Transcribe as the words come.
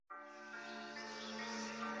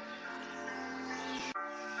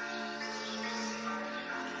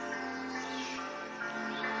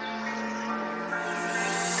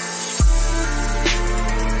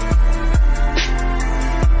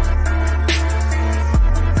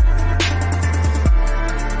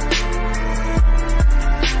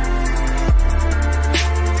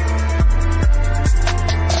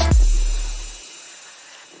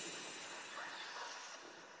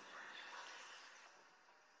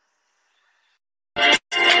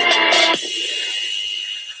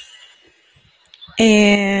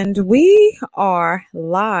And we are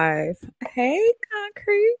live. Hey,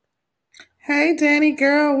 Concrete. Hey, Danny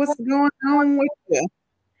girl, what's going on with you?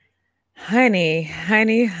 Honey.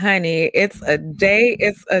 It's a day.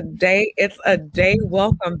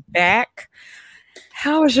 Welcome back.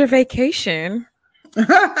 How was your vacation?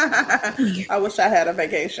 I wish I had a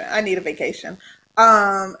vacation. I need a vacation.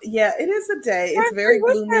 Yeah, it is a day. It's very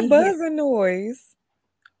Concrete, what's that gloomy here. buzzing noise?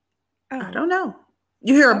 I don't know.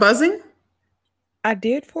 You hear a buzzing? I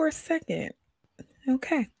did for a second.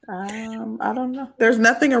 Okay. I don't know. There's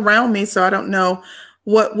nothing around me, so I don't know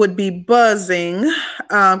what would be buzzing.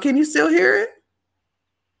 Can you still hear it?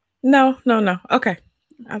 No. Okay.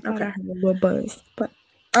 I thought Okay. I heard a little buzz, but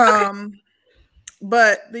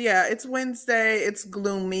But yeah, it's Wednesday. It's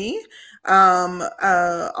gloomy.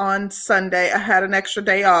 On Sunday, I had an extra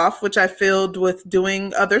day off, which I filled with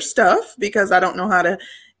doing other stuff because I don't know how to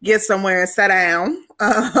get somewhere and sit down.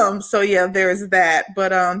 So yeah, there's that.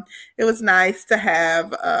 But it was nice to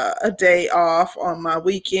have a day off on my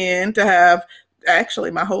weekend. To have actually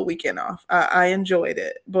my whole weekend off. I enjoyed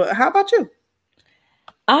it. But how about you?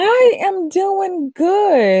 I am doing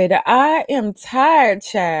good. I am tired,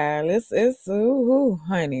 child. It's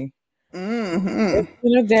honey. Mm-hmm. It's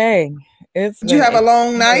been a day. Did you have a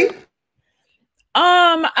long night?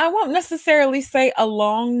 I won't necessarily say a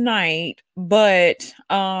long night, but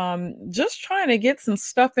just trying to get some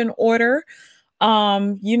stuff in order.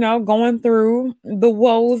 Going through the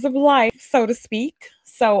woes of life, so to speak.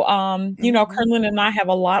 So, Kerlin and I have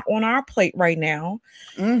a lot on our plate right now.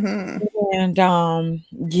 Mm-hmm. And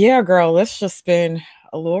yeah, girl, it's just been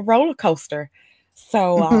a little roller coaster.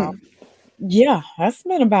 So, yeah, that's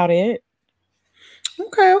been about it.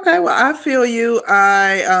 Okay. Well, I feel you.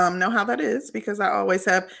 I know how that is because I always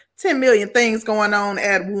have 10 million things going on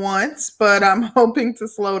at once, but I'm hoping to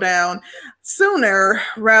slow down sooner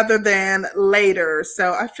rather than later.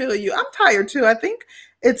 So I feel you. I'm tired too. I think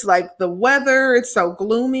it's like the weather, it's so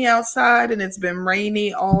gloomy outside and it's been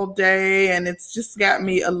rainy all day and it's just got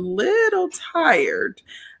me a little tired.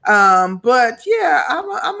 But yeah, I'm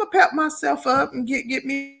gonna pep myself up and get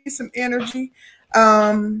me some energy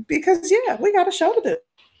because yeah, we got a show to do.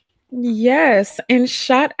 Yes, and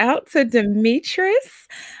shout out to Demetrius.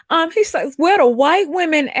 He says, "Where the white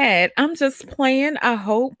women at?" I'm just playing. I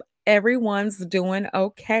hope everyone's doing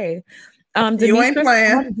okay. You ain't Demetrius,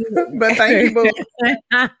 playing, but thank you, boo.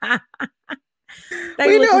 They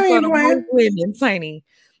We know looking he for ain't the white playing. women, honey.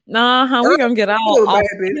 We're gonna get all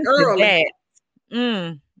Baby, into early.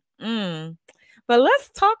 that. Mm. But let's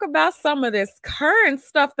talk about some of this current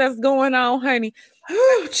stuff that's going on, honey.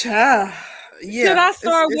 Oh, child. Yeah. Should I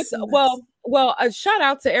start with a shout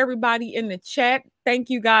out to everybody in the chat. Thank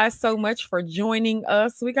you guys so much for joining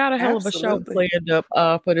us. We got a hell of a show planned up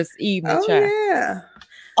for this evening, Oh, chat. yeah.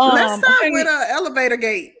 Let's start with an elevator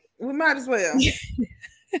gate. We might as well.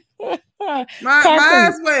 might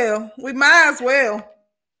as well. We might as well.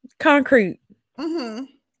 Concrete. Mm-hmm.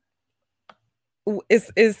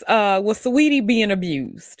 Was Saweetie being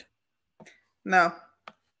abused? No.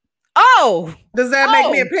 Oh, does that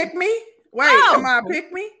make me a pick me? Wait, am I a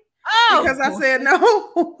pick me? Oh, because I said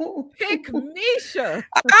no. Pick Misha.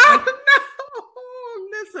 Oh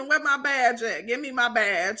no! Listen, where my badge at? Give me my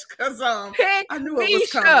badge, cause I knew it was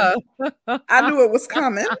coming. I knew it was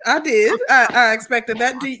coming. I did. I expected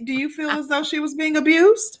that. Do you feel as though she was being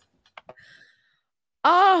abused?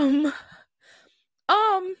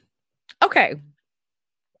 Okay.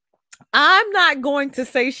 I'm not going to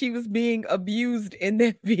say she was being abused in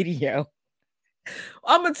that video.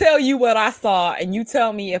 I'm gonna tell you what I saw, and you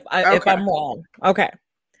tell me if I'm wrong. Okay.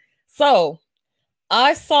 So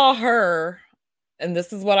I saw her, and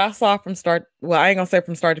this is what I saw from start. Well, I ain't gonna say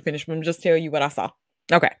from start to finish, but I'm just tell you what I saw.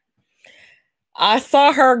 Okay. I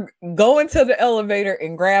saw her go into the elevator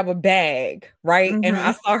and grab a bag, right? Mm-hmm. And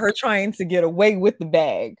I saw her trying to get away with the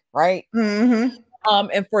bag, right? Mm-hmm.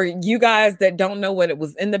 And for you guys that don't know what it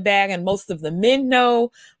was in the bag, and most of the men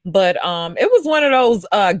know, but it was one of those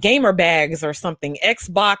gamer bags or something,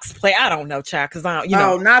 Xbox play. I don't know, child, because I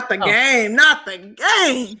don't, not the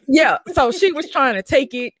game. Yeah, so she was trying to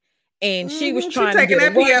take it, and she was trying to get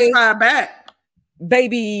that PS5 back.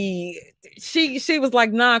 Baby, she was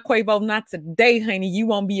like, "Nah, Quavo, not today, honey. You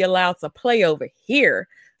won't be allowed to play over here."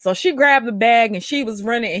 So she grabbed the bag and she was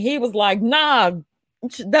running, and he was like, "Nah,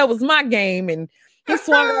 that was my game." And he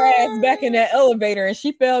swung her ass back in that elevator and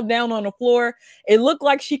she fell down on the floor. It looked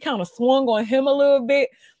like she kind of swung on him a little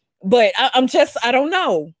bit, but I don't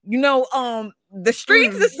know. the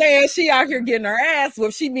streets are saying she out here getting her ass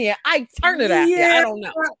whooped. She being Ike Turner out there. I don't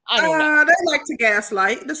know. They like to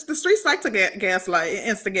gaslight. The streets like to gaslight and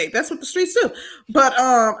instigate. That's what the streets do. But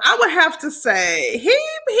I would have to say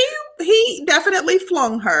he definitely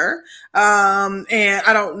flung her. And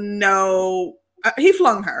I don't know. He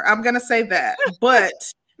flung her. I'm gonna say that. But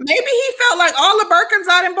maybe he felt like all the Birkins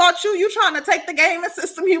I done bought you trying to take the gaming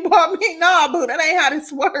system you bought me. Nah, boo, that ain't how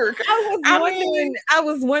this work. I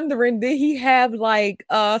was wondering, did he have like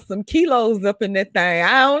some kilos up in that thing?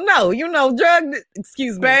 I don't know.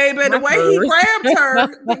 Excuse me. Baby, the way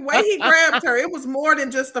he grabbed her, it was more than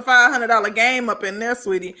just the $500 game up in there,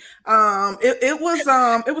 sweetie. It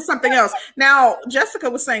was something else. Now, Jessica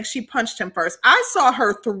was saying she punched him first. I saw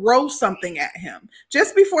her throw something at him.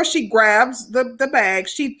 Just before she grabs the bag,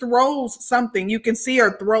 she throws something. You can see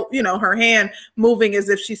her throw, her hand moving as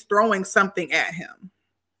if she's throwing something at him.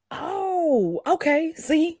 Oh, okay.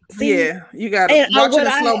 See? Yeah, you got to watch it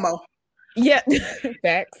in slow-mo. Yeah,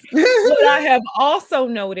 facts. What I have also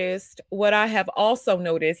noticed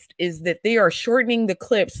is that they are shortening the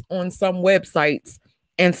clips on some websites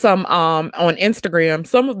and some on Instagram.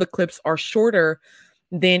 Some of the clips are shorter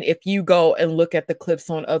than if you go and look at the clips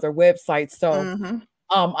on other websites. So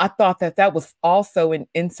I thought that was also an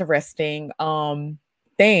interesting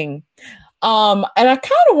thing. And I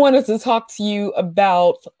kind of wanted to talk to you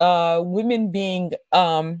about women being,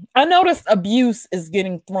 I noticed abuse is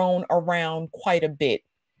getting thrown around quite a bit.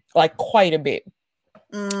 I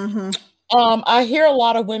hear a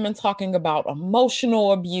lot of women talking about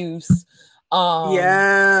emotional abuse.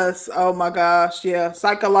 Yes. Oh my gosh. Yeah.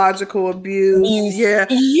 Psychological abuse. Yeah.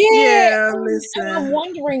 Listen. And I'm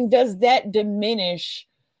wondering, does that diminish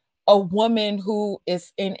a woman who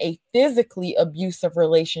is in a physically abusive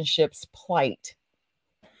relationship's plight?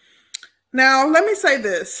 Now, let me say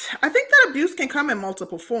this. I think that abuse can come in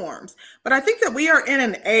multiple forms, but I think that we are in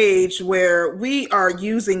an age where we are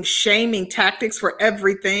using shaming tactics for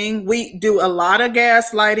everything. We do a lot of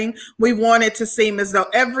gaslighting. We want it to seem as though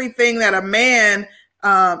everything that a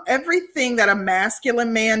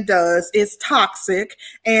masculine man does is toxic.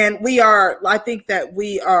 And I think that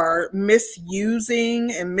we are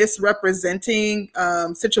misusing and misrepresenting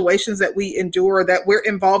situations that we endure, that we're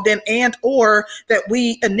involved in, and or that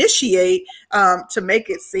we initiate to make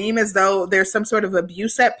it seem as though there's some sort of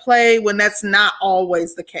abuse at play, when that's not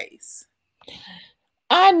always the case.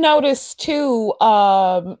 I noticed too,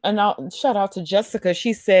 and I'll shout out to Jessica.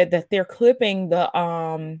 She said that they're clipping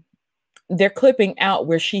out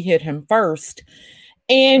where she hit him first.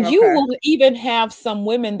 And you will even have some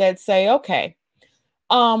women that say, okay,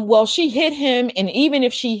 well, she hit him. And even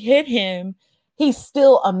if she hit him, he's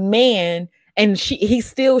still a man and he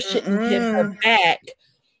still shouldn't hit her back,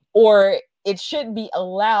 or it shouldn't be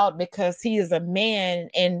allowed because he is a man.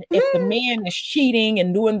 And if the man is cheating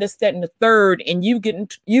and doing this, that, and the third, and you've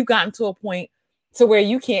gotten to a point to where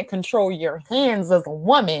you can't control your hands as a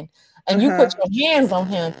woman, and you put your hands on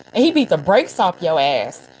him and he beat the brakes off your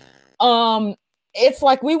ass. It's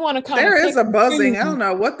like we want to kind of. There is a buzzing. I don't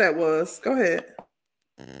know what that was. Go ahead.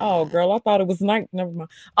 Oh, girl, I thought it was night. Never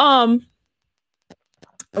mind.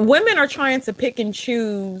 Women are trying to pick and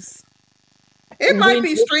choose. It might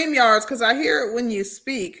be StreamYards because I hear it when you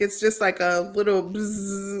speak. It's just like a little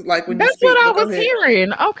bzzz, like when you speak. That's what I was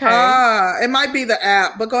hearing. Okay. It might be the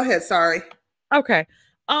app, but go ahead. Sorry. Okay.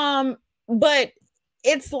 But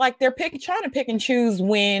it's like they're trying to pick and choose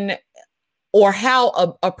when or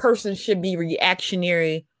how a person should be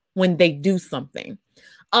reactionary when they do something.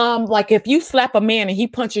 Like if you slap a man and he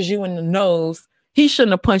punches you in the nose, he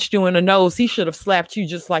shouldn't have punched you in the nose. He should have slapped you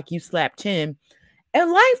just like you slapped him.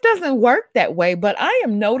 And life doesn't work that way. But I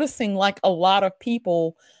am noticing like a lot of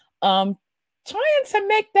people trying to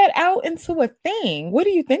make that out into a thing. What do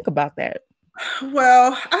you think about that?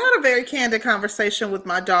 Well, I had a very candid conversation with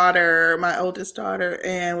my daughter, my oldest daughter,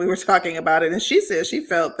 and we were talking about it. And she said she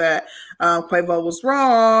felt that Quavo was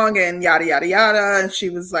wrong and yada, yada, yada. And she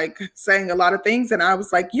was like saying a lot of things. And I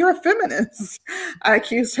was like, you're a feminist. I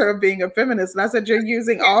accused her of being a feminist. And I said, you're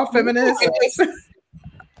using all feminists.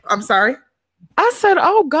 I'm sorry. I said,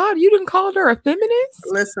 oh God, you didn't call her a feminist?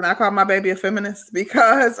 Listen, I called my baby a feminist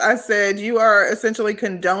because I said, you are essentially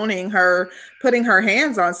condoning her putting her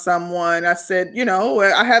hands on someone. I said,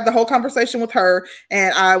 I had the whole conversation with her,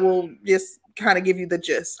 and I will just kind of give you the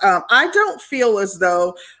gist. I don't feel as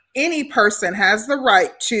though any person has the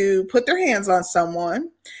right to put their hands on someone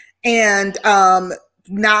and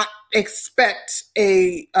not expect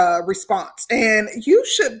a response. And you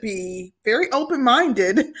should be very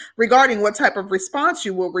open-minded regarding what type of response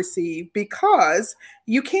you will receive, because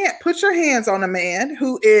you can't put your hands on a man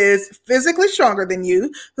who is physically stronger than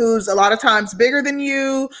you, who's a lot of times bigger than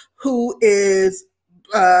you, who is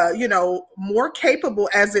more capable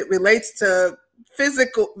as it relates to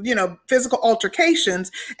physical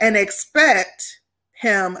altercations, and expect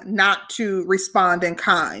him not to respond in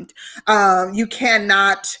kind. You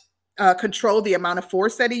cannot control the amount of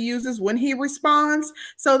force that he uses when he responds.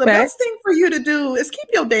 So the best thing for you to do is keep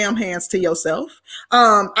your damn hands to yourself.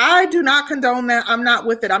 I do not condone that. I'm not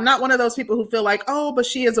with it. I'm not one of those people who feel like, oh, but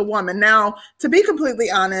she is a woman. Now, to be completely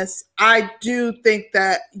honest, I do think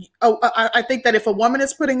that, I think that if a woman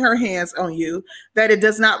is putting her hands on you, that it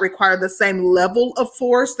does not require the same level of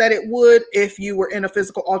force that it would if you were in a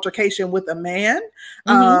physical altercation with a man.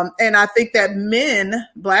 And I think that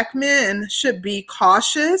Black men should be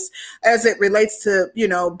cautious as it relates to,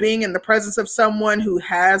 being in the presence of someone who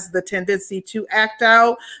has the tendency to act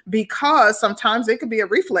out, because sometimes it could be a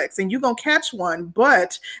reflex and you're going to catch one.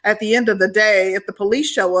 But at the end of the day, if the police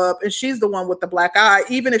show up and she's the one with the black eye,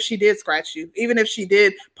 even if she did scratch you, even if she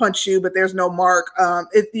did punch you, but there's no mark,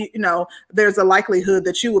 there's a likelihood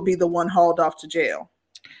that you would be the one hauled off to jail.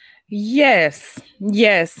 Yes.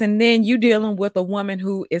 And then you dealing with a woman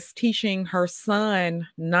who is teaching her son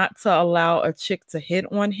not to allow a chick to hit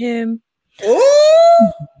on him.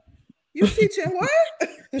 Oh, you teaching what?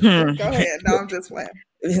 Go ahead. No, I'm just playing.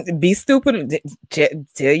 Be stupid.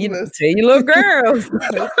 Tell your little girls.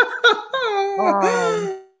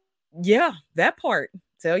 Yeah, that part.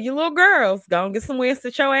 Tell your little girls. Go and get somewhere and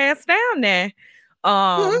sit your ass down there.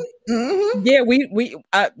 Yeah, we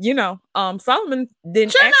Solomon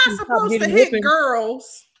didn't. You're not supposed to hit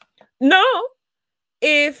girls. No,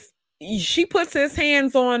 if she puts his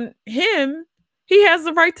hands on him, he has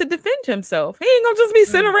the right to defend himself. He ain't gonna just be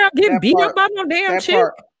sitting around getting beat up by no damn chick.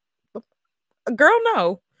 Girl,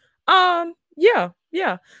 no. Yeah.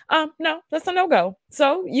 No, that's a no-go.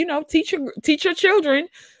 So, teach your children,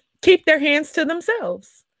 keep their hands to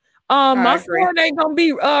themselves. My son ain't gonna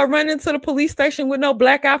be running to the police station with no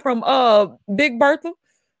black eye from Big Bertha.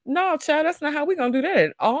 No, child, that's not how we gonna do that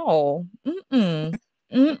at all. I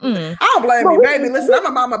don't blame you, baby. Listen, I'm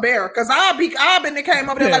a mama bear, because I've been came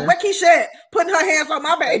over there like, what Keisha putting her hands on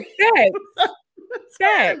my baby.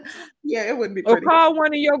 Yeah, it wouldn't be pretty. Or call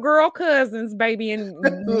one of your girl cousins, baby, and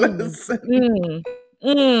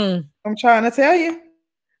I'm trying to tell you.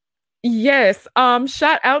 Yes.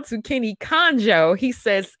 Shout out to Kenny Conjo. He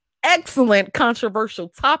says, excellent controversial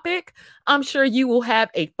topic. I'm sure you will have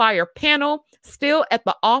a fire panel still at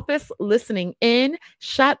the office listening in.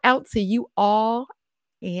 Shout out to you all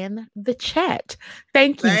in the chat.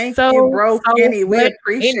 Thank you, bro, Kenny. We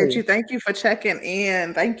appreciate you. Thank you for checking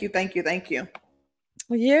in. Thank you.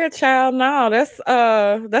 Yeah, child. No,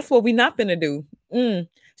 that's what we not gonna do.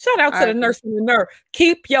 Shout out to the nurse and the nurse.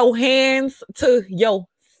 Keep your hands to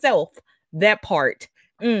yourself. That part.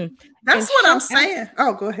 That's what I'm saying.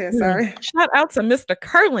 Oh, go ahead. Sorry. Shout out to Mr.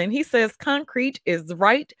 Curlin. He says concrete is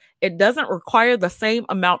right. It doesn't require the same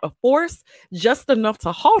amount of force, just enough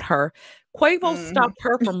to halt her. Quavo stopped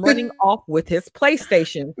her from running off with his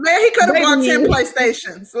PlayStation. Man, he could have bought 10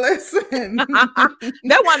 PlayStations. Listen.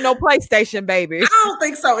 That wasn't no PlayStation, baby. I don't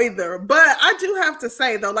think so either. But I do have to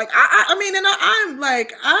say, though, like, I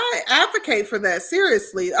advocate for that.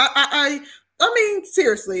 Seriously. I mean,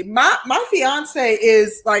 seriously, my fiance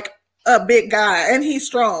is like a big guy and he's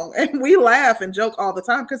strong, and we laugh and joke all the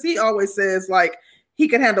time because he always says like he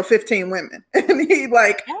can handle 15 women, and he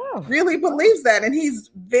really believes that. And he's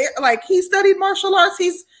very, like, he studied martial arts.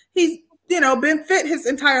 He's been fit his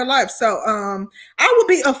entire life. So I would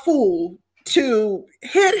be a fool to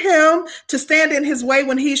hit him, to stand in his way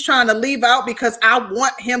when he's trying to leave out, because I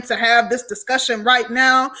want him to have this discussion right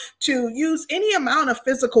now, to use any amount of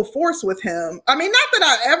physical force with him. I mean, not that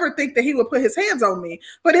I ever think that he would put his hands on me,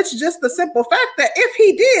 but it's just the simple fact that if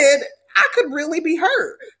he did, I could really be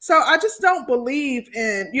hurt. So I just don't believe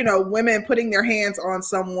in, women putting their hands on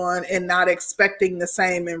someone and not expecting the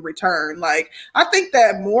same in return. Like, I think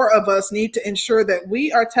that more of us need to ensure that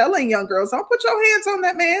we are telling young girls, don't put your hands on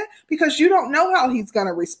that man, because you don't know how he's going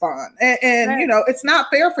to respond. And right. It's not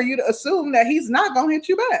fair for you to assume that he's not going to hit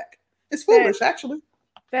you back. It's foolish, actually.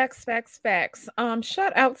 Facts.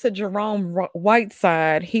 Shout out to Jerome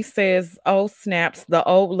Whiteside. He says, oh, snaps, the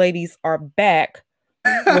old ladies are back.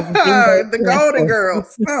 The Golden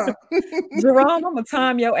Girls. Jerome, I'm gonna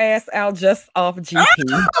time your ass out just off GP.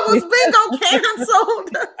 Was Bingo canceled?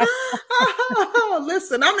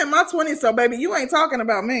 Listen, I'm in my 20s, so baby, you ain't talking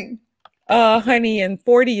about me. Honey, and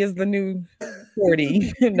 40 is the new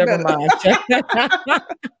 40. Never mind.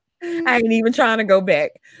 I ain't even trying to go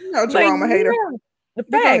back. No, Jerome, a hater. The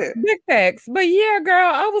facts, big facts. But yeah,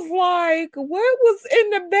 girl, I was like, what was in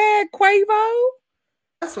the bag, Quavo?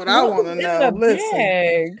 That's what I want to know.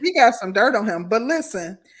 Listen, he got some dirt on him. But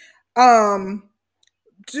listen,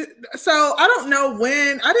 so I don't know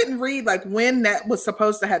when. I didn't read like when that was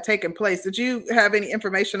supposed to have taken place. Did you have any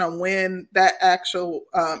information on when that actual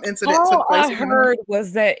incident took place? All I heard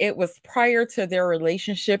was that it was prior to their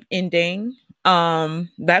relationship ending.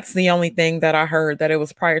 That's the only thing that I heard, that it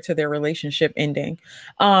was prior to their relationship ending.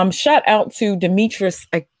 Shout out to Demetrius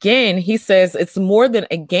again. He says it's more than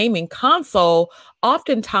a gaming console.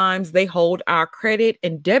 Oftentimes they hold our credit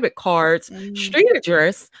and debit cards, street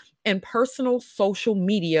address, and personal social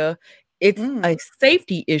media. It's a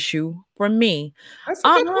safety issue for me. That's a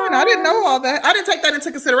good point. I didn't know all that. I didn't take that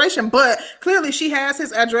into consideration, but clearly she has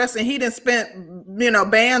his address and he didn't spend,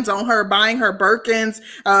 bands on her, buying her Birkins,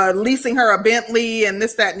 leasing her a Bentley and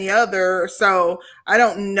this, that, and the other. So I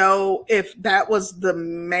don't know if that was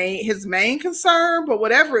his main concern, but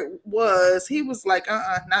whatever it was, he was like,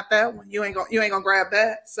 not that one. You ain't gonna grab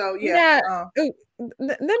that. So yeah.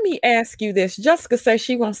 Let me ask you this. Jessica says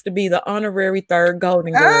she wants to be the honorary third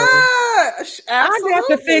Golden Girl. I have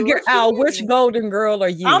to figure out which Golden Girl are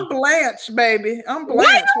you. I'm Blanche, baby. I'm Blanche.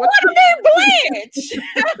 Why you want to be Blanche?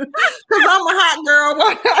 Because I'm a hot girl.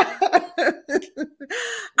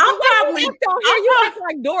 I'm probably you act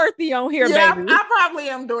like Dorothy on here, baby. I probably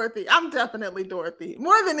am Dorothy. I'm definitely Dorothy.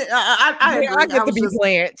 More than I get to be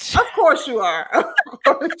Blanche. Of course you are. Of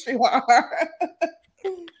course you are.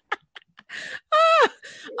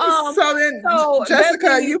 So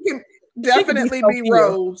Jessica, you can definitely be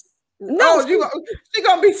Rose. No, she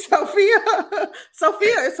gonna be Sophia.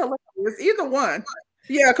 Sophia is hilarious. Either one.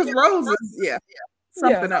 Yeah, because Rose is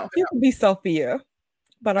something else. You can be Sophia,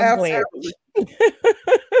 but I'm Blanche.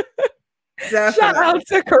 Shout out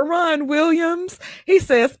to Karan Williams. He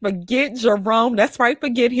says, forget Jerome. That's right,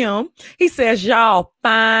 forget him. He says, y'all,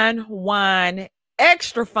 fine wine,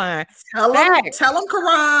 extra fine. Tell him,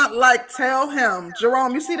 Karan, tell him.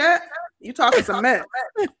 Jerome, you see that? You talking some mess.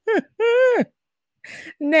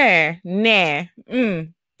 Nah.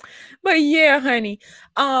 But yeah, honey.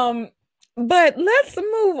 But let's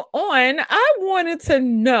move on. I wanted to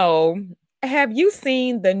know, have you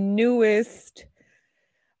seen the newest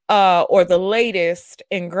or the latest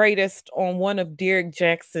and greatest on one of Derrick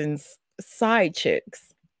Jackson's side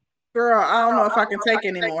chicks? Girl, I don't know if I can take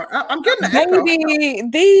anymore. I'm getting the echo.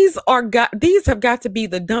 These have got to be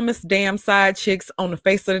the dumbest damn side chicks on the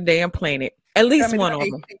face of the damn planet. At least one of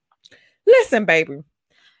them. Listen, baby.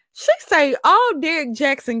 She say all Derrick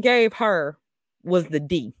Jackson gave her was the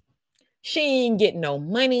D. She ain't getting no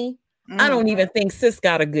money. I don't even think sis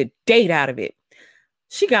got a good date out of it.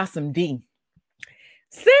 She got some D.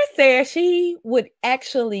 Sis said she would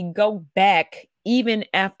actually go back even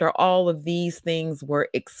after all of these things were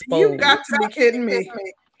exposed. You got to be kidding me.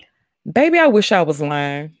 Baby, I wish I was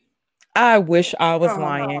lying. I wish I was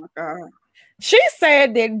lying. She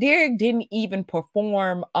said that Derrick didn't even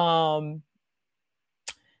perform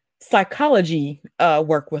psychology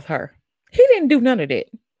work with her. He didn't do none of that.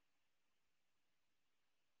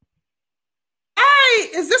 Hey,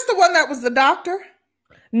 is this the one that was the doctor?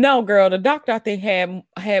 No, girl. The doctor, I think,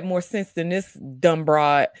 had more sense than this dumb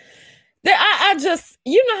broad. I just,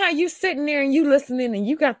 you know how you sitting there and you listening and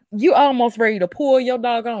you almost ready to pull your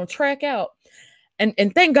doggone track out.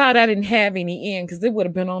 And thank God I didn't have any in, because it would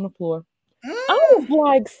have been on the floor. I was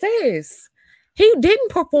like, sis, he didn't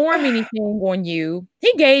perform anything on you.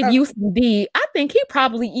 He gave you some D. I think he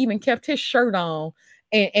probably even kept his shirt on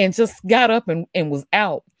and just got up and was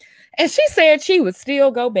out. And she said she would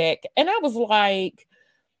still go back. And I was like,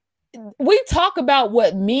 we talk about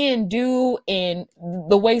what men do and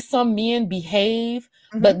the way some men behave,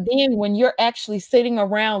 but then when you're actually sitting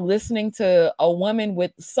around listening to a woman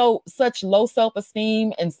with such low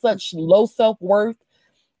self-esteem and such low self-worth,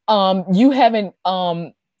 you haven't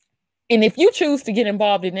and if you choose to get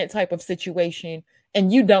involved in that type of situation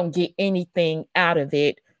and you don't get anything out of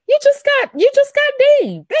it, you just got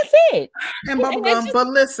D. That's it. And bubblegum, but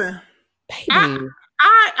listen, baby.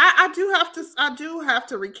 I do have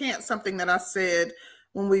to recant something that I said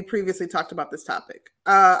when we previously talked about this topic.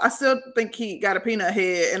 I still think he got a peanut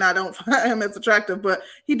head and I don't find him as attractive, but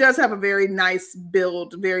he does have a very nice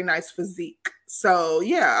build, very nice physique. So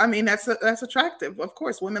yeah, I mean that's attractive. Of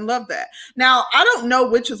course, women love that. Now I don't know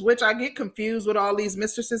which is which. I get confused with all these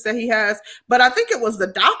mistresses that he has, but I think it was the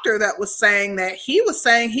doctor that was saying that he was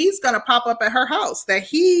saying he's going to pop up at her house. That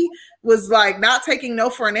he was like not taking no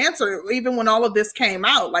for an answer, even when all of this came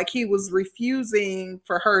out. Like he was refusing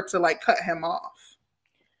for her to like cut him off.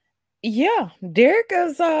 Yeah, Derek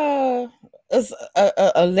is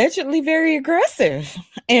allegedly very aggressive,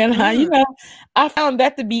 and I found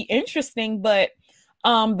that to be interesting. But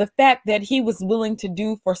the fact that he was willing to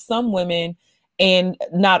do for some women and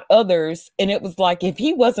not others, and it was like if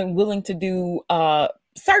he wasn't willing to do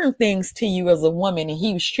certain things to you as a woman, and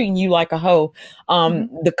he was treating you like a hoe,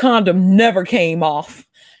 the condom never came off.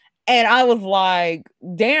 And I was like,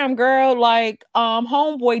 damn, girl, like,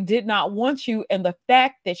 homeboy did not want you. And the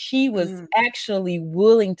fact that she was actually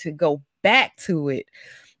willing to go back to it.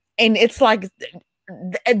 And it's like,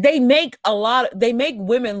 they make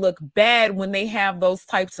women look bad when they have those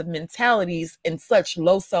types of mentalities and such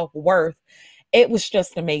low self-worth. It was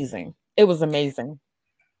just amazing. It was amazing.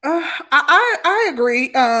 I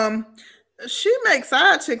agree. She makes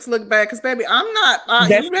side chicks look bad because, baby, I'm not.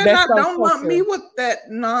 Don't lump me with that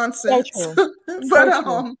nonsense. But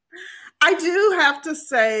I do have to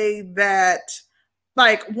say that,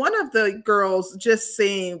 like, one of the girls just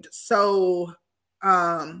seemed so.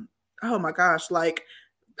 Oh my gosh! Like,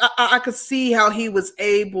 I could see how he was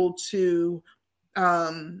able to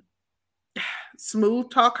smooth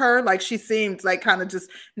talk her. Like she seemed like kind of just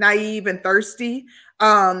naive and thirsty.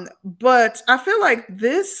 But I feel like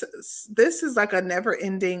this is like a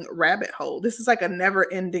never-ending rabbit hole. This is like a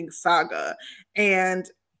never-ending saga. And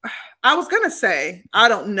I was gonna say, I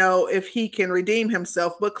don't know if he can redeem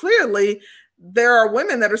himself, but clearly there are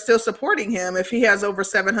women that are still supporting him. If he has over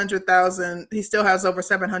 700,000, he still has over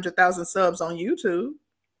 700,000 subs on YouTube.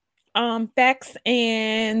 Facts.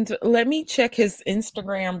 And let me check his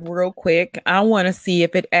Instagram real quick. I want to see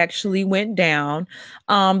if it actually went down.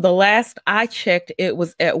 The last I checked, it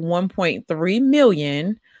was at 1.3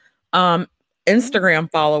 million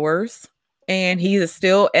Instagram followers, and he is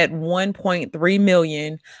still at 1.3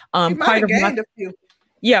 million.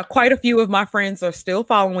 Quite a few of my friends are still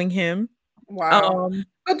following him. Wow.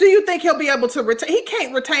 But do you think he'll be able to retain? He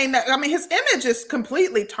can't retain that. I mean, his image is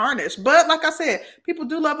completely tarnished. But like I said, people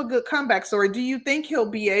do love a good comeback story. Do you think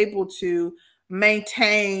he'll be able to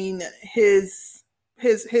maintain his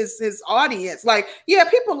audience? Like, yeah,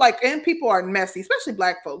 people are messy, especially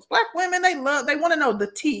Black folks. Black women, they want to know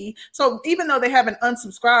the tea. So even though they haven't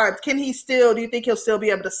unsubscribed, do you think he'll still be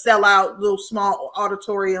able to sell out little small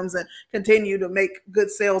auditoriums and continue to make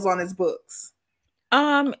good sales on his books?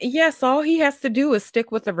 Yes, all he has to do is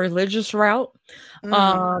stick with the religious route,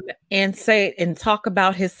 and talk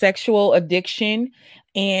about his sexual addiction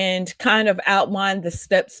and kind of outline the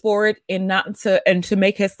steps for it, and to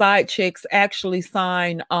make his side chicks actually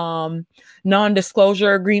sign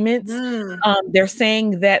non-disclosure agreements. They're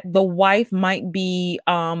saying that the wife might be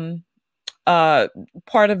part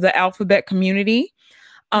of the alphabet community.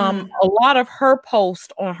 A lot of her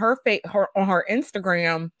posts on her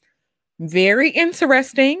Instagram, very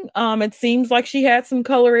interesting. It seems like she had some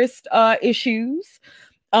colorist issues.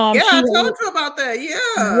 I told you about that.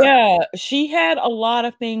 Yeah, she had a lot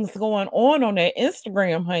of things going on that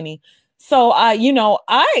Instagram, honey. So I'm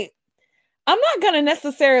not gonna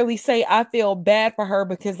necessarily say I feel bad for her,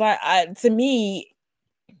 because to me,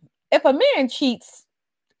 if a man cheats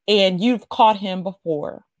and you've caught him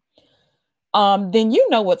before, then you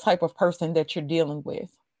know what type of person that you're dealing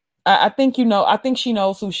with. I think she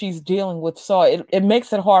knows who she's dealing with. So it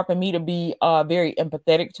makes it hard for me to be very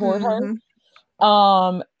empathetic toward her.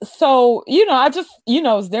 So, I just,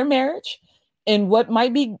 it's their marriage, and what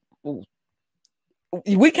might be,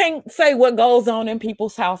 we can't say what goes on in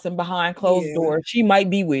people's house and behind closed doors. She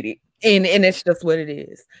might be with it, and it's just what it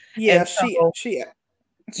is. Yeah,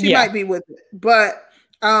 she might be with it, but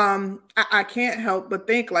I can't help but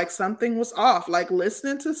think like something was off. Like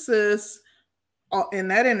listening to sis in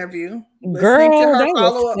that interview, girl, listening to her that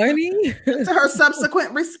follow-up to her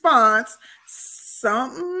subsequent response,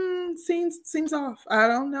 something seems off. I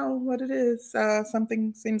don't know what it is.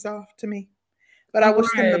 Something seems off to me, but I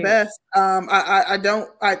wish him the best.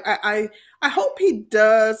 I hope he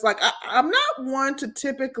does. Like I'm not one to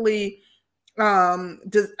typically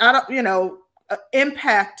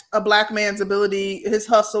impact a Black man's ability, his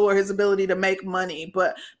hustle, or his ability to make money.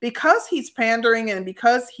 But because he's pandering and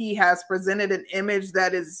because he has presented an image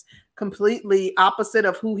that is completely opposite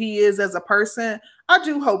of who he is as a person, I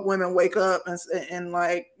do hope women wake up and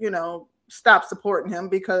stop supporting him,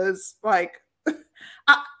 because like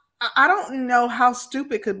I don't know how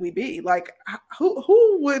stupid could we be. Like,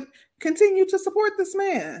 who would continue to support this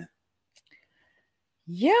man?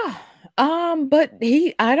 Yeah. But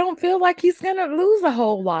I don't feel like he's gonna lose a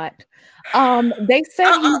whole lot. They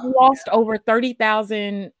said he's lost over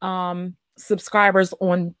 30,000 subscribers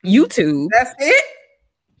on YouTube. That's it?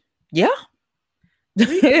 Yeah.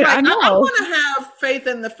 I want to have faith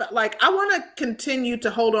in the like I want to continue to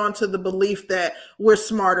hold on to the belief that we're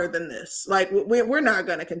smarter than this. Like we're not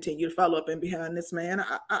going to continue to follow up and behind this man.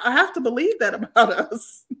 I have to believe that about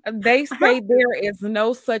us. They say there is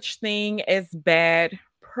no such thing as bad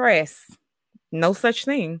press. No such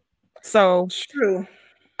thing. So true.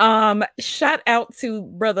 Shout out to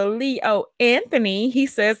brother Leo Anthony. He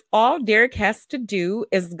says all Derek has to do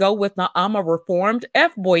is go with the I'm a reformed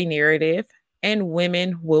F-boy narrative and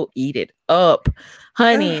women will eat it up,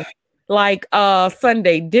 honey. Like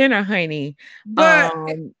Sunday dinner, honey. But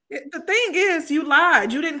the thing is, you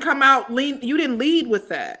lied. You didn't come out you didn't lead with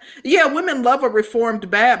that. Yeah, women love a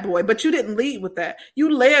reformed bad boy, but you didn't lead with that.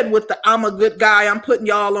 You led with the I'm a good guy. I'm putting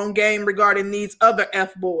y'all on game regarding these other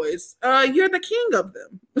F boys. You're the king of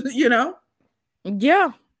them, you know?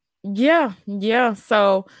 Yeah.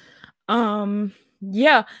 So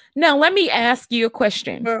yeah. Now let me ask you a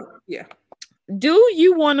question. Yeah. Do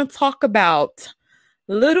you want to talk about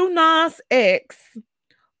Lil Nas X,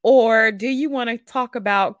 or do you want to talk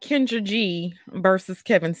about Kendra G versus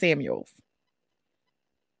Kevin Samuels?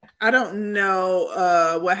 I don't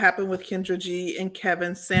know what happened with Kendra G and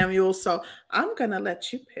Kevin Samuels, so I'm going to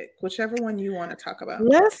let you pick whichever one you want to talk about.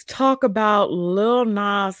 Let's talk about Lil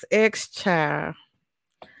Nas X, child.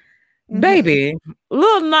 Mm-hmm. Baby,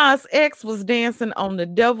 Lil Nas X was dancing on the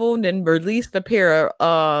devil and then released a pair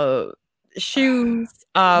of shoes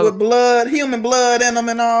with blood, human blood in them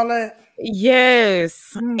and all that.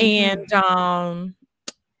 Yes. And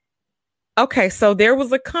okay, so there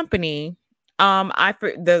was a company.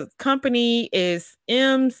 The company is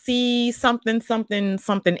MC something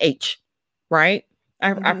H, right?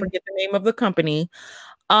 I forget the name of the company.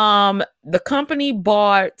 The company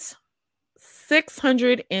bought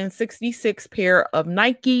 666 pair of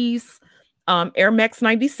Nikes, Air Max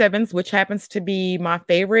 97s, which happens to be my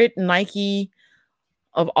favorite Nike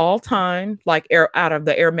of all time, like out of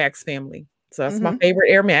the Air Max family. So that's my favorite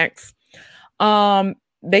Air Max.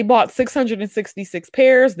 They bought 666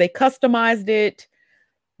 pairs. They customized it.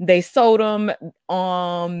 They sold them.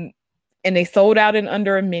 And they sold out in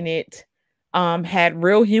under a minute. Had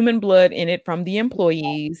real human blood in it from the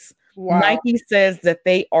employees. Wow. Nike says that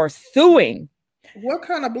they are suing. What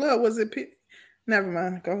kind of blood was it? Never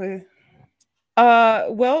mind. Go ahead.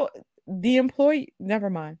 Well, the employee, never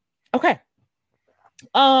mind. Okay.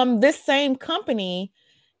 This same company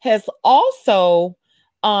has also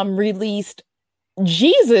released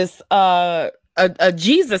Jesus, a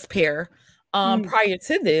Jesus pair prior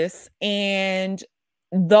to this, and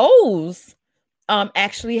those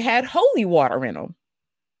actually had holy water in them.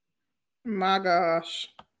 My gosh.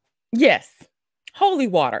 Yes, holy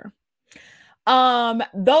water.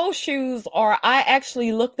 Those shoes I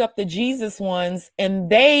actually looked up the Jesus ones, and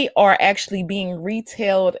they are actually being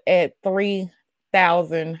retailed at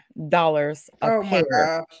 $3,000 a pair. My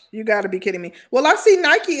gosh. You got to be kidding me. Well, I see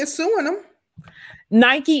Nike is suing them.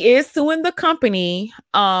 Nike is suing the company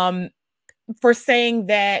for saying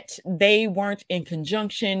that they weren't in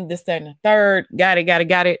conjunction, this, that, and the third. Got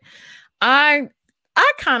it. I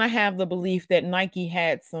kind of have the belief that Nike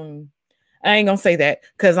had some. I ain't gonna say that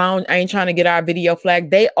because I ain't trying to get our video flagged.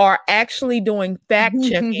 They are actually doing fact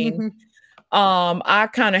checking. I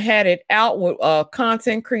kind of had it out with a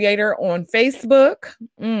content creator on Facebook.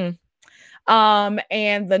 And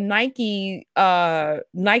the Nike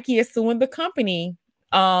is suing the company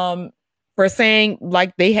for saying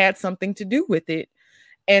like they had something to do with it.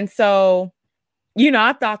 And so,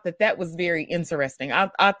 I thought that was very interesting.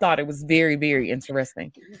 I thought it was very, very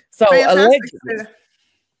interesting. So allegedly.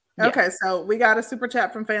 Okay, so we got a super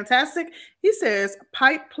chat from Fantastic. He says,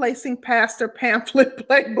 pipe placing pastor pamphlet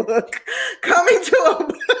playbook coming to a...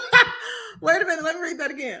 Wait a minute, let me read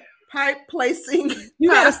that again. Pipe placing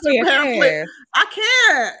pastor pamphlet. I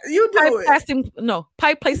can't. You do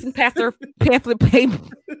pipe placing pastor pamphlet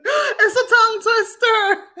playbook. It's a tongue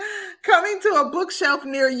twister. Coming to a bookshelf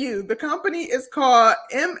near you. The company is called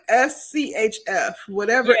MSCHF,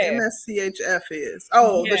 whatever MSCHF is.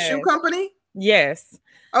 Oh, the shoe company? Yes.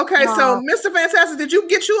 Okay, so Mr. Fantastic, did you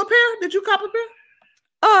get you a pair? Did you cop a pair?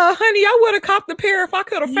 Honey, I would have copped the pair if I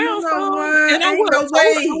could have found some. And I would have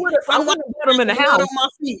put them in the house. On my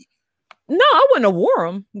feet. No, I wouldn't have wore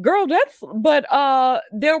them, girl.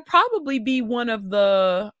 They'll probably be one of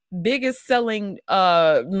the biggest selling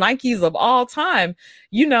Nikes of all time.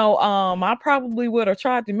 I probably would have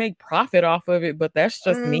tried to make profit off of it, but that's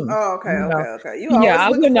just me. Oh, okay, okay. You yeah,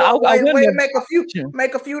 always looking for a way to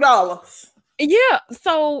make a few dollars. Yeah,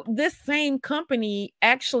 so this same company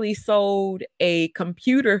actually sold a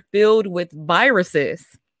computer filled with viruses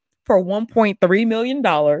for $1.3 million.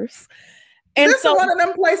 And this is one of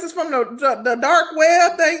them places from the dark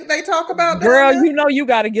web they talk about. Girl, you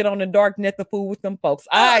got to get on the dark net to fool with them folks.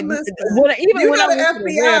 The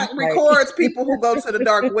FBI records people who go to the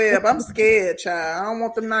dark web. I'm scared, child. I don't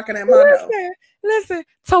want them knocking at my door. Listen,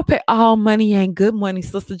 Topaz, all money ain't good money,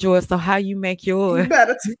 Sister Joy. So how you make yours? You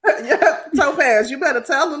better, Topaz, you better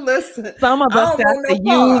tell them, listen. Some of us have to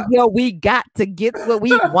use what we got to get what we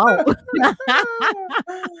want. I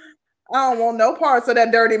don't want no parts of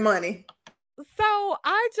that dirty money. So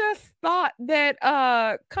I just thought that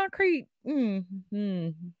Concrete. Keep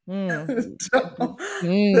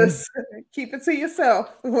it to yourself.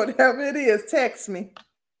 Whatever it is, text me.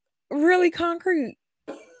 Really, Concrete?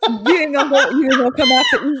 You ain't gonna come out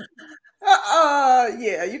to eat?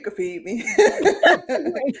 Yeah, you can feed me.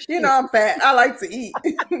 I'm fat. I like to eat.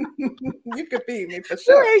 You can feed me for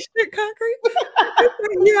sure. You ain't shit, Concrete.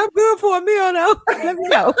 Yeah, I'm good for a meal though. Let me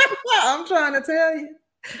know. I'm trying to tell you.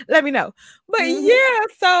 Let me know. But yeah,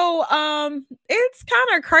 so it's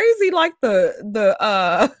kind of crazy, like the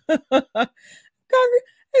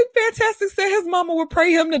Fantastic said his mama would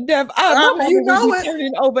pray him to death. You know it.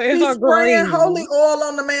 Turning over in He's her spraying grave. holy oil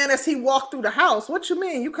on the man as he walked through the house. What you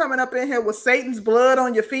mean? You coming up in here with Satan's blood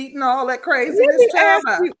on your feet and all that craziness?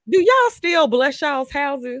 Do y'all still bless y'all's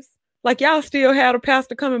houses? Like y'all still had a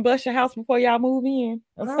pastor come and bless your house before y'all move in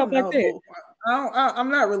or stuff like that? I'm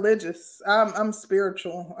not religious. I'm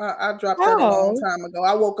spiritual. I dropped that a long time ago.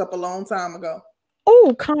 I woke up a long time ago.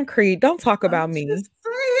 Oh, Concrete! Don't talk about me.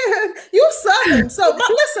 You Southern. So, but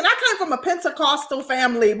listen, I came from a Pentecostal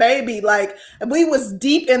family, baby. Like we was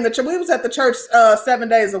deep in the church. We was at the church 7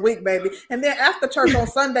 days a week, baby. And then after church on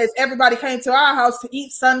Sundays, everybody came to our house to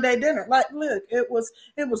eat Sunday dinner. Like, look, it was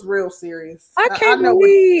real serious. I can't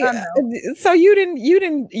believe. So you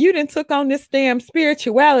didn't took on this damn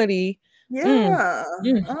spirituality. Yeah,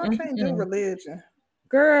 I can't do religion.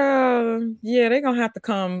 Girl, yeah, they're gonna have to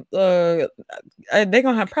come. They're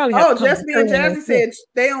gonna have probably. Jesse and Jazzy said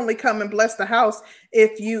they only come and bless the house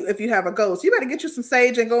if you have a ghost. You better get you some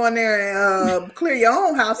sage and go in there and clear your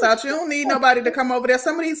own house out. You don't need nobody to come over there.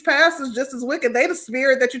 Some of these pastors just as wicked. They the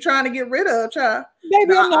spirit that you're trying to get rid of, child.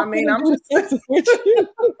 Baby, I'm just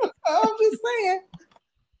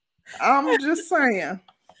saying.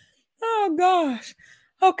 Oh gosh.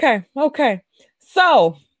 Okay.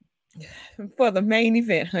 So for the main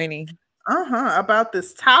event, honey. About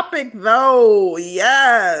this topic though.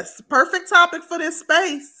 Yes. Perfect topic for this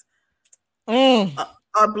space.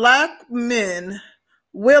 Are Black men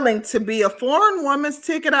willing to be a foreign woman's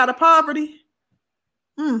ticket out of poverty?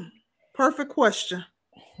 Perfect question.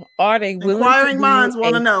 Are they willing? Inquiring minds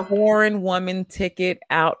want to know. Foreign woman ticket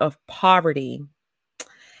out of poverty.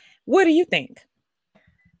 What do you think?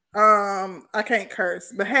 I can't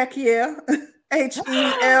curse, but heck yeah.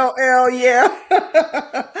 HELL, yeah.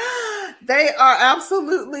 They are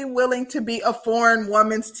absolutely willing to be a foreign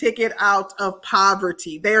woman's ticket out of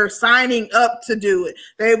poverty. They are signing up to do it.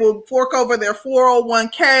 They will fork over their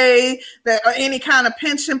 401k, any kind of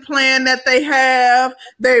pension plan that they have,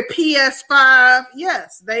 their PS5.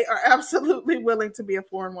 Yes, they are absolutely willing to be a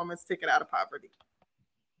foreign woman's ticket out of poverty.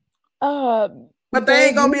 But they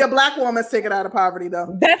ain't gonna be a Black woman's ticket out of poverty,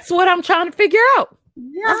 though. That's what I'm trying to figure out.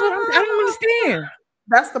 Yeah. That's what I don't understand.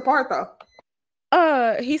 That's the part, though.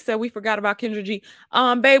 He said we forgot about Kendra G.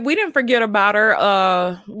 Babe, we didn't forget about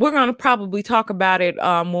her. We're gonna probably talk about it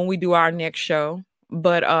when we do our next show.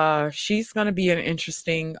 But she's gonna be an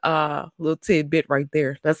interesting little tidbit right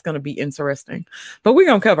there. That's gonna be interesting. But we're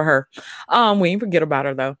gonna cover her. We didn't forget about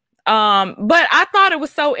her though. But I thought it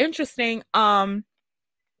was so interesting. I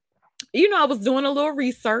was doing a little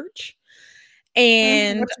research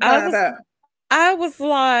and I was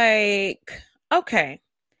like, okay,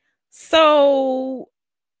 so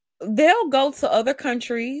they'll go to other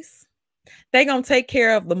countries. They're going to take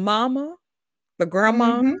care of the mama, the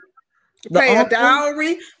grandma, pay a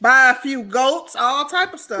dowry, buy a few goats, all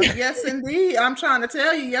type of stuff. Yes, indeed. I'm trying to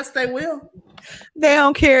tell you, yes, they will. They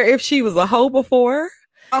don't care if she was a hoe before.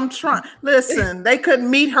 I'm trying. Listen, they could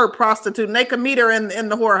meet her prostitute and they could meet her in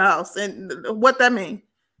the whorehouse. And what that mean?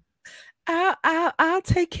 I'll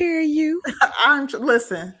take care of you.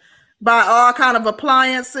 Listen, buy all kind of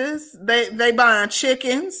appliances. They buying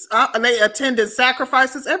chickens. They attended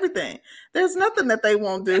sacrifices, everything. There's nothing that they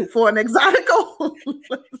won't do for an exotical.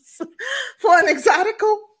 For an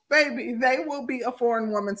exotical. baby, they will be a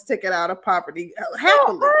foreign woman's ticket out of poverty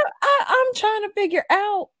happily. So I'm trying to figure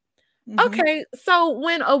out. Okay, so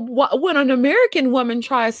when an American woman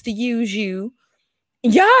tries to use you,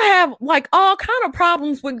 y'all have like all kind of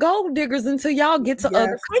problems with gold diggers until y'all get to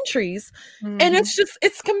other countries, and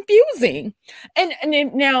it's confusing. And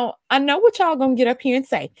then, now I know what y'all gonna get up here and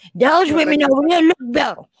say. Those women over there look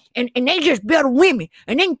better, and they just better women,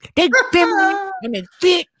 and they feminine and they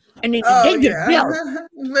fit, and they just better.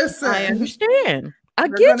 Listen, I understand. I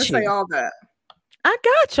get you. Say all that. I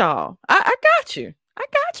got y'all. I got you. I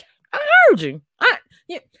got you. I heard you.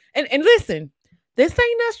 And listen, this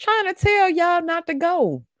ain't us trying to tell y'all not to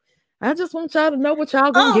go. I just want y'all to know what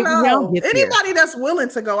y'all gonna get when y'all get there. Anybody that's willing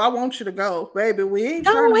to go, I want you to go, baby. We ain't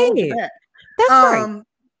trying to hold you back. That's right.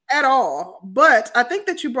 At all. But I think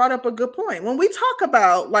that you brought up a good point. When we talk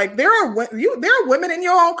about like there are women in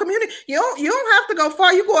your own community. You don't have to go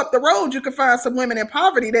far. You go up the road, you can find some women in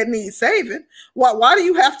poverty that need saving. Why do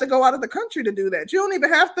you have to go out of the country to do that? You don't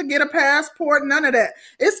even have to get a passport, none of that.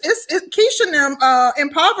 It's Keisha and them in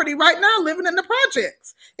poverty right now, living in the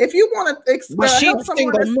projects. If you want to she's a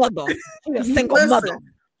single mother. She's a single mother.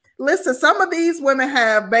 Listen, some of these women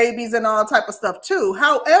have babies and all type of stuff too.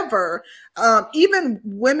 However, even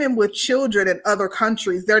women with children in other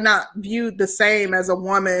countries, they're not viewed the same as a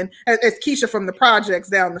woman as Keisha from the projects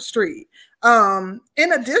down the street.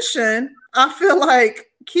 In addition, I feel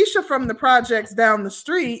like Keisha from the projects down the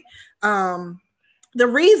street, the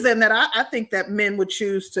reason that I think that men would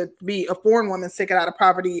choose to be a foreign woman taken out of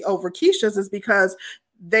poverty over Keisha's is because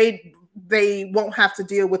they won't have to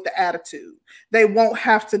deal with the attitude. They won't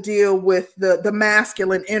have to deal with the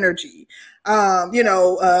masculine energy.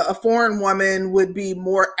 A foreign woman would be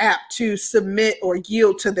more apt to submit or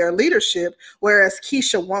yield to their leadership, whereas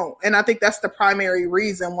Keisha won't. And I think that's the primary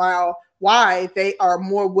reason why they are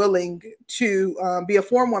more willing to be a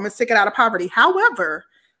foreign woman taken out of poverty. However,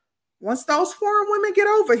 once those foreign women get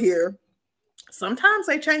over here, sometimes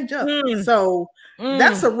they change up. So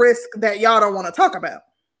that's a risk that y'all don't want to talk about.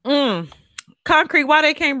 Concrete, why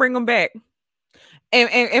they can't bring them back?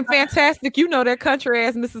 And fantastic, that country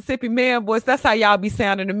ass Mississippi man voice. That's how y'all be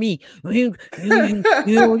sounding to me. You mean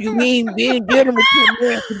being dealing with two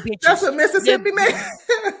American bitches? That's a Mississippi man.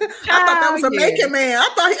 I thought that was a Macon man.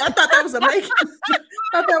 I thought that was a Macon. I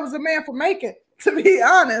thought that was a man from Macon, to be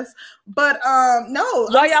honest. But no.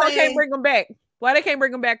 Why y'all can't bring them back? Why they can't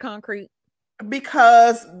bring them back, Concrete?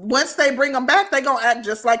 Because once they bring them back, they're going to act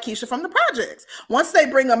just like Keisha from the projects. Once they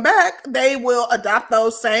bring them back, they will adopt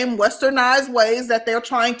those same westernized ways that they're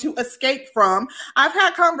trying to escape from. I've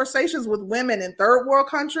had conversations with women in third world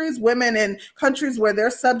countries, women in countries where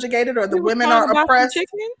they're subjugated or the women are oppressed.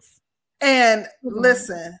 And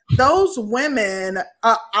listen, those women,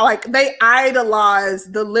 they idolize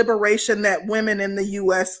the liberation that women in the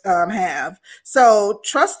U.S. have. So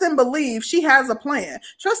trust and believe she has a plan.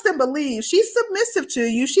 Trust and believe she's submissive to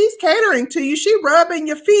you. She's catering to you. She rubbing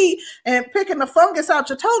your feet and picking the fungus out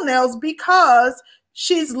your toenails because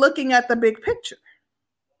she's looking at the big picture.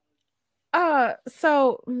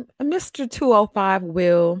 So Mr. 205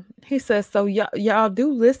 Will, he says, so y'all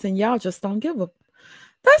do listen. Y'all just don't give a.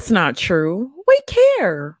 That's not true. We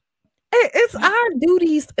care. It's our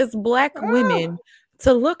duties as Black women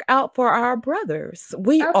to look out for our brothers.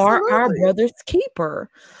 We are our brother's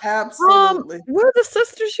keeper. Absolutely. We're the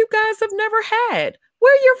sisters you guys have never had.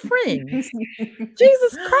 We're your friends.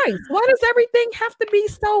 Jesus Christ. Why does everything have to be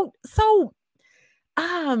so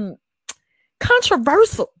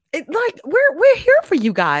controversial? We're here for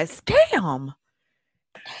you guys. Damn.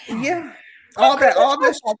 Yeah. All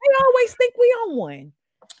this. They always think we on one.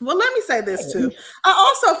 Well, let me say this too. I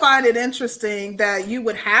also find it interesting that you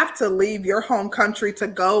would have to leave your home country to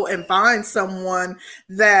go and find someone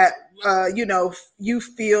that, you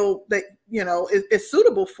feel that, is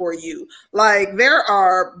suitable for you. Like there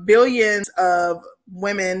are billions of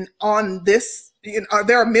women on this,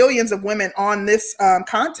 there are millions of women on this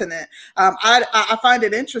continent. I find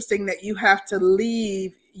it interesting that you have to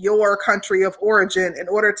leave your country of origin in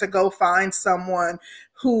order to go find someone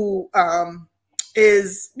who,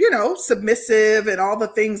 is, submissive and all the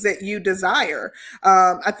things that you desire.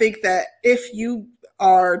 I think that if you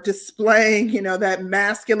are displaying, that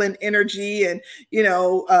masculine energy and,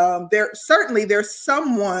 there's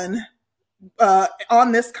someone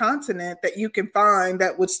on this continent that you can find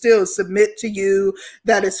that would still submit to you,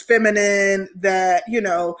 that is feminine, that,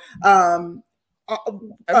 kind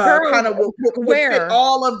of would fit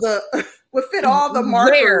all of the, would fit all the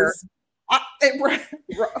markers.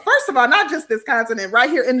 First of all, not just this continent, right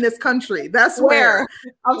here in this country. That's where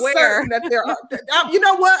I'm certain that there are. You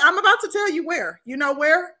know what? I'm about to tell you where. You know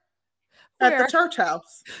where? At the church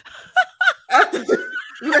house.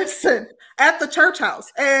 Listen, at the church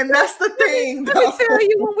house. And that's the thing. Let me tell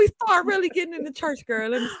you when we start really getting in the church, girl.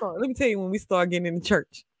 Let me tell you when we start getting in the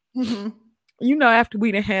church. Mm-hmm. You know, after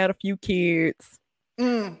we done had a few kids,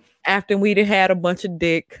 after we done had a bunch of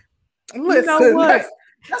dick. Listen, you know what?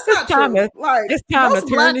 That's not true. Like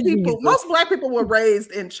most black people were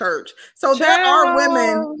raised in church. So there are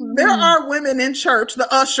women in church, the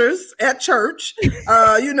ushers at church.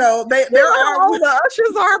 You know, there are the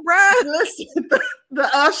ushers are, bruh. Listen, the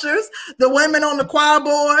ushers, the women on the choir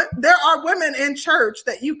board. There are women in church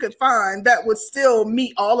that you could find that would still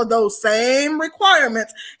meet all of those same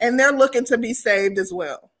requirements, and they're looking to be saved as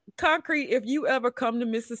well. Concrete, if you ever come to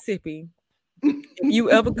Mississippi,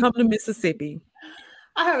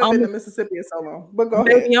 I haven't been to Mississippi in so long, but go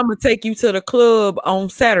ahead. I'm gonna take you to the club on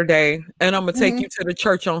Saturday, and I'm gonna take you to the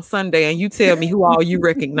church on Sunday, and you tell me who all you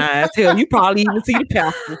recognize. Hell, you probably even see the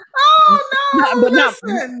pastor. Oh no! But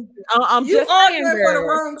listen, I'm you just arguing for the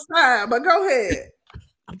wrong side. But go ahead.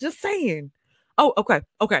 I'm just saying. Oh, okay.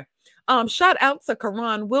 Shout out to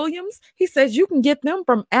Karan Williams. He says you can get them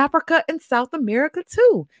from Africa and South America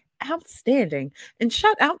too. Outstanding. And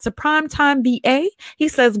shout out to Primetime BA. He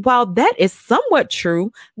says, while that is somewhat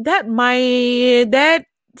true, that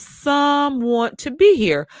some want to be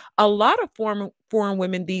here. A lot of foreign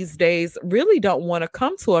women these days really don't want to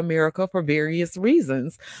come to America for various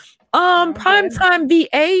reasons. Primetime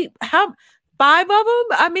BA, how 5 of them?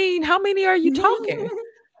 I mean, how many are you talking?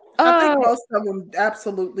 I think most of them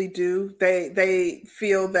absolutely do. They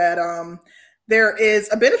feel that there is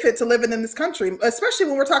a benefit to living in this country, especially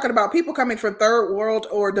when we're talking about people coming from third world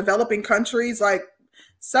or developing countries. Like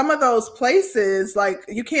some of those places, like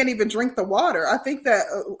you can't even drink the water. I think that,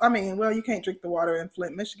 you can't drink the water in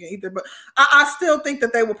Flint, Michigan either, but I still think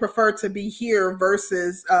that they would prefer to be here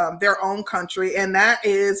versus their own country. And that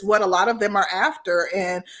is what a lot of them are after.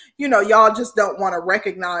 And, you know, y'all just don't want to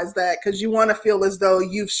recognize that because you want to feel as though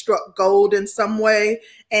you've struck gold in some way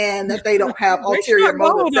and that they don't have ulterior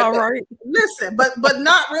motives. Right. Listen, but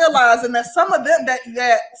not realizing that some of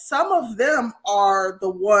them are the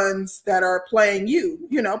ones that are playing you,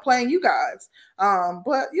 playing you guys.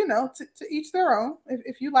 But to each their own.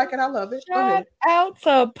 If you like it, I love it. Shout out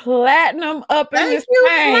to Platinum up in this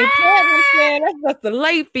thing. Platinum said that's just the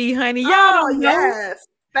late fee, honey. Y'all don't know. Yes.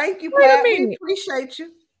 Thank you, Pat. We appreciate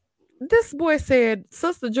you. This boy said,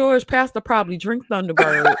 Sister George Pastor probably drink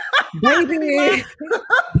Thunderbird. Baby.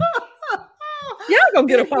 Y'all gonna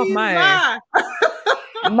get up off my ass.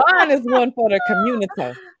 Mine is one for the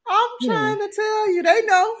community. I'm trying to tell you. They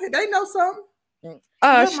know something.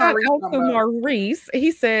 Shout out to Maurice.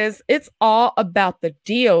 He says, it's all about the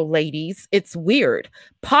deal, ladies. It's weird.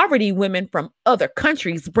 Poverty women from other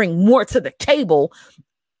countries bring more to the table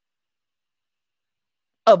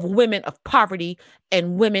of women of poverty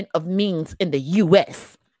and women of means in the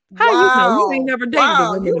U.S. How you know? You ain't never dated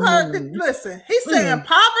a woman. You heard it. Listen, he's saying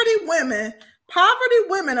poverty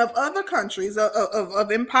women of other countries,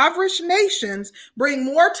 of impoverished nations, bring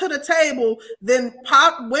more to the table than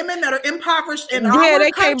women that are impoverished in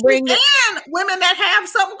our country and women that have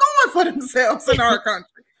something going for themselves in our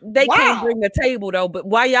country. They can't bring the table though, but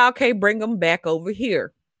why y'all can't bring them back over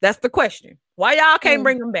here? That's the question. Why y'all can't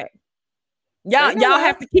bring them back? Y'all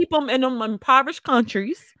have to keep them in them impoverished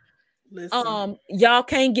countries. Listen. Y'all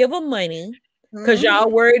can't give them money because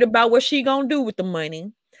y'all worried about what she gonna do with the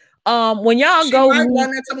money. When y'all she go might run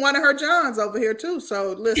into one of her Johns over here too.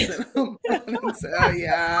 So listen, listen,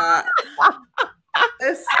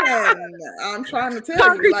 I'm trying to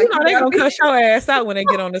tell you, like, they're gonna cuss your ass out when they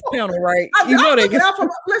get on this panel, right?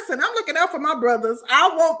 Listen, I'm looking out for my brothers. I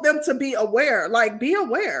want them to be aware. Like, be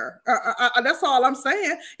aware. That's all I'm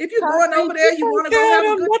saying. If you're going over there, you want to go have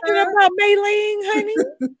a good time. About Maylene, honey.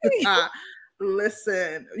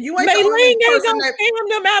 Listen, you ain't Maylene ain't gonna scam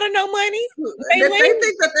them out of no money. If they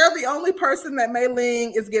think that they're the only person that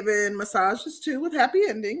Maylene is giving massages to with happy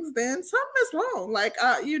endings, then something is wrong. Like,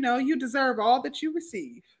 you deserve all that you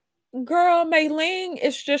receive. Girl, Maylene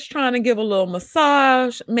is just trying to give a little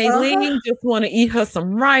massage. Maylene just want to eat her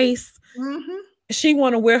some rice. Mm-hmm. She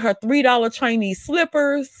want to wear her $3 Chinese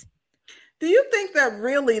slippers. Do you think that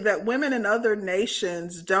really that women in other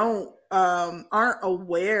nations aren't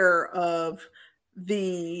aware of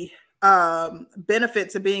the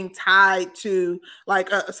benefits of being tied to like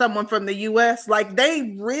someone from the US? Like they're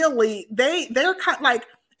kind of like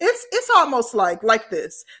it's almost like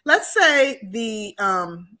this. Let's say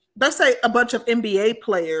a bunch of NBA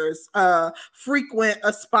players frequent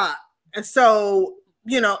a spot, and so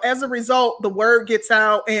as a result, the word gets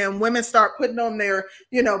out and women start putting on their,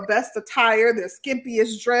 best attire, their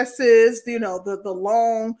skimpiest dresses, the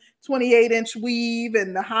long 28-inch weave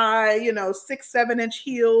and the high, 6-7-inch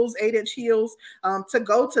heels, 8-inch heels, to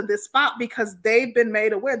go to this spot because they've been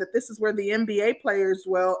made aware that this is where the NBA players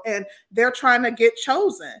dwell and they're trying to get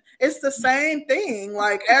chosen. It's the same thing,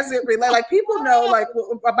 like as it relates, like people know like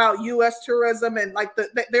about U.S. tourism and like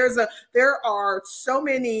there are so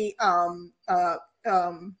many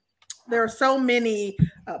there are so many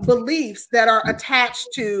beliefs that are attached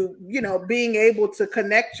to, being able to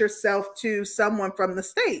connect yourself to someone from the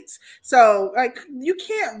States. So like, you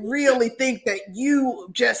can't really think that you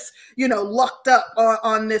just, lucked up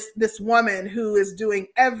on this woman who is doing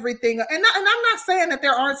everything. And I'm not saying that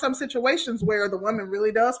there aren't some situations where the woman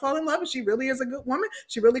really does fall in love and she really is a good woman.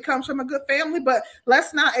 She really comes from a good family, but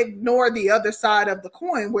let's not ignore the other side of the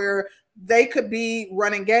coin where they could be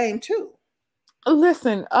running game too.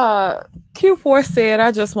 Listen, Q4 said,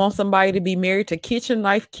 I just want somebody to be married to Kitchen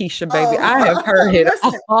Knife Keisha, baby. I have heard it.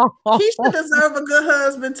 Keisha deserves a good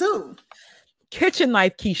husband too. Kitchen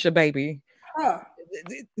Knife Keisha, baby.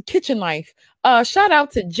 Kitchen Knife. Shout out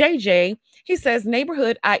to JJ. He says,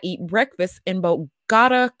 neighborhood I eat breakfast in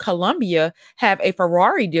Bogota, Colombia, have a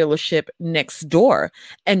Ferrari dealership next door,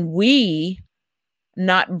 and we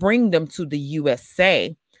not bring them to the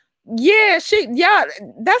USA. Yeah,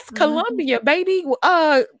 that's Colombia, baby.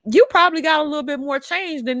 You probably got a little bit more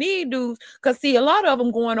change than these dudes, because see, a lot of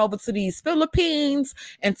them going over to these Philippines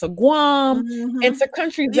and to Guam and to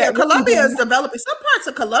countries that Colombia is developing. Some parts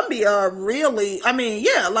of Colombia are really,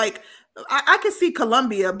 like I can see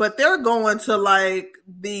Colombia, but they're going to like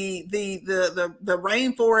the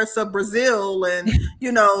rainforests of Brazil and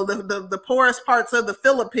the poorest parts of the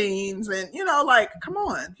Philippines, and like, come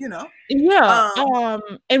on,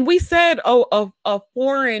 and we said a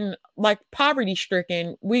foreign, like poverty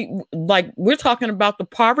stricken, we're talking about the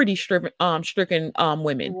poverty stricken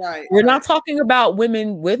women, right? We're not talking about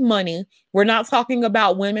women with money. We're not talking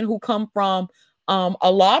about women who come from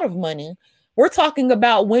a lot of money. We're talking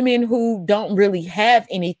about women who don't really have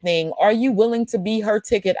anything. Are you willing to be her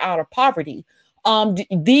ticket out of poverty?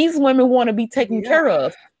 These women want to be taken care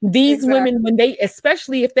of. These women,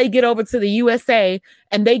 especially if they get over to the USA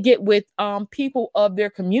and they get with people of their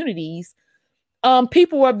communities are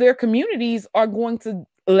going to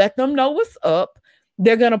let them know what's up.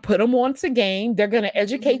 They're going to put them onto game. They're going to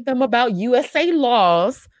educate them about USA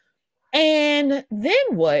laws. And then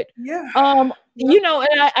what?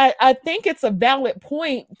 And I think it's a valid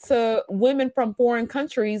point to women from foreign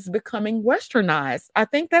countries becoming westernized. I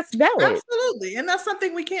think that's valid. Absolutely. And that's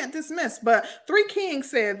something we can't dismiss. But Three Kings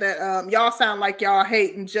said that y'all sound like y'all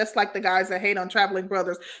hating just like the guys that hate on Traveling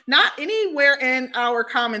Brothers. Not anywhere in our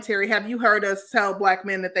commentary have you heard us tell Black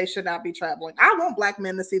men that they should not be traveling. I want Black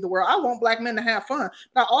men to see the world. I want Black men to have fun.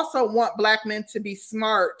 But I also want Black men to be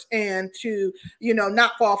smart and to,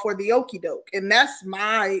 not fall for the okie doke. And that's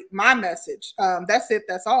my message. That's it.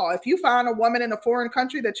 That's all. If you find a woman in a foreign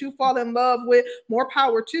country that you fall in love with, more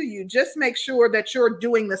power to you. Just make sure that you're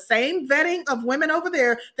doing the same vetting of women over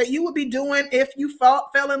there that you would be doing if you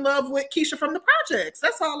fell in love with Keisha from the Projects.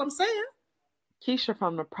 That's all I'm saying. Keisha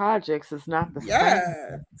from the Projects is not the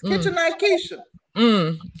same. It's Kitchen Knife Keisha.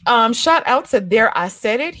 Shout out to There I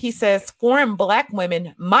Said It. He says foreign Black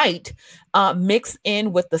women might mix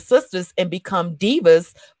in with the sisters and become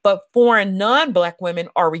divas, but foreign non-Black women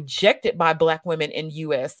are rejected by Black women in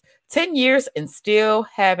US. 10 years and still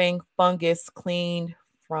having fungus cleaned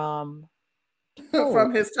from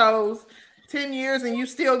his toes. 10 years and you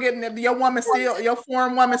still getting your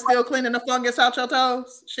foreign woman still cleaning the fungus out your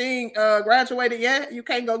toes. She ain't graduated yet. You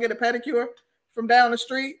can't go get a pedicure from down the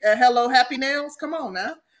street at Hello Happy Nails. Come on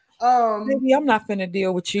now. Baby, I'm not finna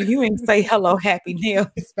deal with you. You ain't say Hello Happy Nails,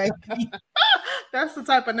 baby. That's the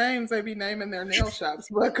type of names they be naming their nail shops.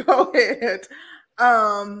 But go ahead.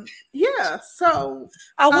 So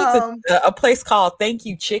I went to a place called Thank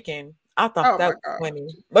You Chicken. I thought that was funny.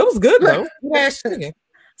 But it was good though. Good ass chicken.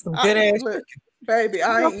 Some good ass chicken. Baby,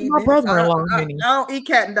 I ain't my brother-in-law. I don't eat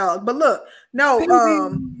cat and dog. But look,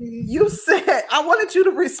 you said I wanted you to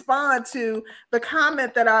respond to the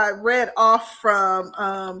comment that I read off from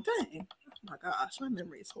dang. Oh my gosh, my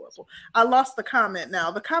memory is horrible. I lost the comment now.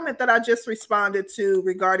 The comment that I just responded to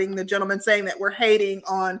regarding the gentleman saying that we're hating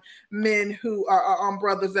on men who are on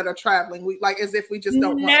brothers that are traveling. We like as if we just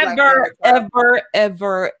don't never,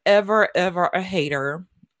 ever a hater.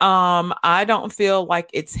 I don't feel like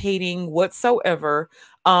it's hating whatsoever.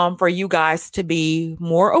 For you guys to be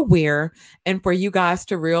more aware and for you guys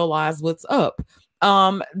to realize what's up.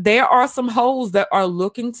 There are some hoes that are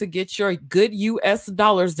looking to get your good US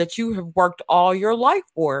dollars that you have worked all your life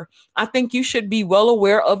for. I think you should be well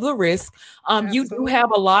aware of the risk. You do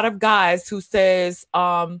have a lot of guys who says,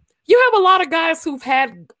 you have a lot of guys who've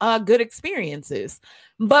had good experiences,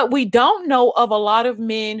 but we don't know of a lot of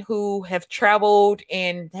men who have traveled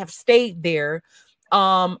and have stayed there.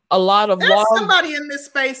 A lot of somebody in this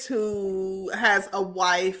space who has a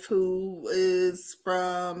wife who is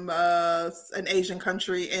from an Asian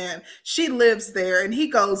country, and she lives there, and he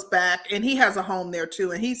goes back and he has a home there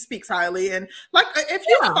too, and he speaks highly. And like, if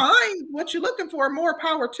you find what you're looking for, more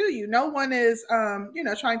power to you. No one is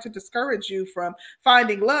trying to discourage you from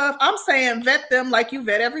finding love. I'm saying vet them like you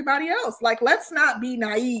vet everybody else. Like, let's not be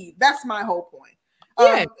naive. That's my whole point.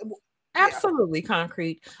 Yeah. Absolutely,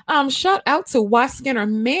 Concrete. Shout out to Y Skinner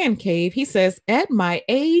Man Cave. He says, at my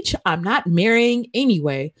age, I'm not marrying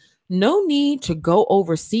anyway. No need to go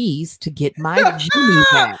overseas to get my Jimmy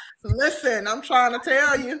back. Listen, I'm trying to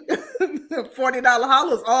tell you, $40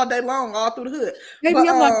 hollers all day long, all through the hood. Maybe I'm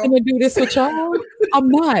not going to do this with y'all. I'm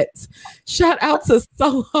not. Shout out to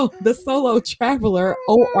the solo traveler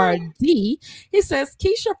ORD. He says,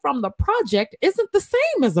 Keisha from the project isn't the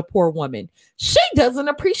same as a poor woman. She doesn't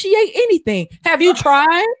appreciate anything. Have you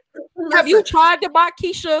tried? Have you tried to buy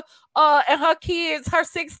Keisha and her kids, her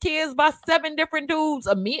 6 kids, by 7 different dudes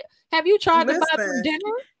a meal? Have you tried to buy them dinner?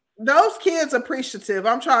 Those kids appreciative.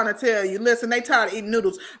 I'm trying to tell you. Listen, they tired of eating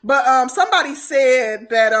noodles. But somebody said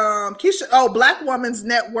that Keisha, black woman's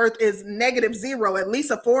net worth is -0. At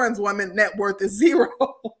least a foreign woman's net worth is 0.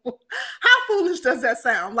 How foolish does that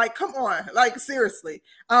sound? Like, come on, like seriously.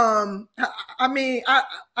 I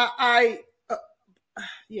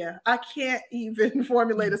can't even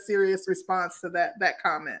formulate a serious response to that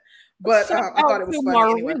comment. But I thought it was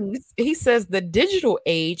funny anyway. He says the digital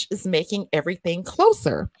age is making everything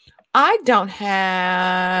closer. I don't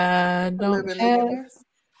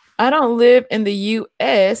live in the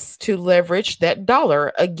US to leverage that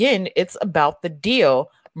dollar. Again, it's about the deal.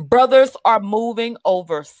 Brothers are moving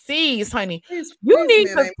overseas, honey. You need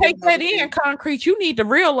to take that in, Concrete. You need to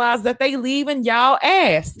realize that they leaving y'all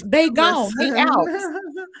ass. They gone. They out.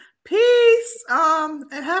 Peace.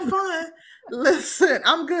 And have fun. Listen,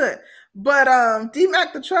 I'm good. But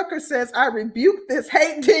D-Mac the trucker says, I rebuke this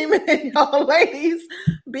hate demon and y'all ladies.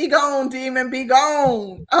 Be gone, demon, be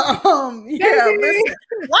gone. Listen.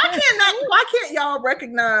 Why can't y'all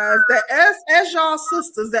recognize that as y'all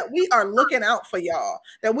sisters, that we are looking out for y'all,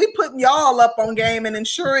 that we putting y'all up on game and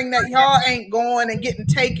ensuring that y'all ain't going and getting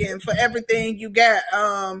taken for everything you got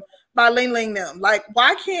by Ling them. Like,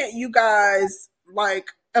 why can't you guys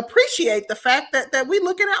appreciate the fact that we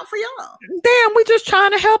looking out for y'all? Damn, we just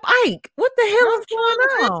trying to help Ike. What the hell is going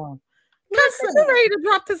on? Listen, I'm ready to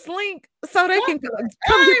drop this link so they can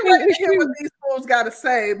come get hear what these fools got to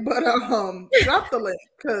say, but drop the link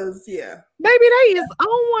because baby, they is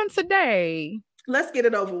on one today. Let's get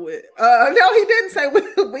it over with. No, he didn't say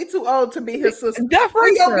we too old to be his sister.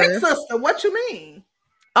 Definitely, your big sister. What you mean?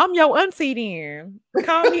 I'm your auntie then.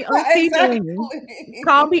 Call me auntie.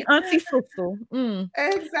 Call me auntie sister.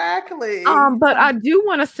 Exactly. But I do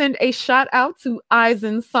want to send a shout out to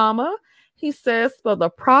Eisen Sama. He says for the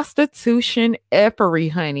prostitution effery,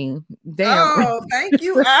 honey. Damn. Oh, thank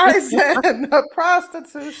you, Eisen. The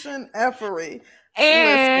prostitution effery.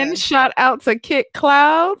 And shout out to Kit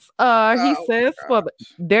Clouds. He says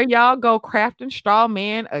there y'all go crafting straw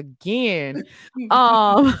man again.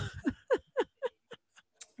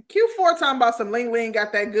 Q4 talking about some Ling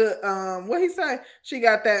got that good. What he say? She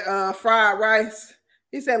got that fried rice.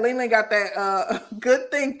 He said Ling got that good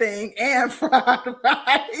thing and fried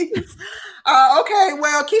rice. Okay,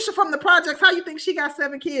 well, Keisha from the projects, how you think she got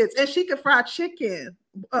 7 kids and she could fry chicken?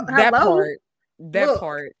 That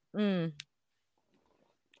part.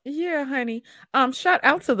 Yeah, honey. Shout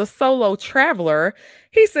out to the solo traveler.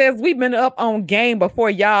 He says we've been up on game before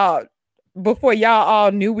y'all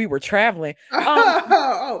all knew we were traveling.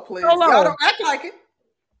 Oh, please. Y'all don't act like it.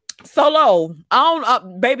 Solo.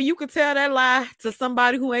 Baby, you could tell that lie to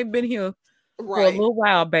somebody who ain't been here for a little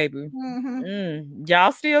while, baby.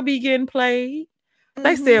 Y'all still be getting played.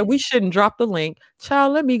 They said we shouldn't drop the link.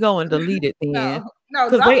 Child, let me go and delete it then. No,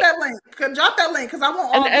 drop that link. Drop that link because I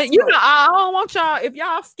want all I don't want y'all. If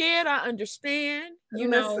y'all scared, I understand.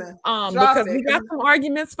 Because we got some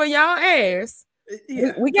arguments for y'all ass.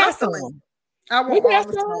 Yeah, we got some. I want all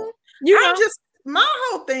the smoke. My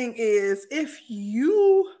whole thing is if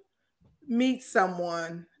you meet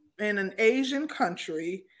someone in an Asian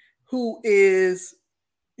country who is,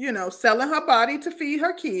 selling her body to feed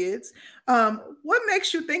her kids. What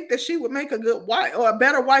makes you think that she would make a good wife or a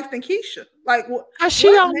better wife than Keisha? Like,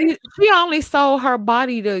 she only sold her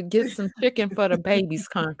body to get some chicken for the babies,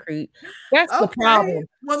 Concrete. That's the problem.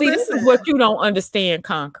 Well, see, this is what you don't understand,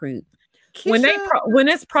 Concrete. Keisha, when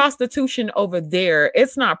it's prostitution over there,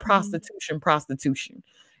 it's not prostitution.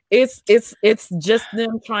 It's just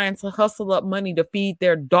them trying to hustle up money to feed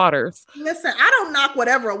their daughters. Listen, I don't knock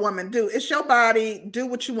whatever a woman do. It's your body. Do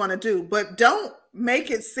what you want to do, but don't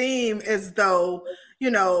make it seem as though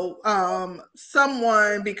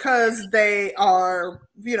someone, because they are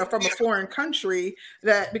from a foreign country,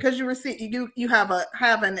 that because you have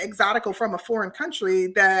an exotical from a foreign country,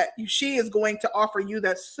 that she is going to offer you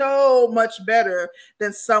that's so much better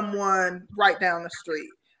than someone right down the street.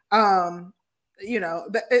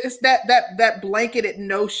 It's that blanketed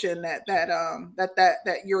notion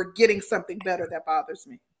that you're getting something better that bothers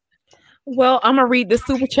me. Well, I'm gonna read the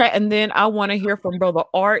super chat, and then I want to hear from Brother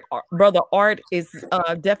Art. Brother Art is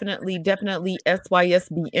definitely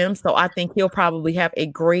SYSBM, so I think he'll probably have a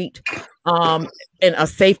great and a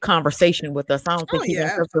safe conversation with us. I don't think he's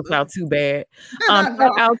gonna curse us out too bad.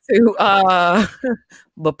 Shout out to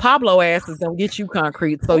but Pablo ass is gonna get you,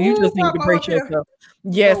 Concrete, so you just need to brace yourself.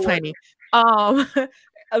 Yes, honey.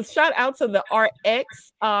 A shout out to the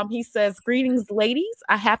RX. He says, "Greetings, ladies.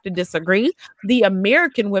 I have to disagree. The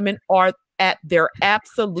American women are at their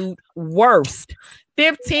absolute worst.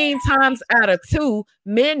 15 times out of 2,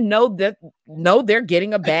 men know they're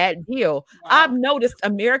getting a bad deal. Wow. I've noticed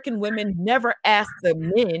American women never ask the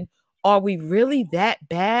men, are we really that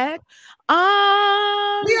bad? We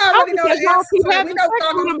already know the answer.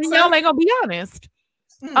 Y'all ain't gonna be honest."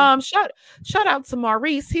 Shout out to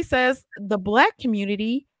Maurice. He says the Black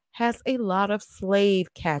community has a lot of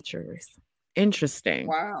slave catchers. Interesting.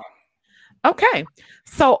 Wow. Okay.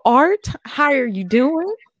 So Art, how are you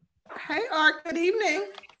doing? Hey Art, good evening.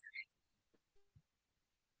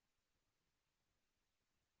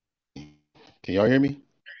 Can y'all hear me?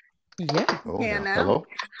 Yeah. Now. Hello?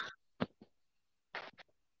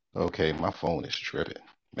 Okay, my phone is tripping.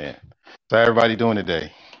 Man. So how everybody doing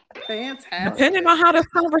today? Fantastic. Depending on how this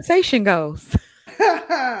conversation goes.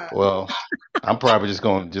 Well, I'm probably just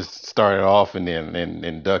going to start it off and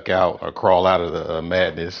then duck out or crawl out of the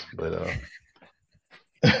madness. But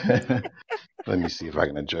let me see if I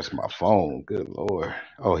can adjust my phone. Good Lord.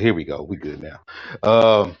 Oh, here we go. We good now.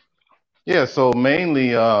 Yeah. So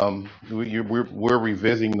mainly, we're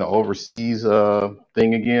revisiting the overseas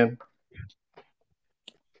thing again.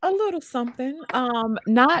 A little something.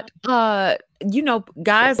 Not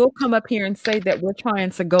guys will come up here and say that we're trying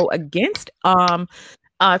to go against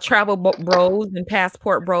travel bros and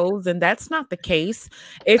passport bros, and that's not the case.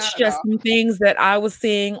 It's just some things that I was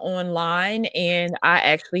seeing online and I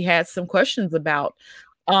actually had some questions about.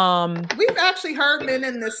 We've actually heard men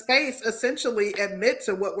in this space essentially admit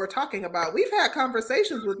to what we're talking about. We've had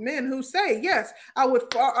conversations with men who say, yes, I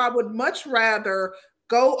would much rather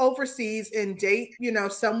go overseas and date,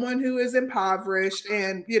 someone who is impoverished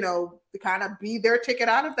and, kind of be their ticket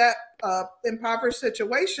out of that impoverished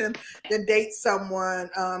situation than date someone,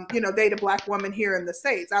 date a Black woman here in the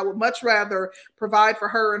States. I would much rather provide for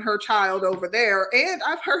her and her child over there. And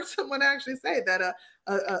I've heard someone actually say that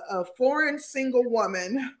a foreign single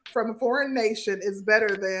woman from a foreign nation is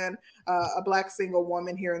better than a Black single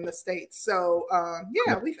woman here in the States. So,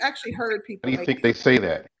 we've actually heard people. Why do you think they say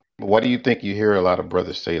that? Why do you think you hear a lot of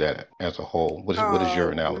brothers say that as a whole? What is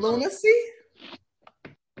your analysis? Lunacy?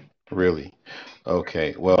 Really?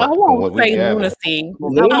 Okay. Well, I won't say lunacy.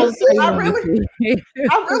 I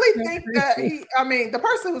really think that the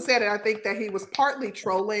person who said it, I think that he was partly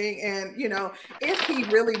trolling. And, if he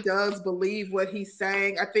really does believe what he's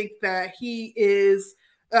saying, I think that he is,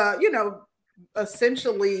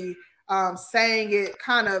 essentially saying it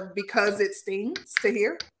kind of because it stings to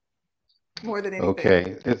hear. More than anything.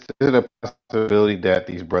 Okay. Is it a possibility that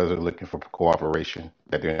these brothers are looking for cooperation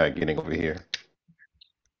that they're not getting over here?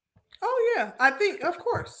 Oh, yeah. I think, of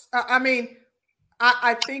course. I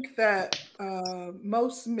think that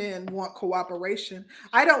most men want cooperation.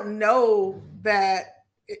 I don't know that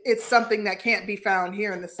it's something that can't be found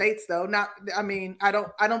here in the States, though. I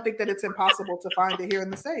don't think that it's impossible to find it here in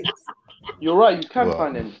the States. You're right. You can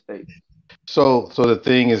find it in the States. So the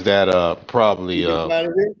thing is that probably.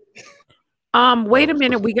 Wait a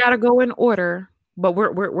minute. We got to go in order, but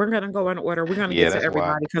we're gonna go in order. We're gonna get to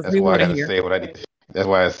everybody because we want to hear. Say what I need. That's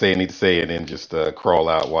why I need to say it and then just crawl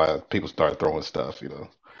out while people start throwing stuff,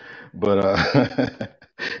 But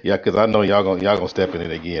Yeah, because I know y'all gonna step in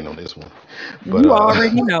it again on this one. But You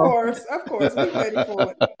already know. Of course, we waiting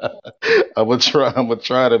for it. I'm gonna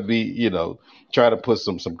try to be, try to put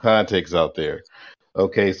some context out there.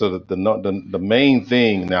 Okay, so the main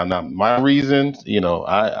thing now my reasons,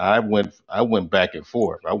 I went back and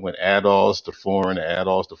forth. I went adults to foreign,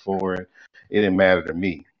 adults to foreign. It didn't matter to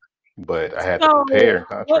me, but I had to compare So, and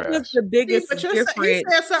what was contrast. the See, biggest but he difference?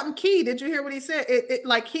 said something key. Did you hear what he said? It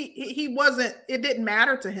like he wasn't. It didn't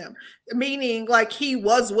matter to him. Meaning, like he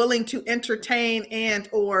was willing to entertain and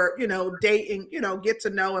or date and get to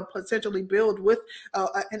know and potentially build with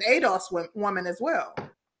an ADOS woman as well.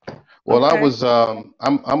 Well, I Okay. was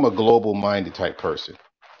I'm a global minded type person,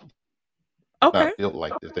 Okay. not built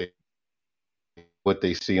like this. What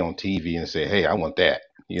they see on TV and say, hey, I want that.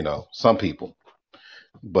 Some people.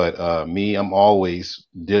 But me, I'm always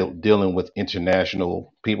dealing with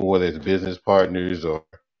international people, whether it's business partners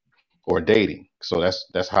or dating. So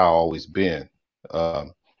that's how I've always been.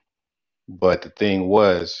 Um, but the thing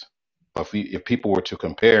was, if people were to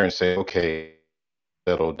compare and say, okay,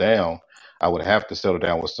 settle down, I would have to settle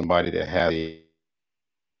down with somebody that has a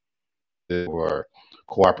or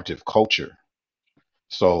cooperative culture.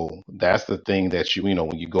 So that's the thing that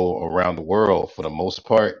when you go around the world, for the most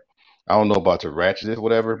part, I don't know about the ratchet or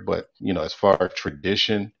whatever, but as far as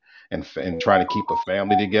tradition and trying to keep a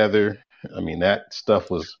family together, I mean that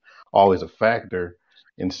stuff was always a factor.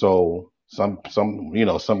 And so some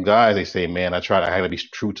guys they say, man, I had to be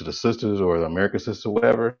true to the sisters or the American sister,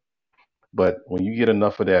 whatever. But when you get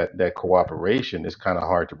enough of that cooperation, it's kind of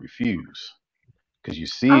hard to refuse because you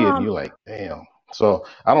see it and Um, you're like, damn. So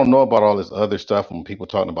I don't know about all this other stuff when people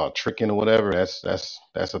talking about tricking or whatever. That's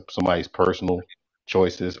somebody's personal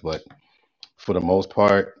choices, but for the most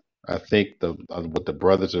part, I think what the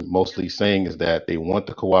brothers are mostly saying is that they want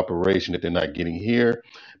the cooperation that they're not getting here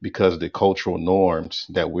because of the cultural norms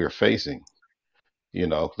that we're facing.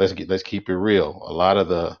 Let's keep it real. A lot of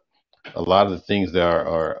the things that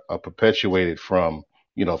are perpetuated from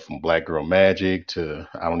Black Girl Magic to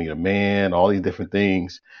I Don't Need a Man, all these different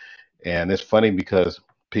things. And it's funny because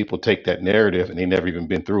people take that narrative and they never even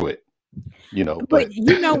been through it, but but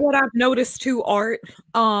you know what I've noticed too, Art?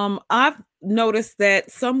 I've noticed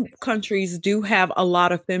that some countries do have a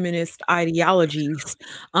lot of feminist ideologies.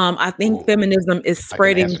 I think ooh, feminism is I can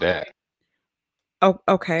spreading. answer that. Oh,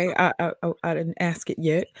 okay. I didn't ask it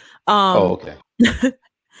yet. Oh, Um, okay.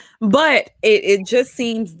 but it just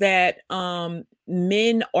seems that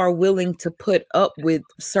men are willing to put up with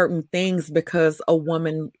certain things because a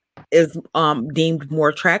woman is deemed more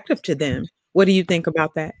attractive to them. What do you think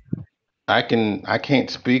about that? I can't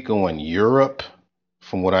speak on Europe.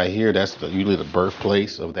 From what I hear, that's usually the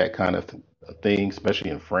birthplace of that kind of thing, especially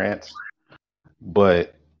in France.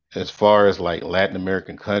 But as far as like Latin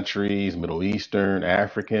American countries, Middle Eastern,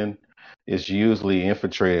 African, it's usually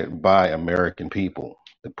infiltrated by American people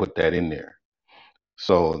to put that in there.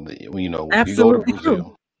 So when you go to Absolutely true.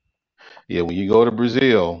 Brazil, yeah, when you go to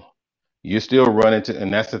Brazil, you still run into,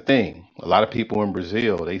 and that's the thing. A lot of people in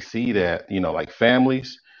Brazil, they see that, like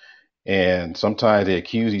families, and sometimes they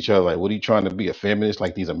accuse each other, like, what are you trying to be, a feminist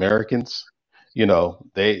like these Americans?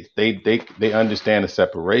 They understand the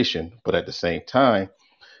separation, but at the same time,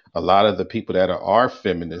 a lot of the people that are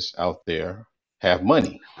feminists out there have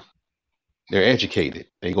money. They're educated.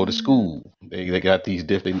 They go to Mhm. school. They got these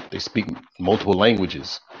different. They speak multiple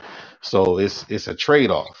languages. So it's a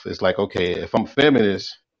trade off. It's like, okay, if I'm a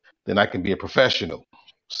feminist, then I can be a professional.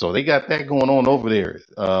 So they got that going on over there.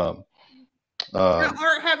 Now, Um,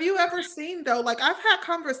 Art, have you ever seen though? Like I've had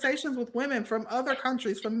conversations with women from other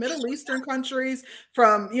countries, from Middle Eastern countries,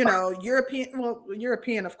 from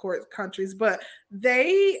European, of course, countries, but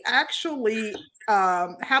they actually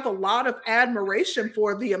have a lot of admiration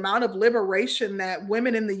for the amount of liberation that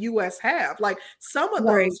women in the U.S. have. Like some of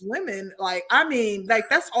Right. those women, like I mean, like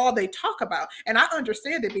that's all they talk about, and I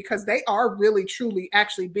understand it because they are really, truly,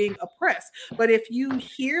 actually being oppressed. But if you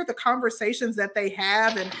hear the conversations that they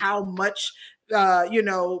have and how much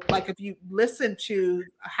like if you listen to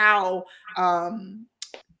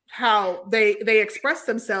how they express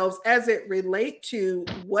themselves as it relate to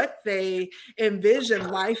what they envision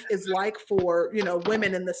life is like for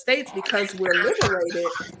women in the States because we're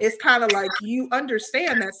liberated, it's kind of like you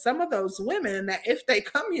understand that some of those women, that if they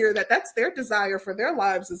come here, that's their desire for their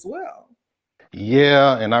lives as well.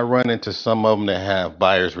 yeah, and I run into some of them that have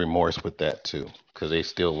buyer's remorse with that too, because they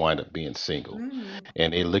still wind up being single, Mm.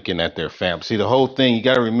 and they looking at their family. See, the whole thing, you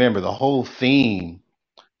got to remember the whole theme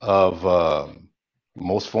of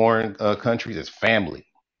most foreign countries is family.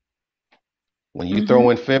 When you Hmm. throw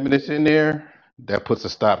in feminists in there, that puts a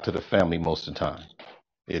stop to the family most of the time.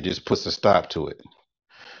 It just puts a stop to it.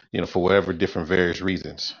 for whatever different various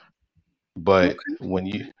reasons. But when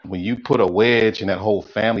you put a wedge in that whole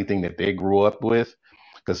family thing that they grew up with,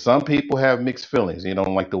 because some people have mixed feelings,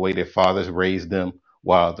 don't like the way their fathers raised them,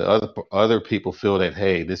 while the other people feel that,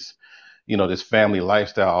 hey, this family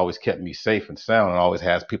lifestyle always kept me safe and sound and always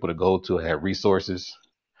has people to go to and have resources.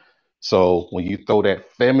 So when you throw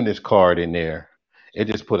that feminist card in there, it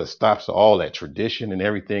just put a stop to all that tradition and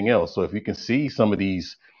everything else. So if you can see some of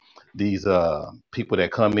these people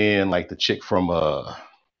that come in, like the chick from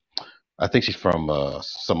I think she's from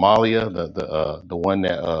Somalia, the one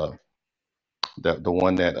that the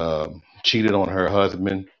one that cheated on her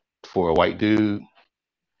husband for a white dude.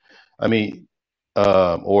 I mean,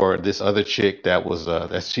 or this other chick that was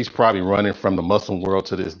that she's probably running from the Muslim world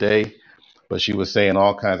to this day, but she was saying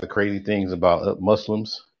all kinds of crazy things about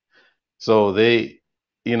Muslims. So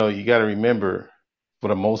you got to remember, for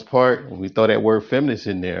the most part, when we throw that word feminist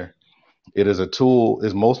in there, it is a tool.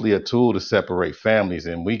 Is mostly a tool to separate families,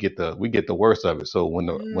 and we get the worst of it. So when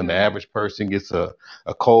the average person gets a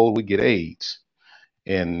cold, we get AIDS,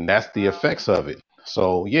 and that's the effects of it.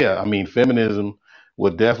 So yeah, I mean, feminism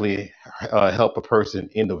would definitely help a person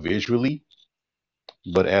individually,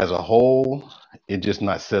 but as a whole, it's just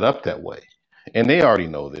not set up that way, and they already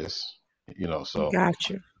know this. So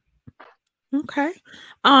gotcha. Okay.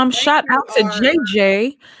 Shout out to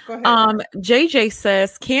JJ. JJ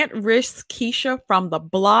says, can't risk Keisha from the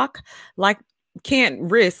block like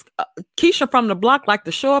to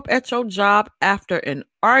show up at your job after an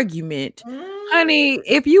argument. Honey,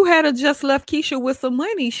 if you had just left Keisha with some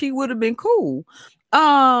money, she would have been cool.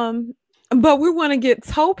 But we want to get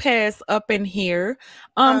Topaz up in here.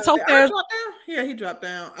 Topaz. Yeah, he dropped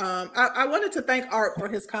down. I wanted to thank Art for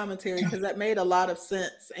his commentary because that made a lot of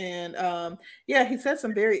sense. And yeah, he said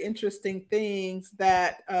some very interesting things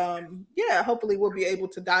that hopefully we'll be able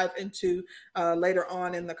to dive into later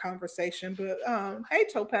on in the conversation. But hey,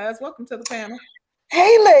 Topaz, welcome to the panel.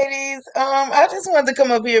 Hey, ladies. I just wanted to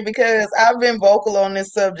come up here because I've been vocal on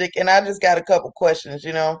this subject and I just got a couple questions,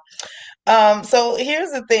 So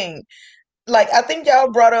here's the thing. I think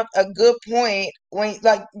y'all brought up a good point when,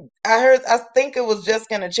 I think it was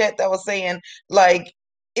just in a chat that was saying,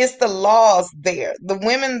 it's the laws there. The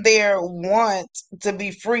women there want to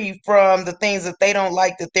be free from the things that they don't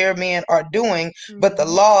like that their men are doing, but the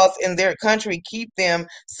laws in their country keep them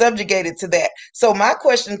subjugated to that. So my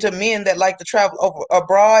question to men that like to travel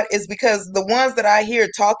abroad is because the ones that I hear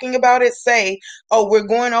talking about it say, oh, we're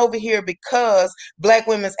going over here because Black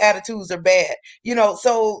women's attitudes are bad.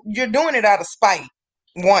 So you're doing it out of spite.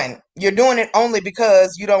 One, you're doing it only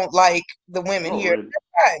because you don't like the women here. Really?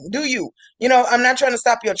 Fine, do you? I'm not trying to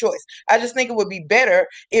stop your choice. I just think it would be better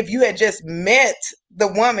if you had just met the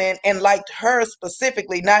woman and liked her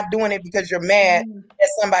specifically, not doing it because you're mad at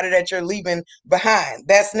somebody that you're leaving behind.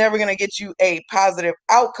 That's never going to get you a positive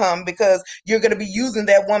outcome because you're going to be using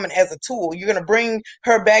that woman as a tool. You're going to bring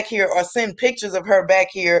her back here or send pictures of her back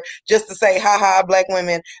here just to say, haha, Black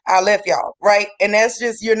women, I left y'all, right? And that's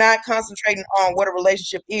just, you're not concentrating on what a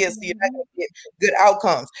relationship is, so you're not going to get good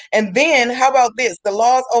outcomes. And then how about this? The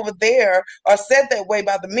laws over there are set that way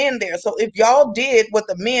by the men there. So if y'all did what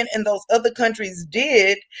the men in those other countries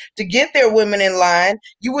did to get their women in line,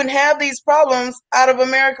 you wouldn't have these problems out of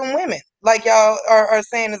American women. Like y'all are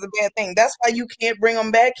saying is a bad thing. That's why you can't bring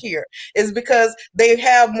them back here, is because they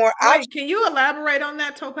have more options. Can you elaborate on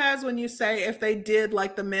that, Topaz, when you say if they did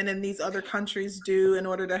like the men in these other countries do in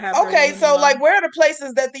order to have okay, so where are the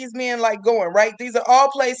places that these men like going, right? These are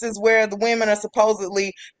all places where the women are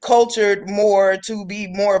supposedly cultured more to be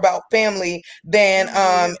more about family than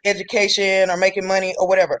education or making money or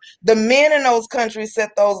whatever. The men in those countries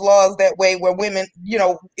set those laws that way where women,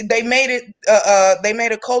 they made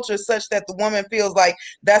a culture such that the woman feels like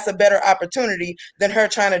that's a better opportunity than her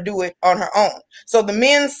trying to do it on her own. So the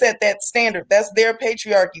men set that standard. That's their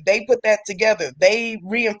patriarchy. They put that together. They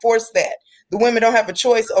reinforce that. The women don't have a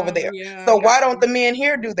choice over there. So why don't the men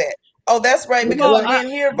here do that? Oh, that's right, because the men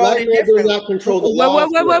here voted differently. Not control the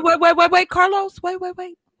laws. Wait, Carlos. Wait.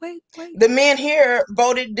 The men here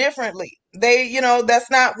voted differently. They,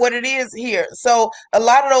 that's not what it is here. So a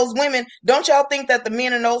lot of those women, don't y'all think that the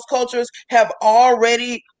men in those cultures have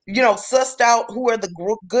already, sussed out who are the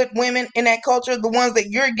good women in that culture? The ones that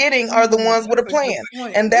you're getting are the ones with a plan.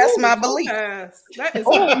 And that's my belief. That is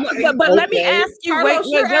but let me ask you, Carlos,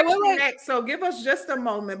 wait. Next, so give us just a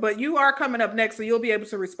moment, but you are coming up next, so you'll be able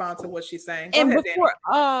to respond to what she's saying. Go ahead,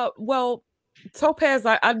 before, Topaz,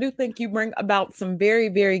 I do think you bring about some very,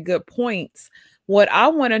 very good points. What I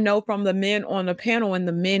want to know from the men on the panel and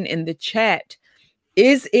the men in the chat,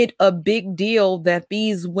 is it a big deal that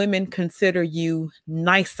these women consider you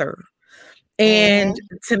nicer? And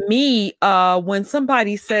to me, when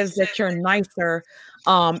somebody says that you're nicer,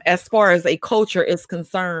 as far as a culture is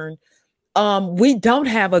concerned, we don't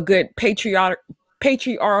have a good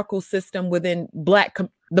patriarchal system within Black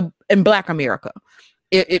America.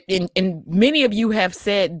 And many of you have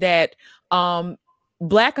said that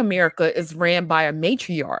Black America is ran by a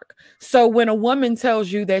matriarch. So when a woman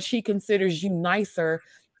tells you that she considers you nicer,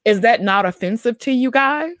 is that not offensive to you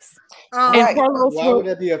guys? And Carlos, why would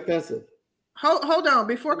that be offensive? Hold on,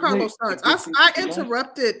 before Carlos starts, I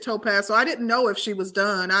interrupted Topaz, so I didn't know if she was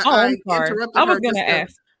done. I interrupted her. I was going to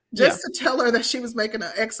ask. Just to tell her that she was making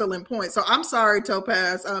an excellent point. So I'm sorry,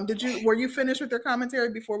 Topaz. Were you finished with your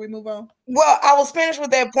commentary before we move on? Well, I was finished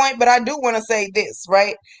with that point, but I do want to say this,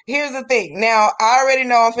 right? Here's the thing. Now, I already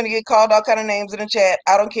know I'm going to get called all kind of names in the chat.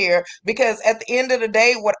 I don't care, because at the end of the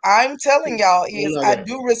day, what I'm telling y'all is I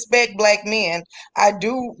do respect Black men. I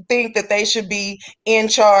do think that they should be in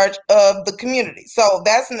charge of the community. So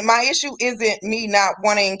that's my issue. Isn't me not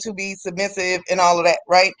wanting to be submissive and all of that,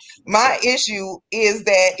 right? My issue is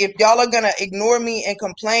that if y'all are going to ignore me and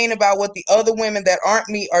complain about what the other women that aren't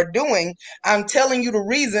me are doing, I'm telling you the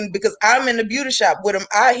reason, because I'm in the beauty shop with them.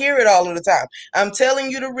 I hear it all of the time. I'm telling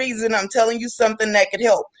you the reason. I'm telling you something that could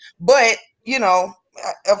help. But, you know,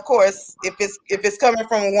 of course, if it's coming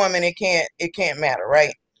from a woman, it can't matter,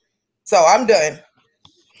 right? So I'm done.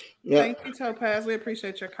 Yeah. Thank you, Topaz. We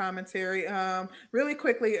appreciate your commentary. Really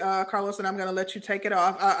quickly, Carlos, and I'm going to let you take it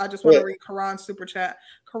off. I just want to read Karan's super chat.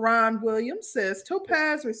 Karan Williams says,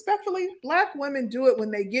 Topaz, respectfully, Black women do it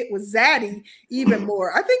when they get with Zaddy even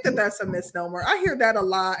more. I think that that's a misnomer. I hear that a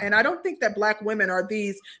lot, and I don't think that Black women are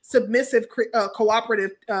these submissive,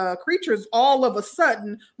 cooperative creatures all of a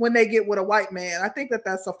sudden when they get with a white man. I think that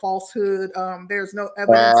that's a falsehood. There's no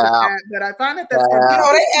evidence of that, but I find that that's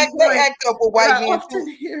they act up with white men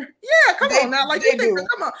too. Yeah, come on now, like you think,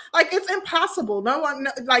 come on, like it's impossible. No one,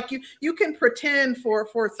 like you can pretend for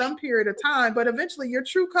some period of time, but eventually your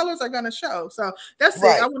true colors are going to show. So that's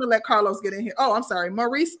it. I want to let Carlos get in here. Oh, I'm sorry.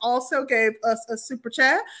 Maurice also gave us a super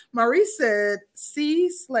chat. Maurice said,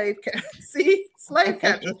 "See slave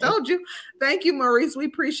catchers." Told you. Thank you, Maurice. We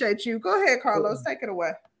appreciate you. Go ahead, Carlos. Take it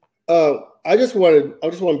away. I just want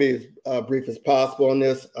to be as brief as possible on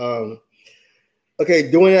this.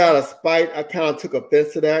 Okay, doing it out of spite, I kind of took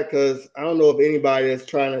offense to that because I don't know if anybody is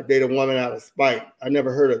trying to date a woman out of spite. I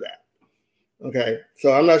never heard of that. Okay,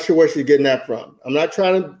 so I'm not sure where she's getting that from. I'm not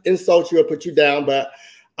trying to insult you or put you down, but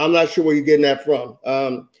I'm not sure where you're getting that from.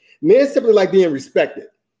 Men simply like being respected.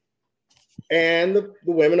 And the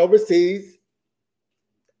women overseas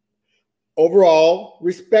overall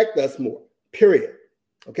respect us more, period.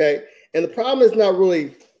 Okay, and the problem is not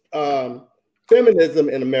really feminism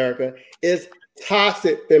in America, it's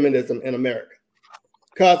toxic feminism in America.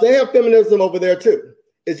 Because they have feminism over there too.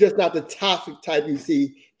 It's just not the toxic type you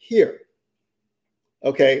see here.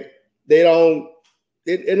 Okay, they're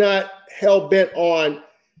not hell-bent on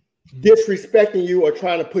disrespecting you or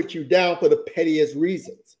trying to put you down for the pettiest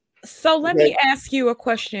reasons. So let me ask you a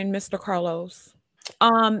question, Mr. Carlos.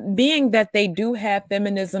 Being that they do have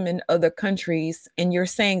feminism in other countries, and you're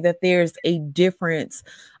saying that there's a difference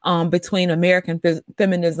between American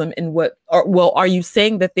feminism and are you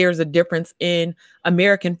saying that there's a difference in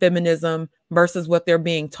American feminism versus what they're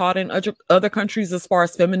being taught in other countries as far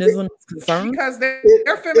as feminism is concerned? Because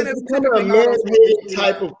their feminism is a man-hating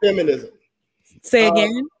type of feminism. Say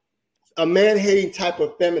again? A man-hating type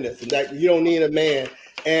of feminism, that you don't need a man.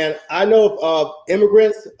 And I know of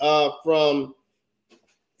immigrants from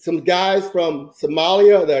some guys from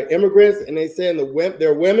Somalia that are immigrants, and they say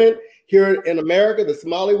they're women here in America. The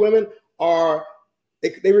Somali women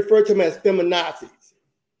they refer to them as feminazis.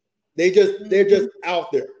 They're just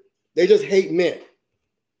out there. They just hate men.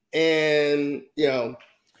 And, you know.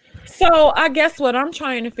 So I guess what I'm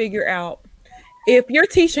trying to figure out, if you're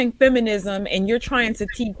teaching feminism and you're trying to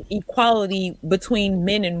teach equality between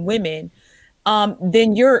men and women,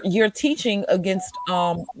 then you're teaching against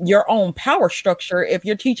your own power structure. If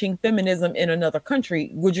you're teaching feminism in another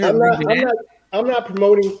country, would you agree with that? I'm not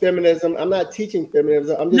promoting feminism. I'm not teaching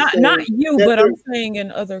feminism. I'm just not you, but I'm saying in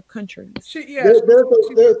other countries. There's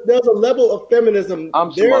a level of feminism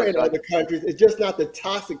there in other countries. It's just not the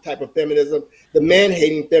toxic type of feminism, the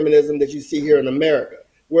man-hating feminism that you see here in America,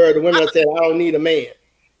 where the women are saying, "I don't need a man."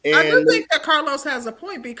 And I do think that Carlos has a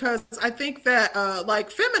point, because I think that like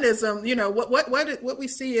feminism, what we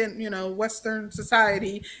see in Western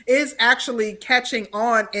society is actually catching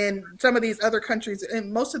on in some of these other countries,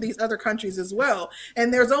 in most of these other countries as well.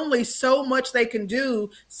 And there's only so much they can do,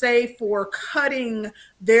 say, for cutting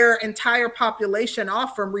their entire population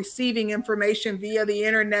off from receiving information via the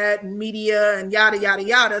internet and media and yada yada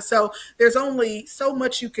yada. So there's only so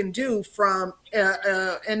much you can do from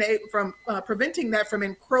preventing that from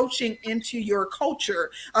encroaching into your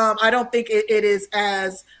culture. I don't think it is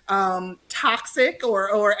as toxic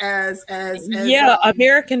or as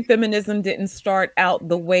American feminism didn't start out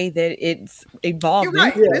the way that it's evolved. You're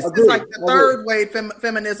right. This is like the third wave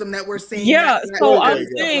feminism that we're seeing. So I'm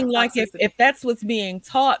saying, like, if that's what's being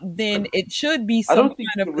taught, then it should be some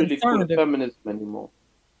kind of really call it feminism anymore.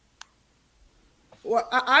 Well,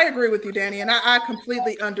 I agree with you, Danny, and I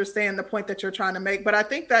completely understand the point that you're trying to make. But I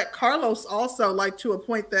think that Carlos also, like, to a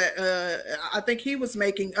point that I think he was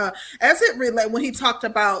making, as it relate when he talked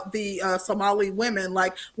about the Somali women.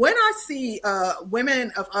 Like, when I see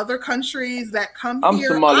women of other countries that come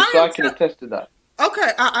here, I'm Somali, so I can attest to that.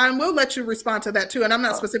 Okay, I will let you respond to that too. And I'm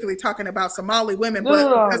not specifically talking about Somali women,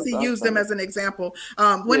 but because he used them as an example.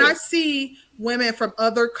 When I see women from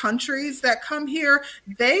other countries that come here,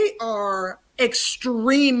 they are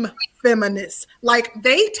extreme feminists. Like,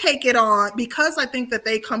 they take it on, because I think that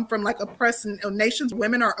they come from like oppressed nations.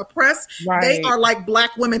 Women are oppressed. Right. They are like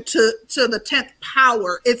black women to the 10th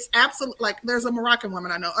power. It's absolute. Like, there's a Moroccan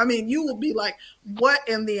woman I know. I mean, you will be like, what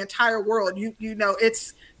in the entire world? You know,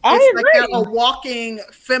 it's like they're a walking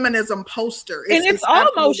feminism poster. It's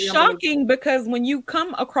almost shocking, because when you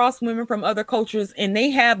come across women from other cultures and they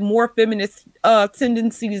have more feminist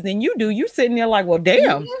tendencies than you do, you're sitting there like, well,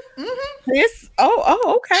 damn,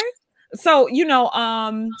 okay. So,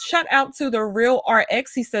 shout out to the Real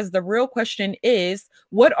RX. He says the real question is,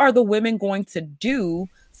 what are the women going to do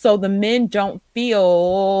so the men don't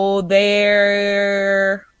feel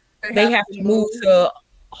they have to move to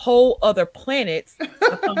whole other planets to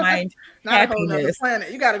find not happiness. A whole other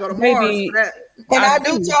planet. You got to go to Mars for that. And I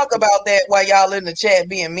do talk about that while y'all in the chat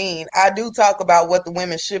being mean. I do talk about what the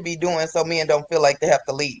women should be doing so men don't feel like they have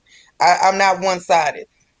to lead. I'm not one-sided.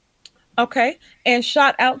 Okay. And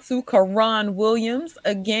shout out to Karan Williams.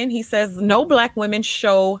 Again, he says no black women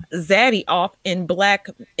show zaddy off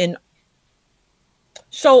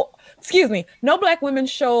no black women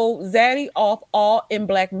show zaddy off all in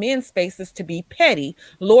black men's spaces to be petty.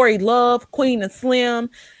 Lori Love, Queen and Slim,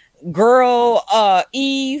 Girl,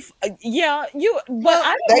 Eve. But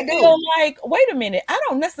I don't feel like, wait a minute, I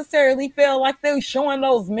don't necessarily feel like they're showing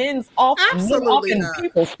those men's off in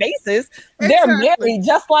people's faces. Exactly. They're married,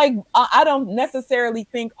 just like I don't necessarily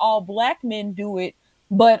think all black men do it.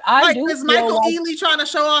 But is Michael Ealy trying to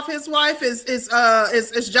show off his wife? Is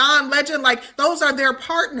John Legend? Like, those are their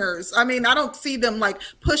partners. I mean, I don't see them like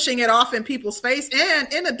pushing it off in people's face.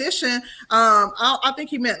 And in addition, I think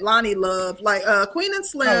he meant Lonnie Love, like Queen and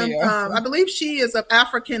Slim. I believe she is of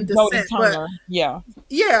African descent. But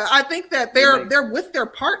I think that they're with their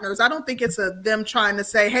partners. I don't think it's them trying to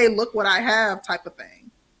say, "Hey, look what I have," type of thing.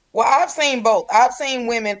 Well, I've seen both. I've seen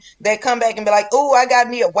women that come back and be like, "Oh, I got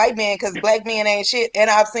me a white man because black men ain't shit," and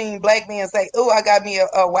I've seen black men say, "Oh, I got me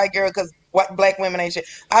a white girl because black women ain't shit."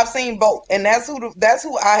 I've seen both, and that's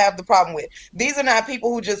who I have the problem with. These are not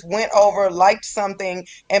people who just went over, liked something,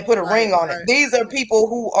 and put a ring on it. These are people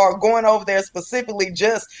who are going over there specifically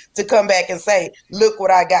just to come back and say, "Look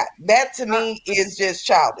what I got." That to me is just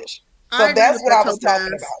childish. So that's what I was talking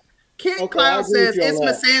about. Kent Cloud says it's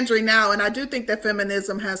misandry now, and I do think that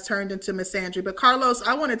feminism has turned into misandry. But Carlos,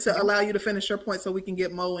 I wanted to allow you to finish your point so we can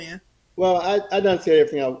get Mo in. Well, I done said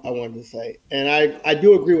everything I wanted to say, and I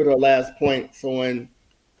do agree with her last point. So when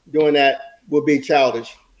doing that would be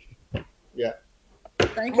childish. Yeah.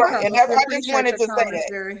 Thank you. And I just wanted to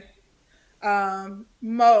say that.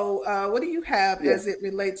 Mo, what do you have as it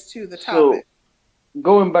relates to the topic? So,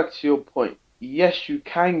 going back to your point, yes, you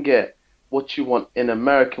can get what you want in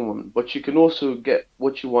American women, but you can also get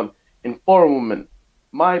what you want in foreign women.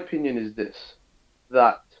 My opinion is this,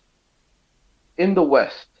 that in the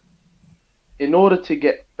West, in order to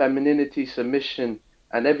get femininity, submission,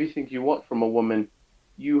 and everything you want from a woman,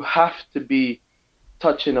 you have to be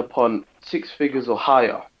touching upon 6 figures or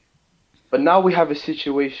higher. But now we have a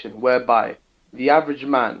situation whereby the average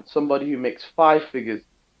man, somebody who makes 5 figures,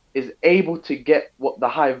 is able to get what the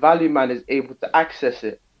high value man is able to access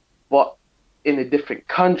it, but in a different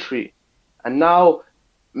country. And now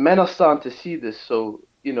men are starting to see this. So,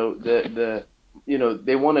 they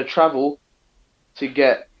want to travel to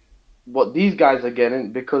get what these guys are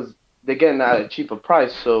getting because they're getting at a cheaper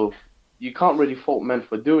price. So you can't really fault men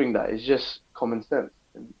for doing that. It's just common sense.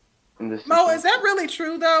 In this Mo, is that really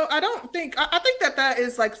true though? I don't think. I think that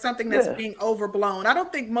is like something that's being overblown. I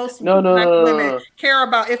don't think most black women care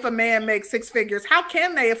about if a man makes 6 figures. How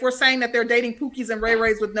can they if we're saying that they're dating Pookies and Ray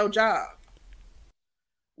Rays with no job?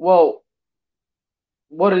 Well,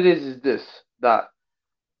 what it is this, that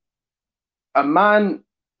a man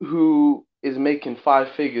who is making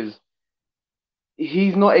 5 figures,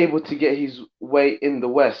 he's not able to get his way in the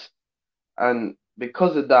West, and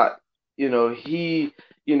because of that, he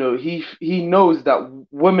knows that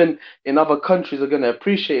women in other countries are going to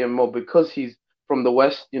appreciate him more because he's from the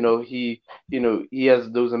West. He has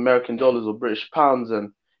those American dollars or British pounds,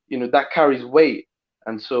 and that carries weight,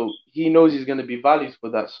 and so he knows he's going to be valued for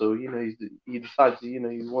that. So he decides he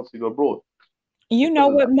wants to go abroad. You know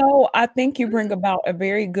what, Mo? I think you bring about a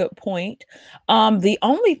very good point. The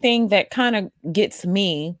only thing that kind of gets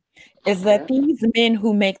me is that these men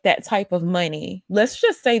who make that type of money, let's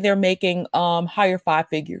just say they're making higher 5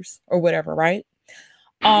 figures or whatever, right?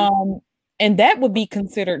 And that would be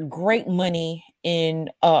considered great money in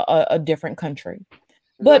a different country.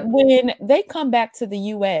 But when they come back to the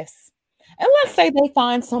US, and let's say they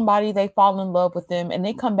find somebody, they fall in love with them, and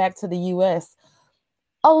they come back to the US,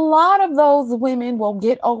 a lot of those women will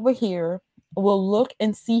get over here, will look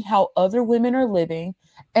and see how other women are living,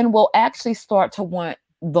 and will actually start to want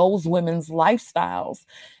those women's lifestyles.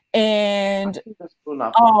 And I think that's blown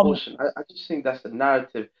out of proportion. I just think that's a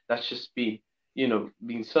narrative that's just being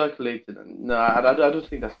circulated. And no, I don't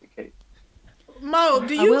think that's the case. Mo,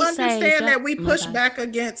 do you understand that we push back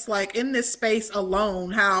against, like, in this space alone,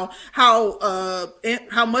 how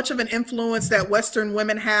much of an influence that Western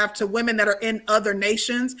women have to women that are in other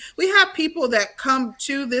nations? We have people that come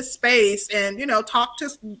to this space and talk to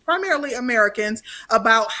primarily Americans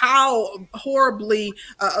about how horrible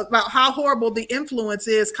the influence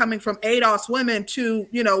is coming from ADOS women to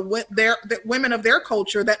the women of their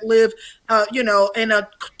culture that live in a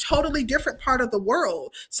totally different part of the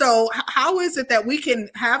world. So how is it that we can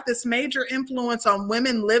have this major influence on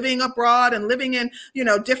women living abroad and living in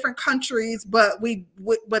different countries, but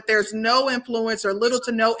there's no influence or little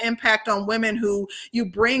to no impact on women who you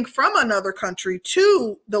bring from another country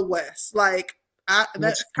to the West? Like,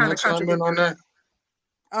 that's kind of contradictory on that.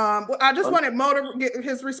 I just wanted Mo to get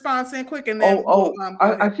his response in quick, and then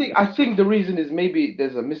I think the reason is maybe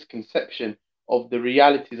there's a misconception of the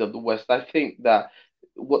realities of the West. I think that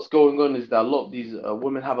what's going on is that a lot of these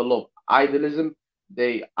women have a lot of idealism.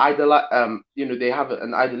 They idolize, they have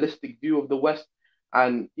an idealistic view of the West,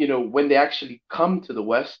 and when they actually come to the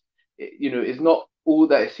West, it's not all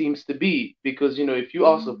that it seems to be. Because if you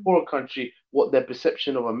ask a poor country what their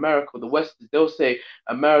perception of America or the West is, they'll say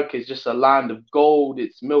America is just a land of gold,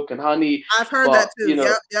 it's milk and honey. I've heard that too.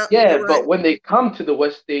 But right. When they come to the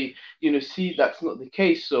West, they see that's not the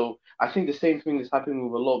case. So I think the same thing is happening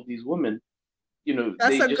with a lot of these women.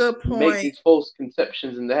 That's they a just good point. Make these false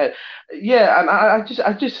conceptions in their head. Yeah, and I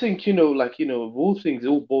just think of all things, it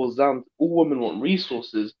all boils down. All women want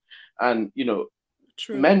resources, and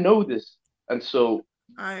True. Men know this, and so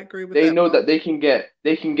I agree with they that. know that they can get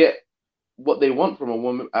what they want from a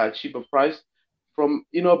woman at a cheaper price from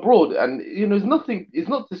abroad. And it's nothing. It's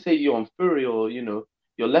not to say you're inferior or you're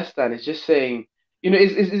less than. It's just saying.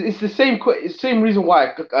 It's the same reason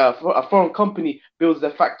why a foreign company builds their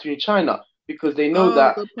factory in China. Because they know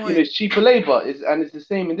that it's cheaper labor, and it's the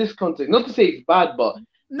same in this context. Not to say it's bad, but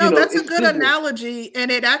that's a good analogy,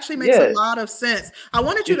 and it actually makes a lot of sense. I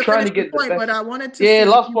wanted you to finish the point, but I wanted to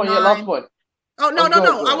last point. Oh, no.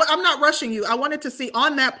 I'm not rushing you. I wanted to see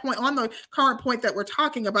on that point, on the current point that we're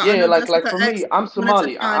talking about. Yeah, like for me, I'm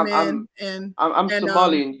Somali. I'm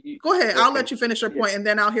Somali. Go ahead. Okay. I'll let you finish your point, and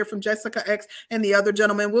then I'll hear from Jessica X and the other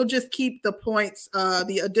gentleman. We'll just keep the points,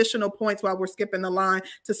 the additional points while we're skipping the line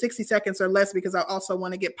to 60 seconds or less, because I also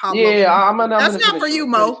want to get Pablo. Yeah, that's not for you,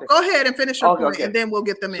 Mo. Go ahead and finish your point, and then we'll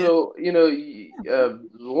get them in. So,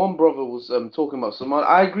 one brother was talking about Somali.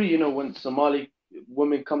 I agree, when Somali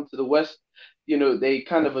women come to the West, they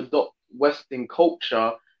kind of adopt Western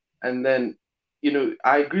culture, and then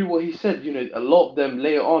I agree what he said. A lot of them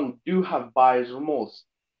later on do have buyer's remorse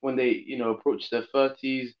when they approach their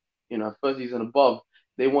 30s, 30s and above.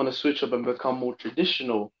 They want to switch up and become more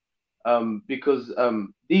traditional, because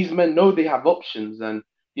these men know they have options. And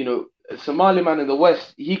a Somali man in the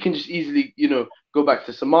West, he can just easily go back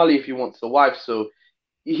to Somali if he wants a wife. So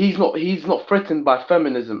he's not threatened by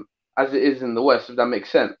feminism as it is in the West, if that makes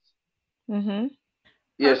sense. Mm-hmm.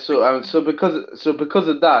 Yeah, so because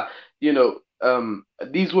of that,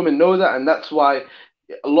 these women know that, and that's why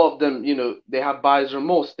a lot of them, they have buyer's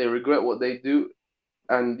remorse. They regret what they do,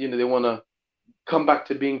 and they want to come back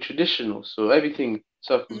to being traditional. So everything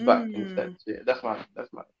circles back instead. So yeah, that's my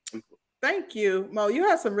input. Thank you, Mo. You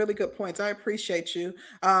have some really good points. I appreciate you.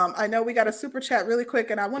 I know we got a super chat really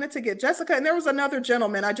quick, and I wanted to get Jessica, and there was another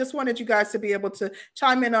gentleman. I just wanted you guys to be able to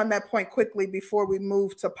chime in on that point quickly before we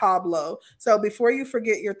move to Pablo. So before you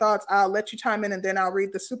forget your thoughts, I'll let you chime in, and then I'll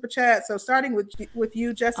read the super chat. So starting with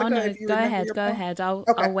you, Jessica. Oh, no, if you go ahead. I'll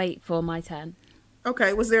wait for my turn.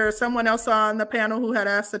 Okay. Was there someone else on the panel who had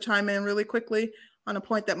asked to chime in really quickly on a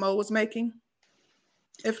point that Mo was making?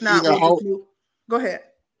 If not, we'll just move. Go ahead.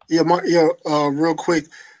 Yeah, real quick.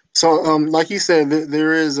 So, like you said,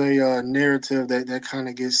 there is a narrative that kind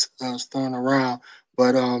of gets thrown around.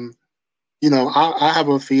 But, you know, I have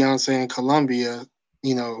a fiance in Colombia,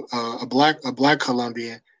 you know, a black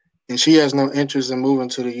Colombian, and she has no interest in moving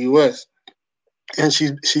to the U.S. And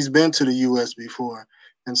she's been to the U.S. before.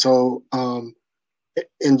 And so,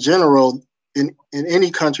 in general, in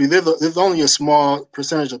any country, there's only a small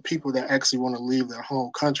percentage of people that actually want to leave their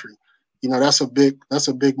home country. You know, that's a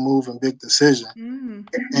big move and big decision.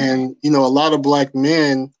 And, you know, a lot of black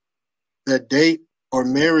men that date or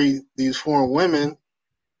marry these foreign women,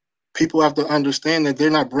 people have to understand that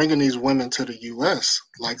they're not bringing these women to the U.S.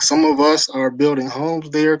 Like, some of us are building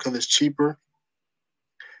homes there because it's cheaper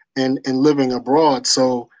and living abroad.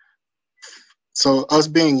 So us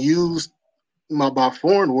being used by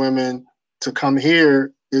foreign women to come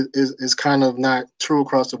here is kind of not true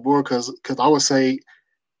across the board, because I would say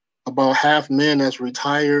about half men that's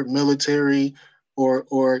retired, military,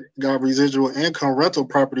 or got residual income rental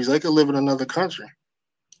properties, they could live in another country.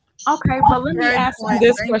 Okay, but let me ask you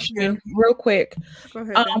this question real quick. Go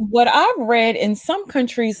ahead, what I've read in some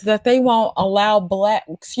countries that they won't allow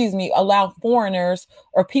allow foreigners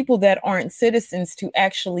or people that aren't citizens to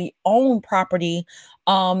actually own property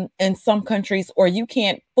in some countries, or you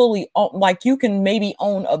can't fully own, like you can maybe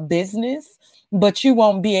own a business, but you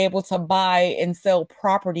won't be able to buy and sell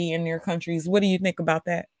property in their countries. What do you think about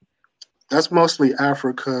that? That's mostly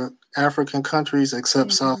African countries,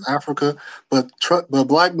 except South Africa. But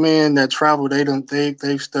black men that travel,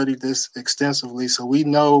 they've studied this extensively. So we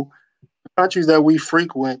know the countries that we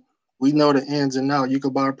frequent. We know the ins and outs. You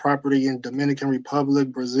could buy property in Dominican Republic,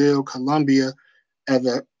 Brazil, Colombia, as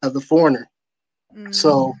a foreigner.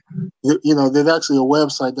 So, you know, there's actually a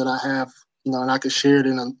website that I have, you know, and I could share it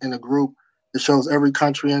in a group. It shows every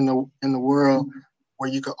country in the world where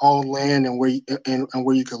you can own land and where you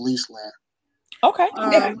can lease land. Okay.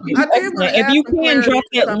 If you can drop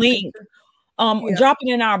that link, drop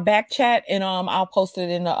it in our back chat, and I'll post it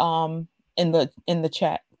in the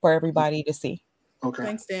chat for everybody to see. Okay.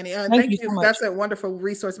 Thanks, Danny. Thank you so much. That's a wonderful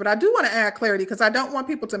resource. But I do want to add clarity, because I don't want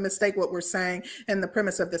people to mistake what we're saying in the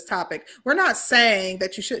premise of this topic. We're not saying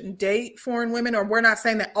that you shouldn't date foreign women, or we're not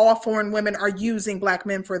saying that all foreign women are using black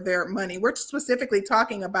men for their money. We're specifically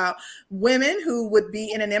talking about women who would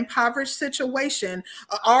be in an impoverished situation.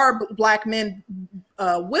 Are black men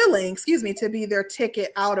willing, to be their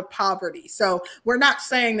ticket out of poverty? So we're not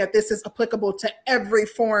saying that this is applicable to every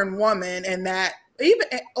foreign woman, and that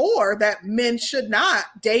or that men should not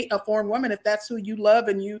date a foreign woman if that's who you love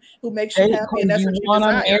and who makes you happy, and that's what you want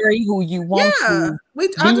to marry, who you want to. I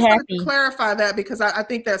just wanted to clarify that, because I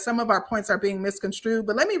think that some of our points are being misconstrued.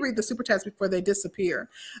 But let me read the super chats before they disappear.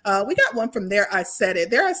 We got one from There I Said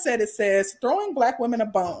It. There I Said It says, throwing black women a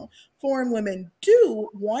bone. Foreign women do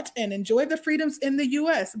want and enjoy the freedoms in the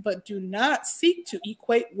U.S., but do not seek to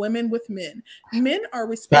equate women with men. Men are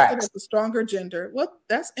respected as the stronger gender. Well,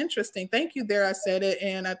 that's interesting. Thank you, There I Said It.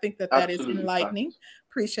 And I think that is enlightening.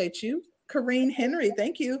 Appreciate you. Kareen Henry,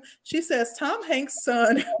 thank you. She says Tom Hanks'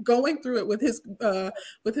 son going through it with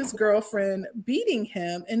his girlfriend, beating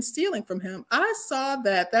him and stealing from him. I saw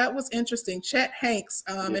that. That was interesting. Chet Hanks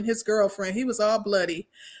and his girlfriend, he was all bloody.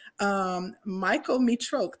 Michael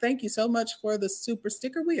Mitroke, thank you so much for the super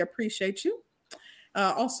sticker. We appreciate you.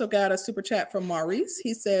 Also got a super chat from Maurice.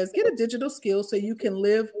 He says, get a digital skill so you can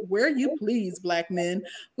live where you please, black men.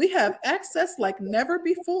 We have access like never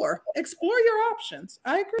before. Explore your options.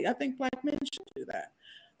 I agree. I think black men should do that.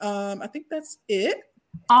 I think that's it.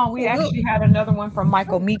 We actually had another one from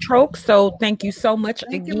Michael Mitroke. So thank you so much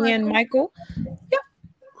again, Michael. Yep.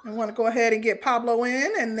 I want to go ahead and get Pablo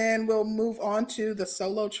in, and then we'll move on to the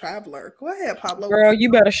solo traveler. Go ahead, Pablo. Girl,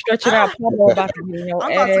 you better stretch it out. Pablo about to be in your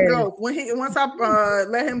I'm about to go. Once I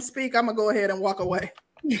let him speak, I'm gonna go ahead and walk away.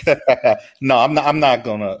 No, I'm not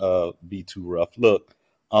gonna be too rough. Look,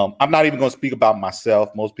 I'm not even gonna speak about myself.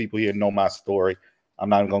 Most people here know my story. I'm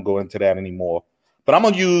not even gonna go into that anymore. But I'm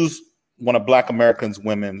gonna use one of Black American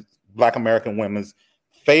women's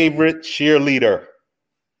favorite cheerleader,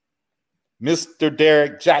 Mr.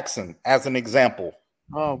 Derrick Jackson, as an example.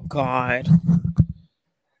 Oh God.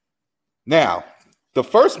 Now, the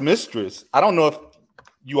first mistress, I don't know if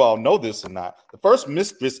you all know this or not. The first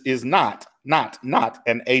mistress is not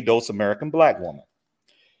an ADOS American black woman.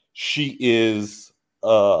 She is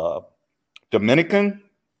Dominican,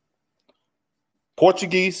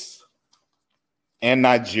 Portuguese, and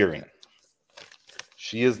Nigerian.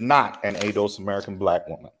 She is not an ADOS American black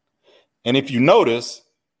woman. And if you notice,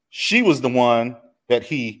 she was the one that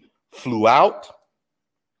he flew out,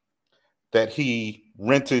 that he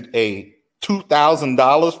rented a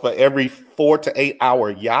 $2,000 for every 4 to 8 hour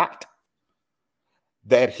yacht,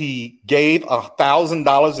 that he gave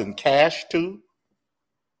 $1,000 in cash to,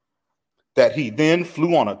 that he then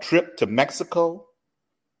flew on a trip to Mexico.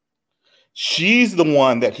 She's the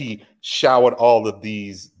one that he showered all of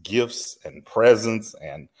these gifts and presents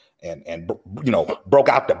and broke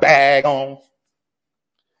out the bag on.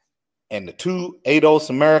 And the two ADOS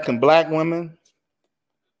American black women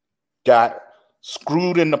got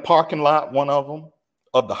screwed in the parking lot, one of them,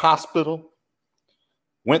 of the hospital,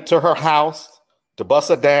 went to her house to bust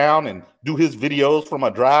her down and do his videos from a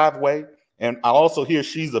driveway. And I also hear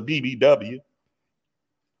she's a BBW.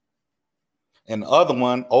 And the other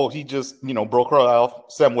one, he just, broke her off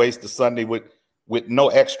 7 ways to Sunday with no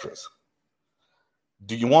extras.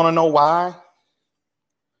 Do you want to know why?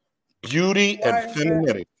 Beauty and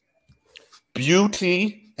femininity.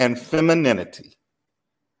 Beauty and femininity.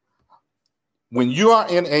 When you are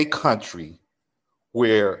in a country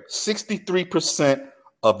where 63%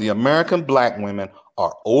 of the American black women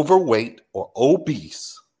are overweight or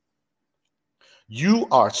obese, you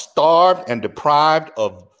are starved and deprived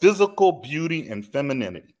of physical beauty and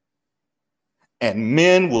femininity. And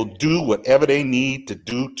men will do whatever they need to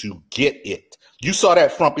do to get it. You saw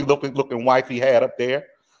that frumpy looking wife he had up there.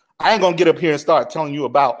 I ain't gonna get up here and start telling you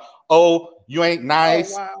about, you ain't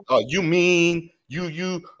nice, you mean,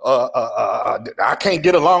 I can't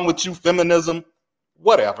get along with you, feminism,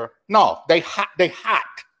 whatever. No, they hot.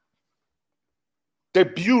 They're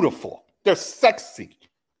beautiful. They're sexy.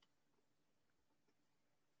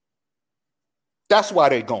 That's why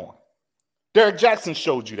they're going. Derek Jackson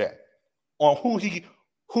showed you that on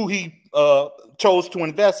who he chose to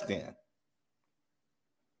invest in.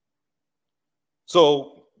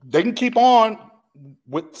 So they can keep on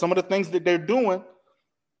with some of the things that they're doing,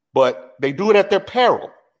 but they do it at their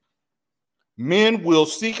peril. Men will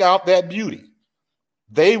seek out that beauty.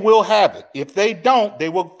 They will have it. If they don't, they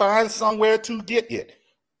will find somewhere to get it.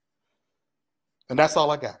 And that's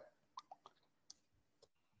all I got.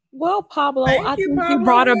 Well, Pablo, I think you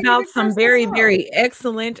brought about some very, very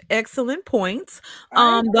excellent points.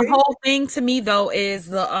 The whole thing to me, though, is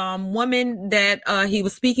the woman that he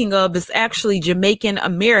was speaking of is actually Jamaican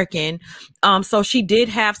American. So she did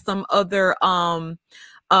have some other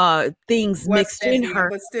things mixed in her.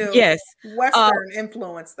 But still, yes, Western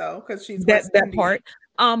influence, though, because she's that part.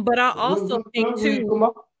 But I also think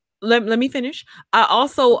too. Let me finish. I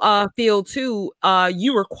also feel too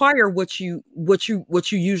you require what you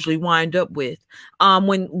usually wind up with.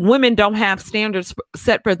 When women don't have standards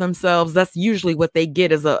set for themselves, that's usually what they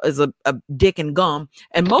get is a dick and gum,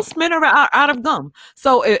 and most men are out of gum.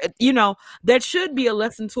 So that should be a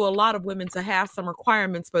lesson to a lot of women to have some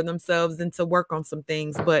requirements for themselves and to work on some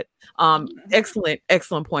things. But excellent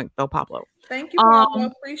point though, Pablo. Thank you, Pablo.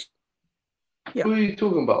 Appreciate. Yeah. Who are you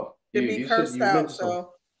talking about? To be cursed out,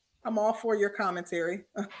 so I'm all for your commentary.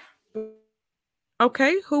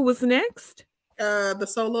 Okay, who was next? The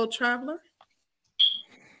solo traveler.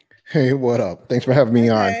 Hey, what up? Thanks for having me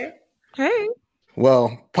on. Hey.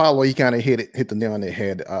 Well, Paulo, you kind of hit the nail on the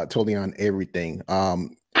head, totally on everything.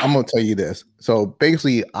 I'm gonna tell you this. So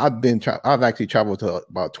basically, I've actually traveled to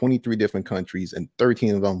about 23 different countries, and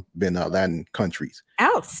 13 of them been Latin countries.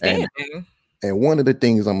 Outstanding. And one of the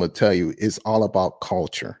things I'm gonna tell you is all about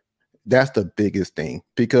culture. That's the biggest thing,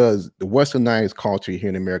 because the westernized culture here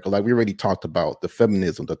in America, like we already talked about, the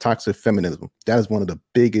feminism, the toxic feminism, that is one of the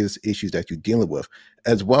biggest issues that you're dealing with,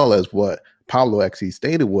 as well as what Pablo actually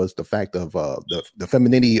stated was the fact of the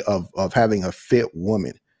femininity of having a fit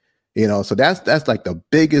woman. So that's like the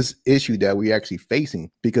biggest issue that we're actually facing,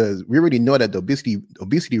 because we already know that the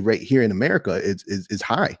obesity rate here in America is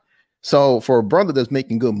high. So for a brother that's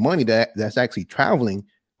making good money that's actually traveling,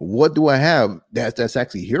 what do I have that's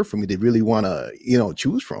actually here for me to really want to,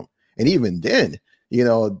 choose from? And even then,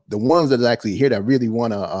 the ones that are actually here that really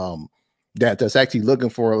want to, that's actually looking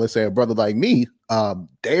for, let's say, a brother like me,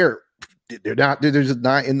 they're just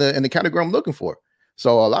not in the category I'm looking for.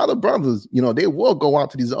 So a lot of brothers, they will go out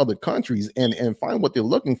to these other countries and find what they're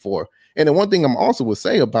looking for. And the one thing I'm also would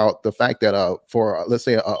say about the fact that for, let's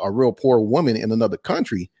say, a real poor woman in another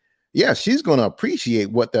country, yeah, she's going to appreciate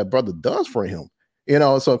what that brother does for him. You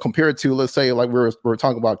know, so compared to, let's say, like we're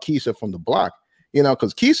talking about Keisha from the block, you know,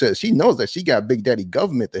 because Keisha, she knows that she got Big Daddy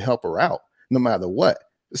government to help her out no matter what.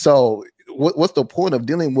 So what's the point of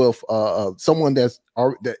dealing with someone that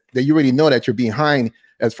you already know that you're behind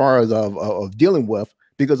as far as of dealing with,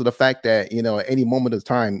 because of the fact that, you know, at any moment of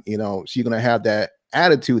time, you know, she's gonna have that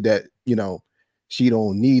attitude that, you know, she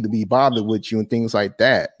don't need to be bothered with you and things like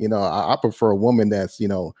that. You know, I prefer a woman that's, you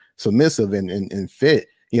know, submissive and fit,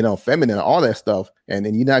 you know, feminine, all that stuff. And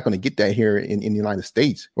you're not going to get that here in the United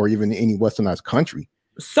States or even any westernized country.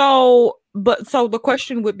 So the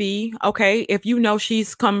question would be, okay, if you know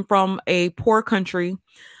she's come from a poor country,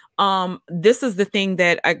 this is the thing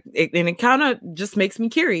that it kind of just makes me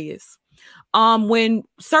curious. When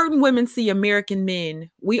certain women see American men,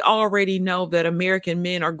 we already know that American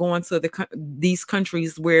men are going to these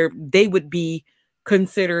countries where they would be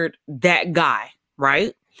considered that guy,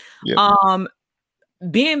 right? Yep.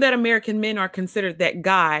 Being that American men are considered that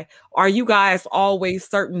guy, are you guys always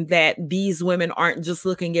certain that these women aren't just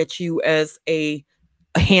looking at you as a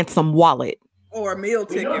handsome wallet or a meal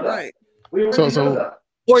ticket, right? Or does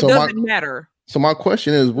it matter? So my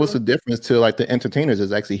question is, what's the difference to like the entertainers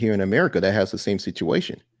that's actually here in America that has the same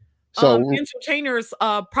situation? So entertainers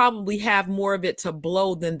probably have more of it to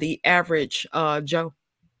blow than the average Joe.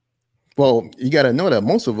 Well, you got to know that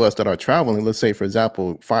most of us that are traveling, let's say, for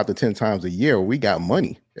example, 5 to 10 times a year, we got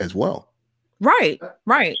money as well. Right.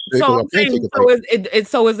 So I'm saying,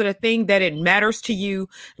 so is it a thing that it matters to you?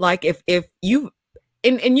 Like if you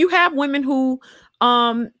and you have women who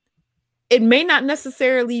it may not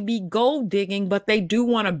necessarily be gold digging, but they do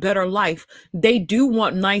want a better life. They do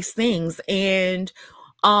want nice things. And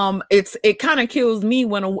it kind of kills me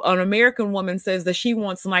when an American woman says that she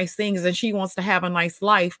wants nice things and she wants to have a nice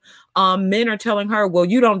life. Men are telling her, well,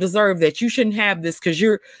 you don't deserve that. You shouldn't have this because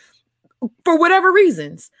you're, for whatever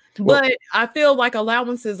reasons. Well, but I feel like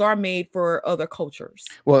allowances are made for other cultures.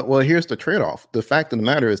 Well, here's the trade-off. The fact of the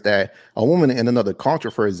matter is that a woman in another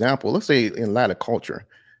culture, for example, let's say in Latin culture,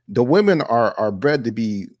 the women are bred to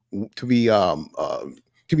be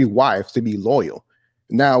wives, to be loyal.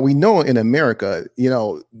 Now we know in America, you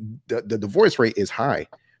know, the divorce rate is high.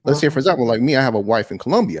 Let's say, for example, like me, I have a wife in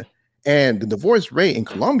Colombia, and the divorce rate in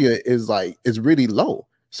Colombia is really low.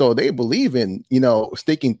 So they believe in, you know,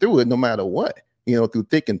 sticking through it no matter what, you know, through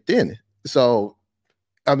thick and thin. So,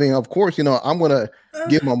 I mean, of course, you know, I'm gonna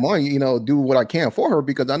give my money, you know, do what I can for her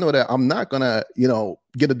because I know that I'm not gonna, you know,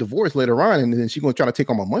 get a divorce later on, and then she's gonna try to take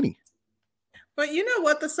all my money. But you know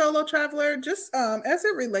what, the solo traveler, just as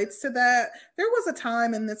it relates to that, there was a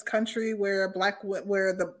time in this country where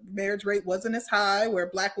the marriage rate wasn't as high, where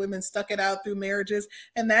Black women stuck it out through marriages.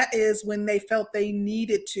 And that is when they felt they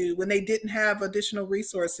needed to, when they didn't have additional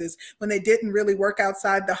resources, when they didn't really work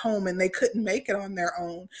outside the home and they couldn't make it on their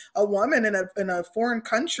own. A woman in a foreign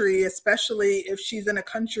country, especially if she's in a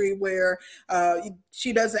country where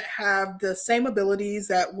she doesn't have the same abilities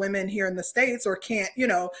that women here in the States, or can't, you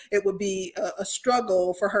know, it would be a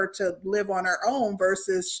struggle for her to live on her own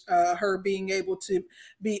versus her being able to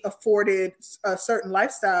be afforded a certain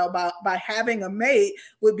lifestyle by having a mate,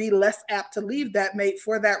 would be less apt to leave that mate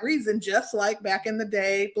for that reason. Just like back in the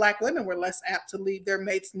day, Black women were less apt to leave their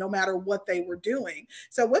mates no matter what they were doing.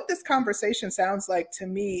 So what this conversation sounds like to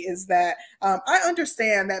me is that I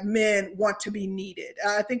understand that men want to be needed.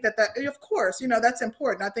 I think that of course, you know, that's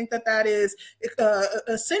important. I think that is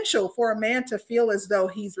essential for a man to feel as though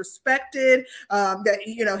he's respected, that,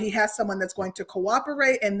 you know, he has someone that's going to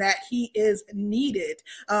cooperate and that he is needed.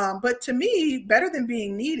 But to me, better than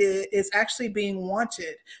being needed is actually being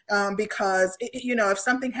wanted, because, you know, if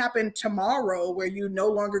something happened tomorrow where you no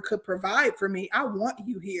longer could provide for me, I want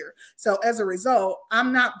you here. So as a result,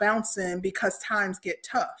 I'm not bouncing because times get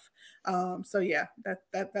tough. So yeah,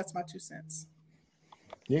 that's my 2 cents.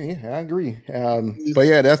 Yeah, I agree. But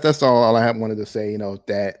yeah, that's all I wanted to say. You know,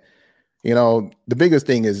 that, you know, the biggest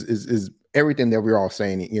thing is everything that we're all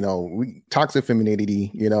saying. You know, toxic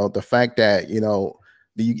femininity. You know, the fact that, you know,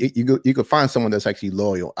 you could find someone that's actually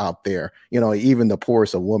loyal out there. You know, even the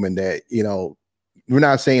poorest of women that, you know, we're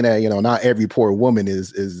not saying that, you know, not every poor woman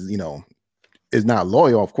is you know, is not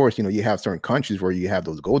loyal. Of course, you know, you have certain countries where you have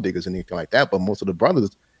those gold diggers and anything like that. But most of the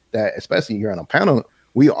brothers that, especially here on a panel,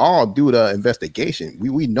 we all do the investigation.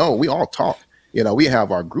 We know, we all talk. You know, we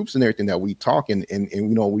have our groups and everything that we talk and you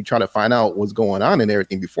know, we try to find out what's going on and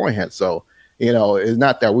everything beforehand. So, you know, it's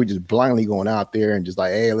not that we're just blindly going out there and just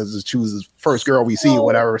like, hey, let's just choose the first girl we see,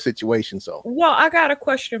 whatever situation. So, well, I got a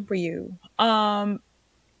question for you.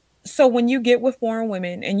 So when you get with foreign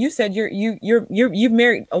women, and you said you've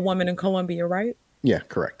married a woman in Colombia, right? Yeah,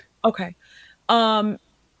 correct. Okay.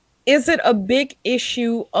 Is it a big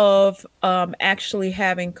issue of actually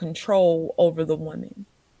having control over the women?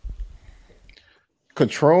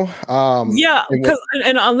 Control. Yeah, because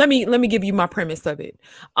let me give you my premise of it.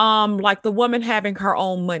 Like the woman having her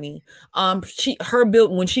own money.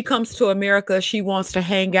 When she comes to America, she wants to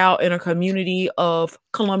hang out in a community of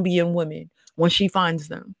Colombian women when she finds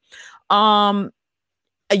them.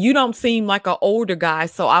 You don't seem like an older guy,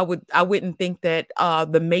 so I wouldn't think that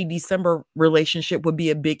the May-December relationship would be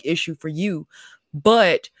a big issue for you.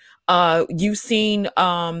 But you've seen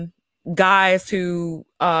guys who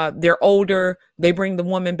they're older, they bring the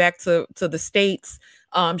woman back to the States.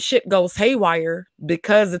 Shit goes haywire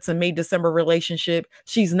because it's a May-December relationship.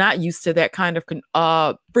 She's not used to that kind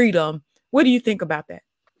of freedom. What do you think about that?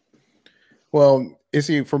 Well, you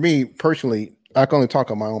see, for me personally, I can only talk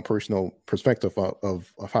on my own personal perspective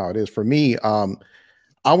of how it is. For me,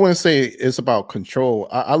 I wouldn't say it's about control.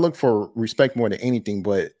 I look for respect more than anything.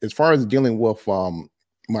 But as far as dealing with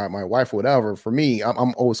my wife or whatever, for me,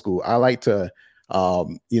 I'm old school. I like to,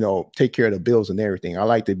 take care of the bills and everything. I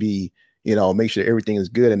like to be, make sure everything is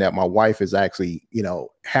good and that my wife is actually,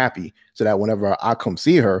 happy, so that whenever I come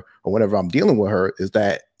see her or whenever I'm dealing with her, is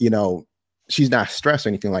that, she's not stressed or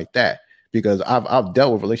anything like that. Because I've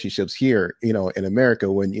dealt with relationships here, in America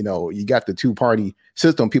when, you got the 2-party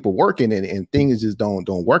system, people working and things just don't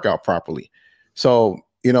work out properly. So,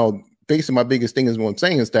 basically my biggest thing is what I'm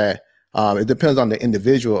saying is that it depends on the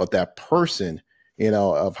individual of that person,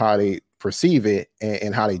 of how they perceive it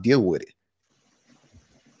and how they deal with it.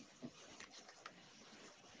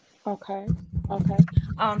 Okay.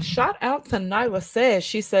 Shout out to Nyla Says.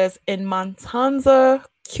 She says, in Matanza,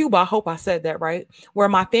 Cuba, I hope I said that right, where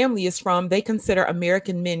my family is from, they consider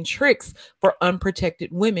American men tricks for unprotected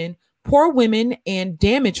women, poor women, and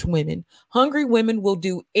damaged women. Hungry women will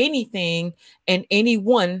do anything and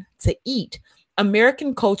anyone to eat.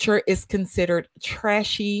 American culture is considered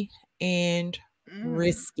trashy and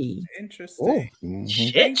risky. Interesting.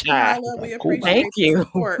 Shit, child. We appreciate Thank you.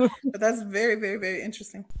 Support, but that's very, very, very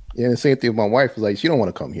interesting. Yeah, and the same thing with my wife is like, she don't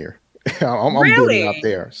want to come here. I'm Really? good out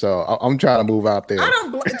there, so I'm trying to move out there.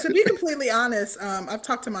 To be completely honest, I've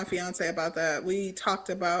talked to my fiance about that. We talked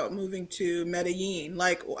about moving to Medellin.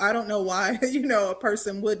 Like, I don't know why, a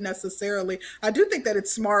person would necessarily. I do think that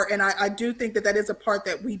it's smart, and I do think that is a part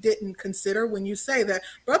that we didn't consider when you say that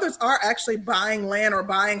brothers are actually buying land or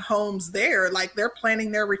buying homes there. Like, they're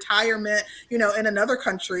planning their retirement, in another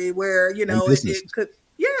country where, it could.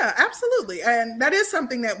 Yeah, absolutely. And that is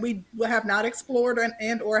something that we have not explored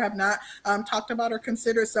and or have not talked about or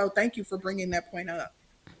considered. So thank you for bringing that point up.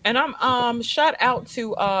 And I'm shout out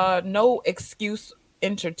to No Excuse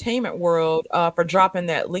Entertainment World for dropping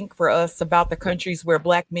that link for us about the countries where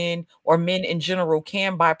Black men or men in general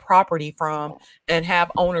can buy property from and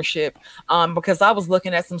have ownership. Because I was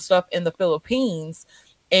looking at some stuff in the Philippines,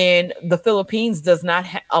 and the Philippines does not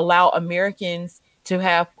allow Americans to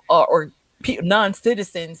have or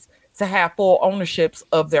non-citizens to have full ownerships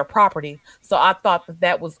of their property. So I thought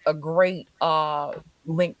that was a great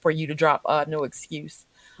link for you to drop. No Excuse.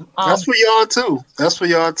 That's for y'all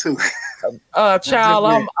too.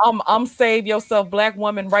 Child, I'm Save Yourself Black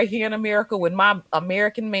woman right here in America with my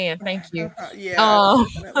American man. Thank you.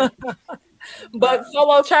 But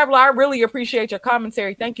Solo Traveler, I really appreciate your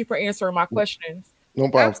commentary. Thank you for answering my questions. No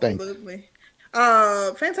problem. Absolutely.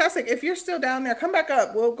 Fantastic. If you're still down there, come back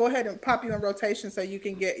up. We'll go ahead and pop you in rotation so you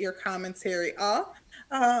can get your commentary off.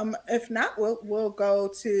 If not, we'll go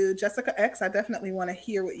to Jessica X. I definitely want to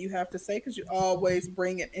hear what you have to say because you always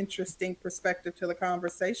bring an interesting perspective to the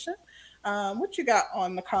conversation. What you got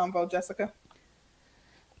on the convo, Jessica?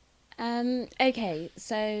 Okay,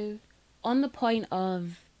 so on the point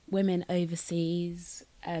of women overseas,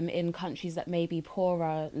 in countries that may be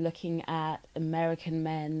poorer, looking at American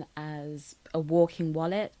men as a walking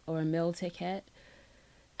wallet or a meal ticket,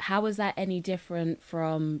 how is that any different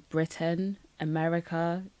from Britain,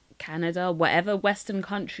 America, Canada, whatever Western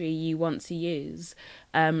country you want to use?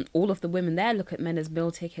 All of the women there look at men as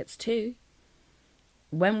meal tickets too.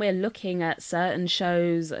 When we're looking at certain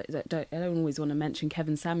shows, I don't always want to mention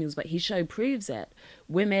Kevin Samuels, but his show proves it.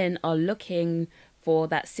 Women are looking for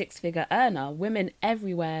that 6-figure earner. Women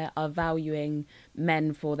everywhere are valuing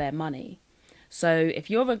men for their money. So if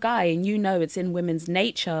you're a guy and it's in women's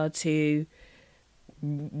nature to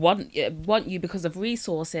want you because of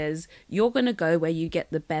resources, you're going to go where you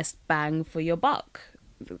get the best bang for your buck.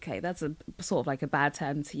 Okay, that's a sort of like a bad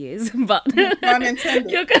term to use, but you're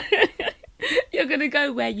going to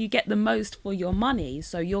go where you get the most for your money.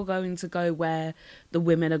 So you're going to go where the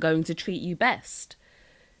women are going to treat you best.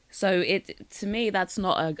 So to me, that's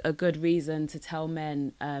not a good reason to tell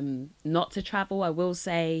men not to travel. I will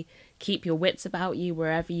say, keep your wits about you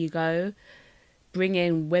wherever you go.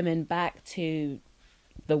 Bringing women back to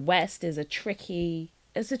the West is a tricky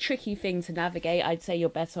thing to navigate. I'd say you're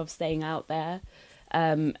better off staying out there.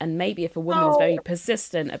 And maybe if a woman is very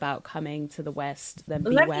persistent about coming to the West, then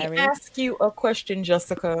be wary. Let me ask you a question,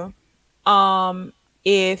 Jessica.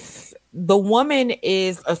 If the woman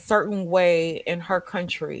is a certain way in her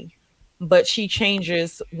country, but she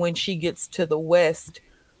changes when she gets to the West,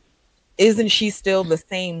 isn't she still the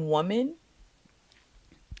same woman?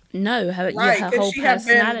 No, her Could whole she have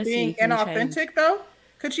been personality being inauthentic though?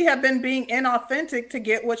 Could she have been being inauthentic to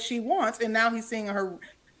get what she wants, and now he's seeing her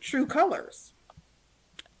true colors?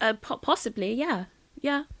 Possibly,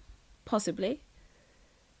 yeah, possibly.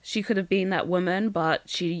 She could have been that woman, but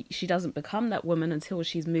she doesn't become that woman until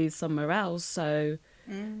she's moved somewhere else. So,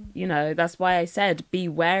 you know, that's why I said be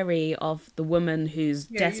wary of the woman who's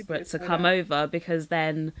desperate to come over, because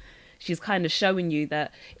then she's kind of showing you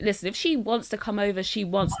that, listen, if she wants to come over, she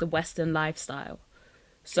wants the Western lifestyle.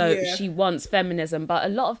 So she wants feminism, but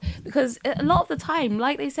because a lot of the time,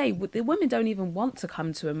 like they say, the women don't even want to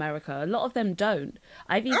come to America. A lot of them don't.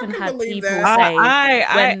 I've even had people say,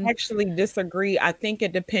 I actually disagree. I think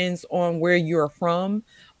it depends on where you're from.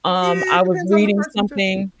 I was reading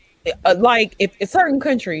something like if certain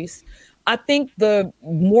countries, I think the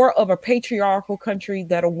more of a patriarchal country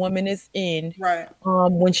that a woman is in, right?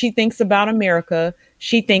 When she thinks about America,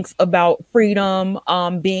 she thinks about freedom,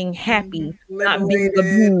 being happy, not being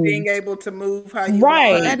abused, being able to move how you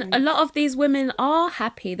want. And a lot of these women are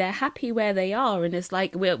happy. They're happy where they are, and it's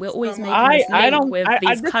like we're always making this link with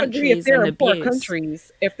these countries and abuse.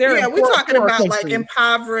 Countries. If they're we're talking about like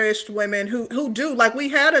impoverished women who do, like, we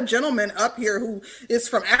had a gentleman up here who is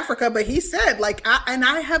from Africa, but he said, like,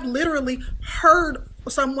 I have literally heard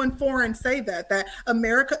someone foreign say that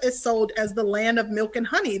America is sold as the land of milk and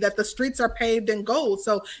honey, that the streets are paved in gold.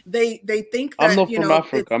 So they think that, I'm not from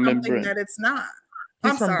Africa. I'm in Britain. That it's not.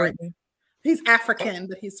 I'm sorry. Britain. He's African,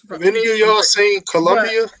 but he's from. Have any of y'all seen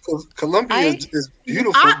Colombia? Colombia is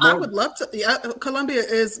beautiful. I would love to. Yeah, Colombia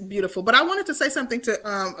is beautiful. But I wanted to say something to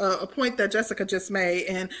a point that Jessica just made,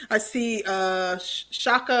 and I see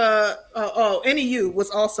Shaka NEU was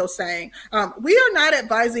also saying we are not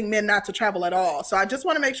advising men not to travel at all. So I just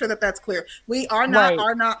want to make sure that that's clear. We are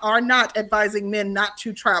not advising men not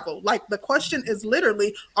to travel. Like, the question is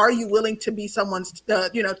literally, are you willing to be someone's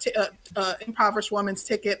impoverished woman's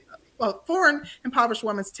ticket? A foreign impoverished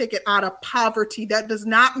woman's ticket out of poverty. That does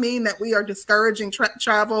not mean that we are discouraging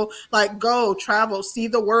travel. Like, go travel, see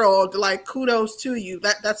the world. Like, kudos to you.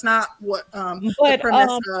 That's not what the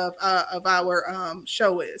premise of our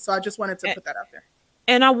show is. So I just wanted to put that out there.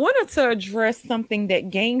 And I wanted to address something that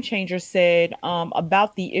Game Changer said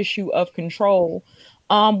about the issue of control.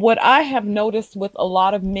 What I have noticed with a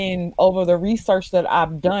lot of men over the research that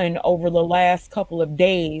I've done over the last couple of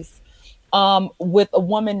days, with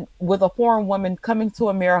a foreign woman coming to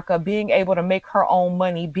America, being able to make her own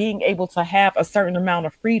money, being able to have a certain amount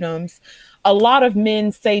of freedoms. A lot of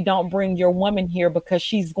men say, don't bring your woman here because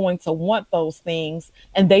she's going to want those things,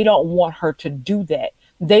 and they don't want her to do that.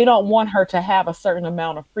 They don't want her to have a certain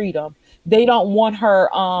amount of freedom. They don't want her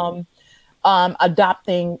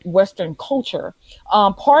adopting Western culture.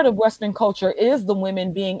 Part of Western culture is the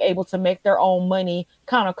women being able to make their own money,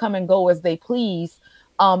 kind of come and go as they please.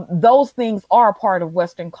 Those things are a part of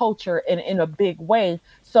Western culture in a big way.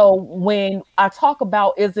 So when I talk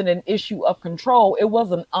about, is it an issue of control? It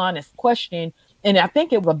was an honest question. And I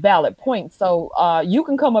think it was a valid point. So you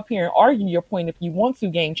can come up here and argue your point if you want to,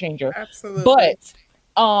 Game Changer. Absolutely. But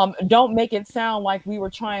don't make it sound like we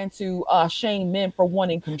were trying to shame men for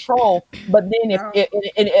wanting control. But then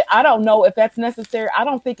I don't know if that's necessary. I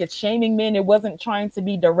don't think it's shaming men. It wasn't trying to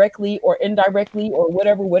be directly or indirectly or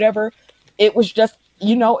whatever. It was just,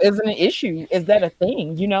 is it an issue? Is that a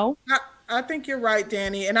thing, I think you're right,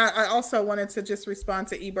 Danny. And I also wanted to just respond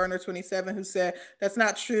to eBurner27, who said that's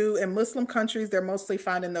not true. In Muslim countries, they're mostly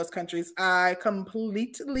found in those countries. I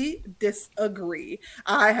completely disagree.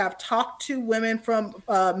 I have talked to women from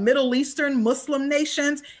Middle Eastern Muslim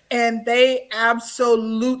nations, and they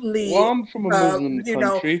absolutely. Well, I'm from a Muslim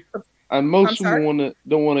country, and most women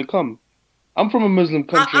don't want to come. I'm from a Muslim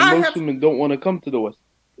country, and most women don't want to come to the West.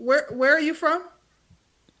 Where are you from?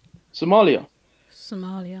 Somalia.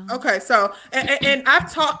 Somalia. Okay, so and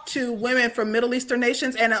I've talked to women from Middle Eastern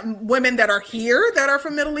nations and women that are here that are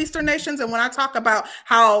from Middle Eastern nations, and when I talk about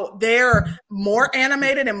how they're more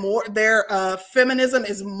animated and more their feminism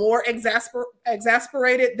is more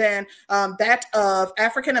exasperated than that of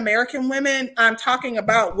African American women, I'm talking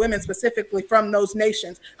about women specifically from those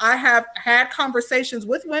nations. I have had conversations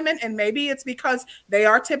with women, and maybe it's because they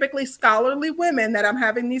are typically scholarly women that I'm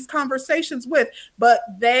having these conversations with, but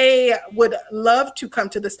they would love to come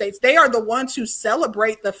to the States. They are the ones who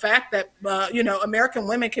celebrate the fact that American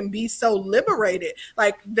women can be so liberated.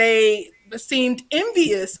 Like, they seemed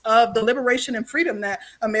envious of the liberation and freedom that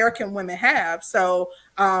American women have. So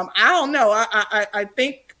I don't know. I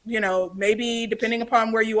think, maybe depending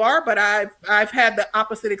upon where you are, but I've had the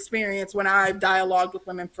opposite experience when I've dialogued with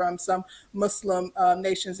women from some Muslim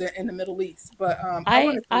nations in the Middle East. But I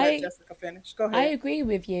wanted to let Jessica finish. Go ahead. I agree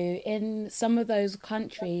with you. In some of those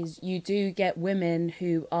countries, you do get women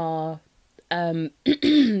who are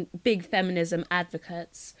big feminism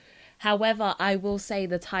advocates. However, I will say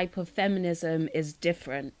the type of feminism is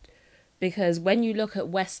different, because when you look at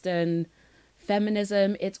Western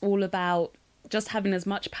feminism, it's all about just having as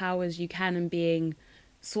much power as you can and being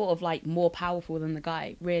sort of like more powerful than the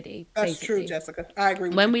guy, really. That's basically true, Jessica. I agree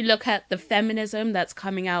with when you. we look at the feminism that's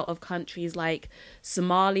coming out of countries like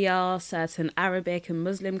Somalia, certain Arabic and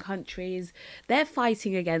Muslim countries, they're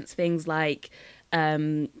fighting against things like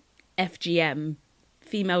FGM,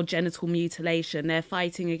 female genital mutilation. They're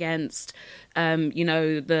fighting against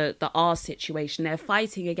the R situation. They're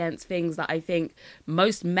fighting against things that I think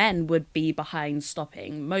most men would be behind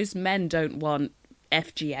stopping. Most men don't want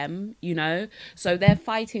FGM, so they're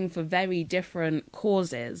fighting for very different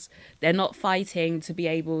causes. They're not fighting to be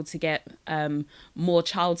able to get more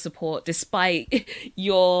child support, despite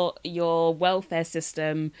your welfare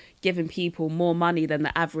system giving people more money than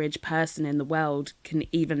the average person in the world can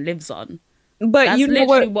even lives on. But that's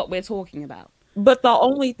literally what we're talking about. But the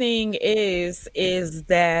only thing is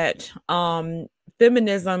that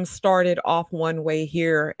feminism started off one way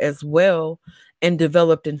here as well and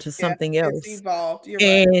developed into something else. It's evolved. You're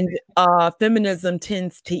and right. Feminism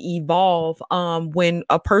tends to evolve. When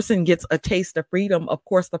a person gets a taste of freedom, of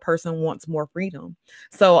course the person wants more freedom.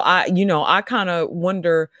 So I kind of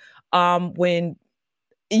wonder when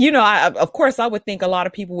of course I would think a lot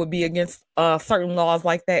of people would be against certain laws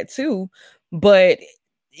like that too, but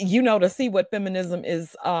to see what feminism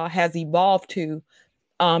is has evolved to,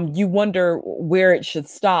 you wonder where it should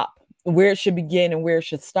stop, where it should begin and where it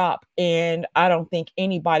should stop. And I don't think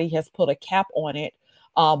anybody has put a cap on it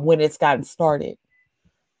when it's gotten started.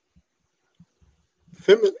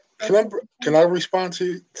 Can I respond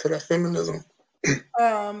to that feminism?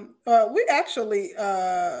 We actually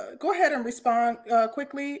go ahead and respond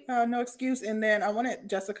quickly, no excuse, and then I wanted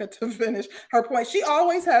Jessica to finish her point. She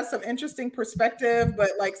always has some interesting perspective, but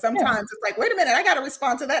like sometimes it's like, wait a minute, I got to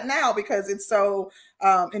respond to that now because it's so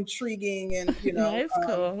intriguing and it's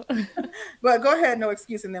cool. But go ahead, no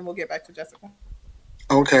excuse, and then we'll get back to Jessica.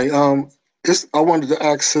 Okay. I wanted to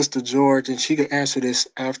ask Sister George, and she could answer this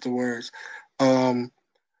afterwards.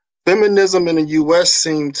 Feminism in the U.S.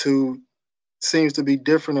 seems to be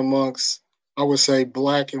different amongst, I would say,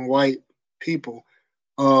 Black and white people.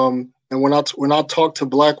 And when I talk to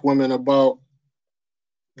Black women about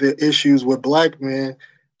the issues with Black men,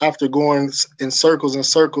 after going in circles and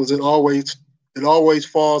circles, it always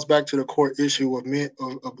falls back to the core issue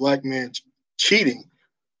of Black men cheating.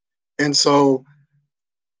 And so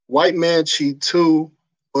white men cheat too,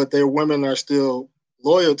 but their women are still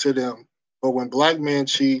loyal to them. But when Black men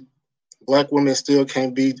cheat, Black women still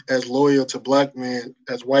can't be as loyal to Black men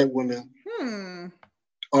as white women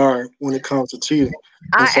are when it comes to cheating.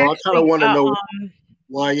 And so I kind of want to know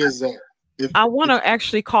why is that? I want to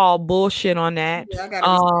actually call bullshit on that. Yeah, I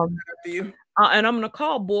got you. And I'm going to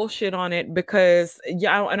call bullshit on it because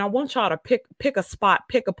and I want y'all to pick a spot,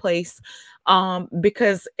 pick a place,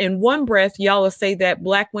 because in one breath y'all will say that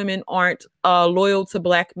Black women aren't loyal to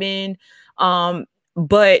Black men,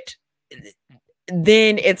 but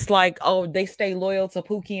then it's like, oh, they stay loyal to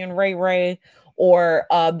Pookie and Ray Ray, or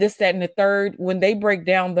this, that, and the third. When they break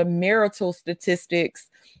down the marital statistics,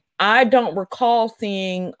 I recall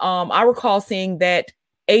seeing that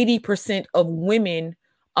 80% of women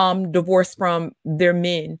divorce from their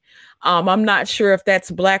men. I'm not sure if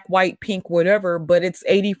that's Black, white, pink, whatever, but it's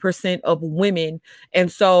 80% of women.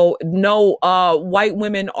 And so no, white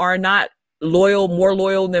women are not more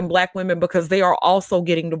loyal than Black women because they are also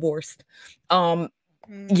getting divorced.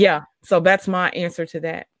 Yeah, so that's my answer to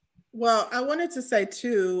that. Well, I wanted to say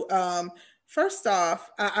too, first off,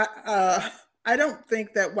 I don't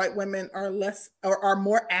think that white women are less or are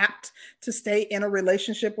more apt to stay in a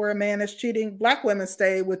relationship where a man is cheating. Black women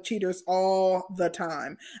stay with cheaters all the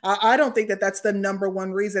time. I don't think that that's the number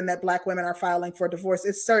one reason that Black women are filing for divorce.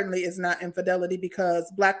 It certainly is not infidelity,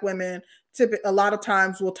 because Black women a lot of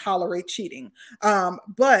times will tolerate cheating.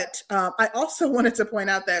 But I also wanted to point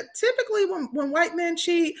out that typically when white men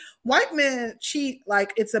cheat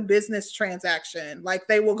like it's a business transaction. Like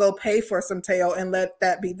they will go pay for some tail and let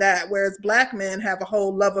that be that. Whereas Black men have a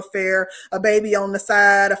whole love affair, a baby on the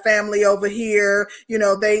side, a family over here. You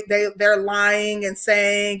know, they're lying and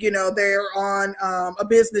saying, you know, they're on a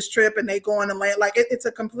business trip and they go on and land. Like it's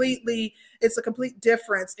a complete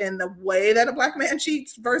difference in the way that a Black man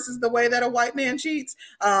cheats versus the way that a white man cheats.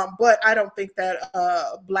 But I don't think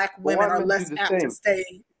that Black women are less apt to stay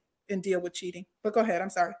and deal with cheating. But go ahead. I'm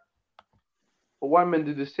sorry. But white men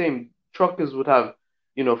do the same. Truckers would have,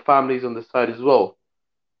 you know, families on the side as well.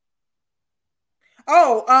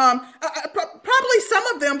 Oh, probably some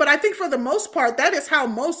of them, but I think for the most part, that is how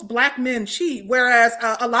most Black men cheat. Whereas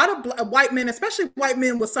a lot of white men, especially white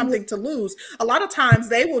men with something to lose, a lot of times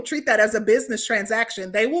they will treat that as a business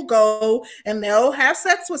transaction. They will go and they'll have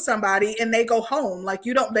sex with somebody and they go home. Like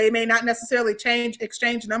they may not necessarily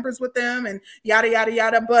exchange numbers with them and yada, yada,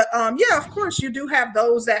 yada. But yeah, of course you do have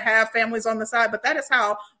those that have families on the side, but that is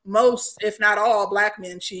how most, if not all, Black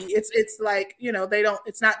men cheat. It's like, you know,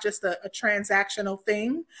 it's not just a transactional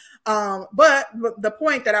thing. But the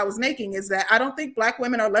point that I was making is that I don't think Black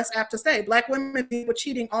women are less apt to stay. Black women deal with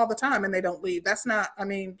cheating all the time and they don't leave.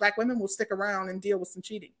 Black women will stick around and deal with some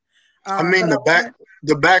cheating. I mean,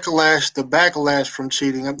 the backlash from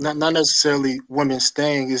cheating, not necessarily women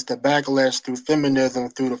staying, is the backlash through feminism,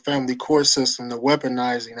 through the family court system, the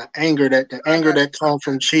weaponizing, the anger that comes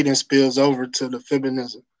from cheating spills over to the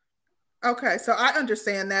feminism. Okay, so I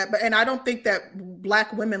understand that, and I don't think that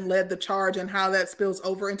Black women led the charge and how that spills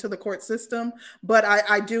over into the court system, but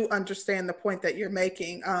I do understand the point that you're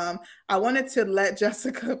making. I wanted to let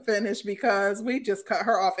Jessica finish because we just cut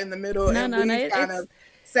her off in the middle of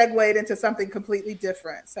segued into something completely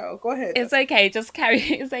different. So go ahead. It's okay. Just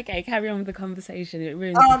carry on with the conversation. It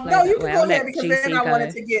really no, you can go ahead because then I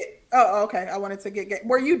wanted to get. Oh, okay. I wanted to get.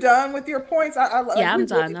 Were you done with your points? I'm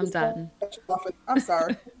done. I'm done. I'm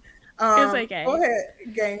sorry. It's okay. Go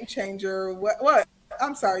ahead, Game Changer. What?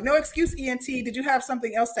 I'm sorry. No excuse, ENT. Did you have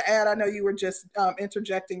something else to add? I know you were just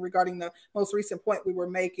interjecting regarding the most recent point we were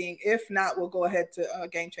making. If not, we'll go ahead to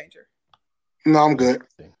Game Changer. No, I'm good.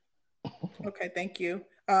 Okay, thank you.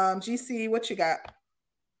 GC, what you got?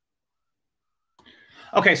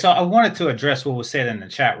 Okay, so I wanted to address what was said in the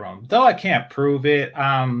chat room. Though I can't prove it,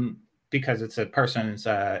 because it's a person's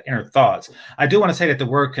inner thoughts. I do want to say that the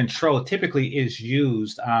word control typically is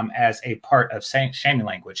used as a part of shaming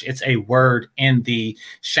language. It's a word in the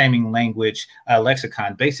shaming language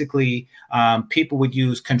lexicon. Basically, people would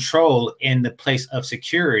use control in the place of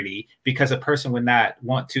security because a person would not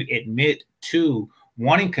want to admit to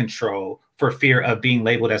wanting control for fear of being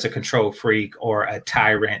labeled as a control freak or a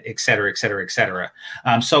tyrant, et cetera, et cetera, et cetera.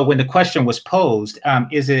 So when the question was posed,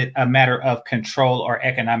 is it a matter of control or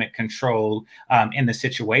economic control in the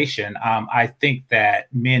situation? I think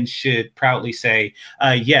that men should proudly say,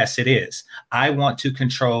 yes, it is. I want to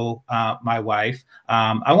control my wife.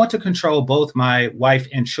 I want to control both my wife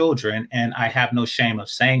and children, and I have no shame of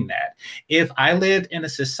saying that. If I lived in a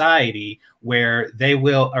society where they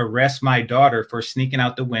will arrest my daughter for sneaking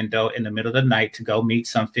out the window in the middle of the night to go meet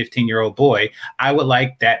some 15-year-old boy, I would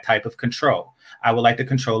like that type of control. I would like the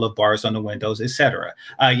control of bars on the windows, etc.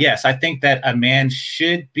 Yes, I think that a man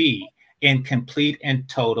should be in complete and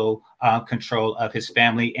total control of his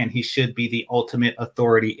family, and he should be the ultimate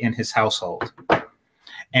authority in his household.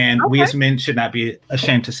 And we as men should not be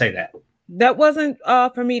ashamed to say that. That wasn't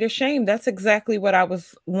for me to shame. That's exactly what I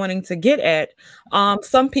was wanting to get at.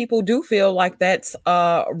 Some people do feel like that's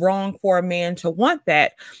wrong for a man to want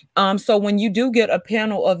that. So when you do get a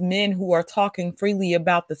panel of men who are talking freely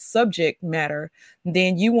about the subject matter,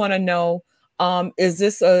 then you want to know, is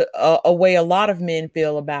this a way a lot of men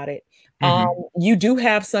feel about it? You do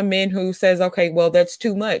have some men who says, okay, well, that's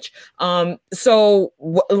too much. And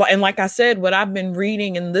like I said, what I've been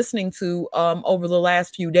reading and listening to over the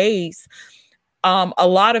last few days, a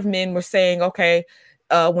lot of men were saying, okay,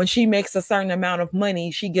 when she makes a certain amount of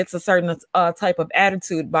money, she gets a certain type of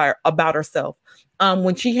attitude about herself.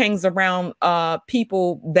 When she hangs around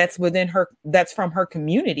people that's from her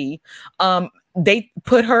community, they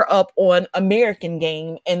put her up on American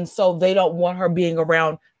game, and so they don't want her being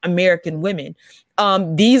around American women.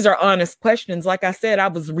 These are honest questions. Like I said, I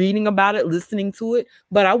was reading about it, listening to it,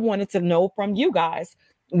 but I wanted to know from you guys,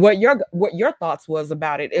 what your thoughts was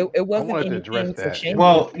about it. It wasn't wanted to address anything to that. shame.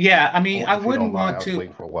 Well, yeah, I mean, I If you wouldn't don't mind, want I was to.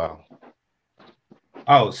 waiting for a while.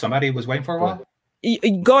 Oh, somebody was waiting for a Go while?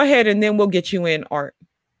 ahead. Go ahead, and then we'll get you in, Art.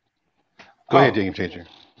 Go ahead, Game Changer.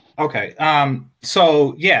 Okay.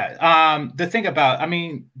 So yeah, the thing about, I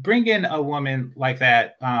mean, bringing a woman like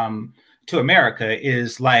that to America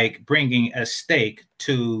is like bringing a steak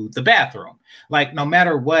to the bathroom. Like, no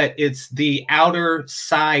matter what, it's the outer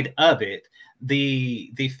side of it.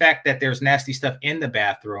 The fact that there's nasty stuff in the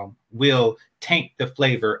bathroom will taint the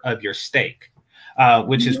flavor of your steak,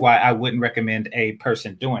 which is why I wouldn't recommend a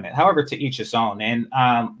person doing it. However, to each his own. And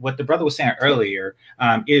what the brother was saying earlier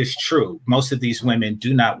is true. Most of these women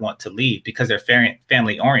do not want to leave because they're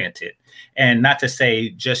family oriented, and not to say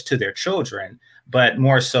just to their children, but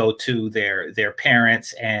more so to their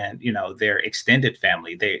parents and, you know, their extended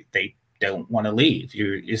family. They don't want to leave.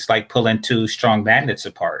 It's like pulling two strong magnets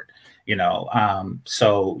apart, you know.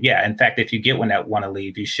 So yeah, in fact, if you get one that want to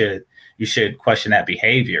leave, you should question that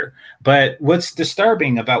behavior. But what's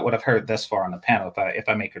disturbing about what I've heard thus far on the panel, if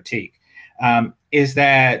I may critique, is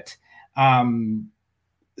that from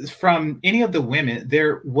any of the women,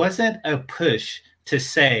 there wasn't a push to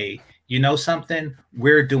say, you know something,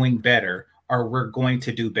 we're doing better, or we're going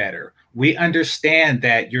to do better. We understand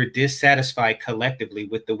that you're dissatisfied collectively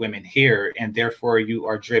with the women here, and therefore you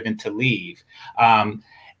are driven to leave.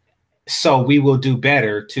 So we will do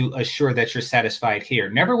better to assure that you're satisfied here.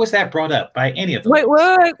 Never was that brought up by any of them. Wait.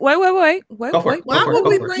 Why would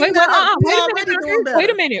we bring that up? Wait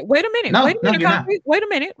a minute.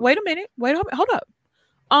 Hold up.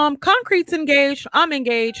 Concrete's engaged. I'm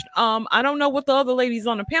engaged. I don't know what the other ladies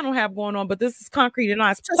on the panel have going on, but this is Concrete and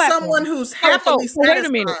I's platform. Someone who's happily satisfied. Wait a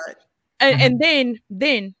minute. And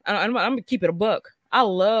then I'm gonna keep it a buck. I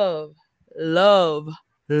love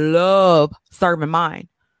serving mine.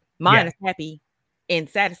 Mine is happy and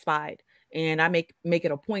satisfied, and I make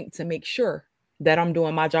it a point to make sure that I'm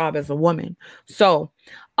doing my job as a woman. So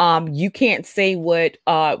you can't say what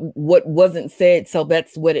wasn't said, so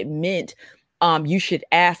that's what it meant. You should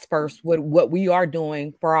ask first what we are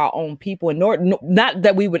doing for our own people, and not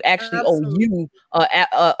that we would actually owe you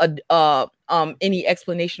any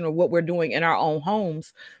explanation of what we're doing in our own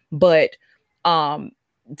homes, but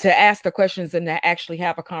to ask the questions and to actually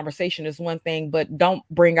have a conversation is one thing, but don't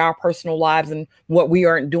bring our personal lives and what we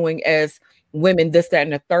aren't doing as women, this, that,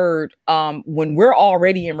 and the third, when we're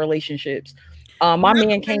already in relationships. My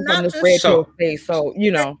man came from this red pill space, so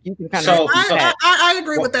you know you can kind of. I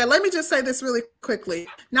agree with that. Let me just say this really quickly.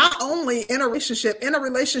 Not only in a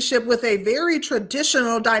relationship with a very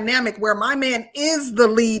traditional dynamic where my man is the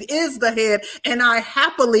lead, is the head, and I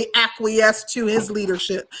happily acquiesce to his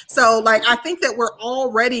leadership. So, like, I think that we're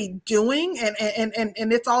already doing, and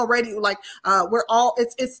it's already like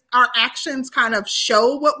it's our actions kind of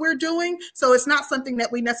show what we're doing. So it's not something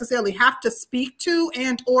that we necessarily have to speak to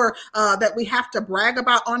or that we have to brag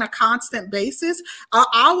about on a constant basis.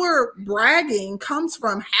 Our bragging comes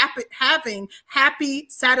from having happy,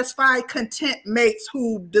 satisfied, content mates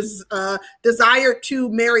who desire to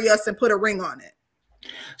marry us and put a ring on it.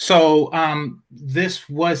 So this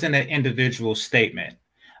wasn't an individual statement.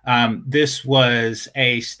 This was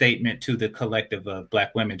a statement to the collective of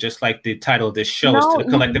Black women, just like the title of this show is to the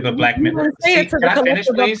collective of Black men. Can I finish,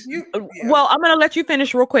 please? Well, I'm going to let you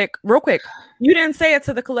finish real quick. You didn't say it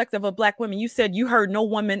to the collective of Black women. You said you heard no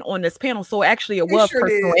woman on this panel. So actually it was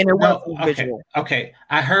personal and it was individual. Okay.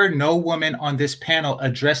 I heard no woman on this panel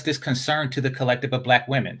address this concern to the collective of Black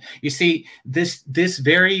women. You see, this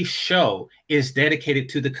very show is dedicated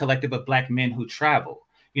to the collective of Black men who travel.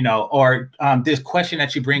 You know, or this question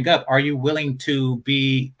that you bring up, are you willing to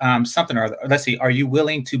be something, or let's see, are you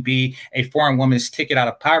willing to be a foreign woman's ticket out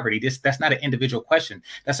of poverty? That's not an individual question.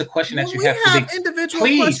 That's a question that you have to be. Individual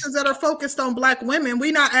questions that are focused on Black women.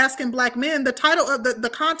 We're not asking Black men. The title of the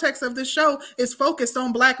context of the show is focused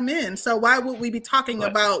on Black men. So why would we be talking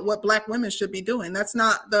about what Black women should be doing? That's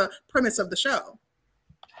not the premise of the show.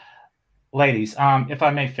 Ladies, if I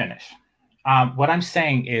may finish. What I'm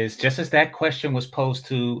saying is, just as that question was posed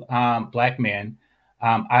to Black men,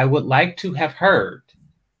 I would like to have heard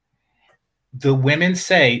the women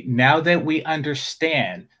say, now that we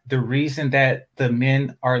understand the reason that the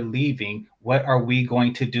men are leaving, what are we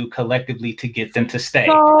going to do collectively to get them to stay?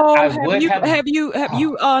 So have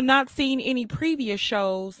you not seen any previous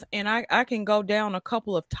shows? And I can go down a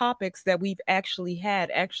couple of topics that we've actually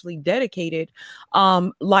dedicated,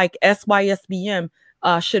 like SYSBM.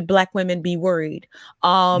 Should Black women be worried?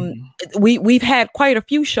 We've had quite a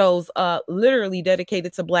few shows literally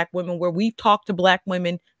dedicated to Black women where we've talked to Black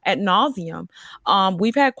women ad nauseum.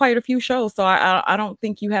 We've had quite a few shows, so I don't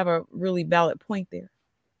think you have a really valid point there.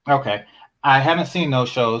 Okay. I haven't seen those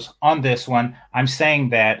shows. On this one, I'm saying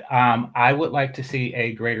that I would like to see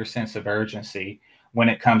a greater sense of urgency when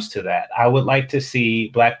it comes to that. I would like to see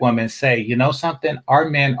Black women say, you know something, our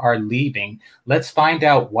men are leaving. Let's find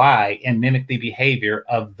out why and mimic the behavior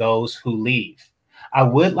of those who leave. I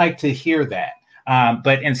would like to hear that.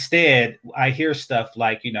 But instead, I hear stuff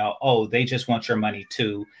like, you know, oh, they just want your money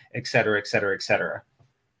too, et cetera, et cetera, et cetera.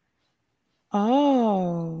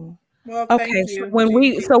 Oh. Well, okay. So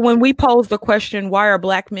when we pose the question, why are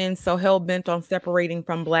Black men so hell bent on separating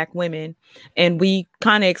from Black women? And we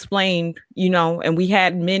kind of explained, you know, and we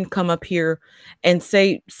had men come up here and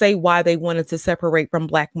say why they wanted to separate from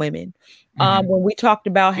Black women. When we talked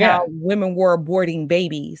about how women were aborting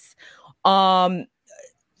babies, like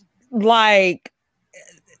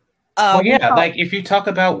if you talk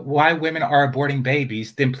about why women are aborting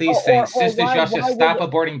babies, then please say, sisters, y'all should stop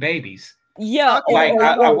aborting babies. Yeah, I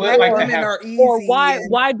would like to have, or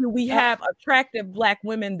why do we have attractive Black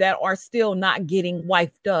women that are still not getting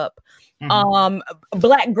wifed up?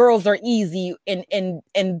 Black girls are easy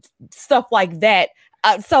and stuff like that.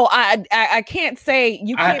 So I can't say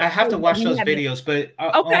you can't. I have to watch those videos, but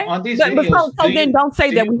on these videos. So then don't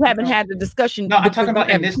say that we haven't had the discussion. No, I'm talking about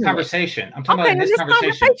in this conversation. I'm talking about in this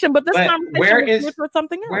conversation. But this conversation where is for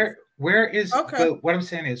something else. Where is? But what I'm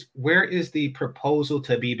saying is, where is the proposal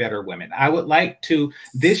to be better women? I would like to.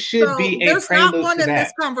 This should be a prelude to that. There's not one in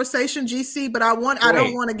this conversation, GC. But I don't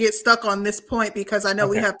want to get stuck on this point because I know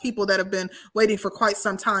we have people that have been waiting for quite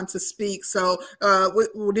some time to speak. So,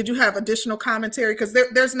 did you have additional commentary? Because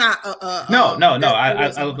there's not no.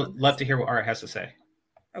 I would love to hear what Art has to say.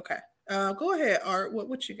 Okay, go ahead, Art.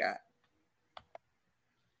 What you got?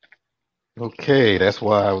 Okay, that's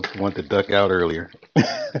why I wanted to duck out earlier.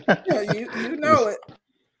 Yeah, you know it.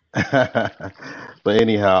 But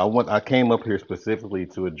anyhow, I came up here specifically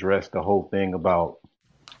to address the whole thing about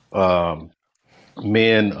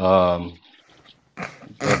men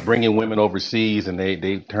bringing women overseas and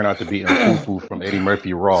they turn out to be Mfufu from Eddie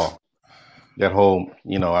Murphy Raw. That whole,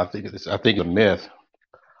 I think it's a myth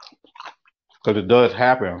because it does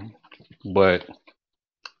happen, but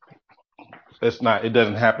it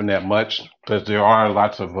doesn't happen that much because there are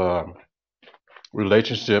lots of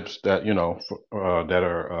relationships that that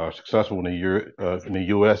are successful in the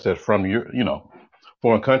U.S. that's from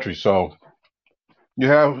foreign countries. So you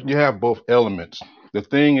have both elements. The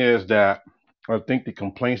thing is that I think the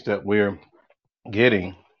complaints that we're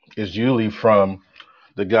getting is usually from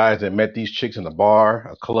the guys that met these chicks in a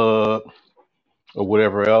bar, a club, or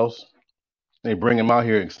whatever else. They bring them out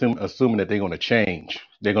here assuming that they're going to change.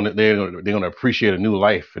 They're going to appreciate a new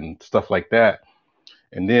life and stuff like that.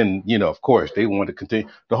 And then, of course, they want to continue.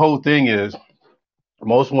 The whole thing is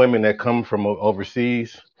most women that come from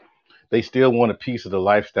overseas, they still want a piece of the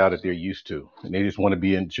lifestyle that they're used to. And they just want to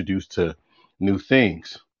be introduced to new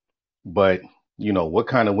things. But, what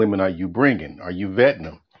kind of women are you bringing? Are you vetting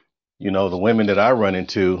them? The women that I run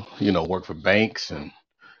into, work for banks and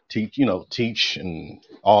teach and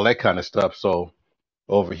all that kind of stuff. So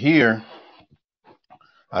over here,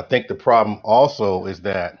 I think the problem also is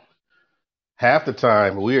that half the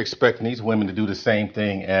time we're expecting these women to do the same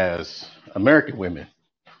thing as American women.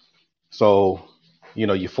 So,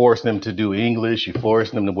 you force them to do English, you force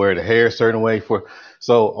them to wear the hair a certain way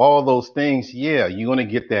so all those things, you're going to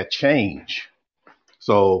get that change.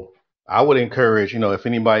 So I would encourage, if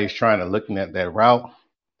anybody's trying to look at that route,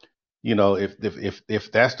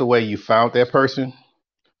 if that's the way you found that person,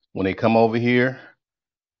 when they come over here,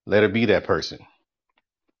 let her be that person.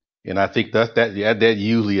 And I think that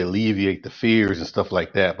usually alleviate the fears and stuff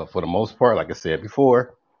like that. But for the most part, like I said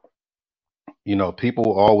before,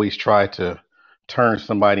 people always try to turn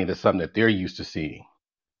somebody into something that they're used to seeing.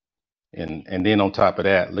 And then on top of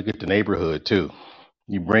that, look at the neighborhood too.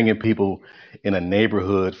 You bring in people in a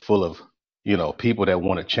neighborhood full of people that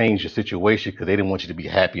want to change the situation because they didn't want you to be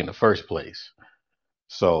happy in the first place.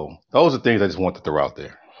 So those are things I just wanted to throw out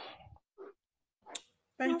there.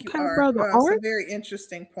 Thank you, Art. Some very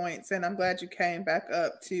interesting points, and I'm glad you came back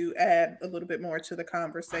up to add a little bit more to the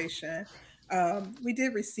conversation. We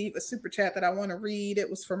did receive a super chat that I want to read. It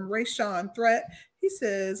was from Rayshawn Threat. He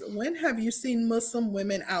says, "When have you seen Muslim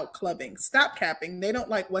women out clubbing? Stop capping. They don't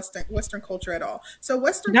like Western culture at all." So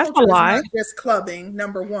Western culture is not just clubbing,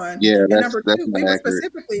 number one. Yeah, and number two, we were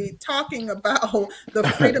specifically talking about the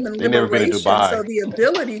freedom and liberation. So the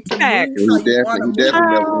ability to move how you want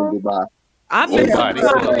to move. I've been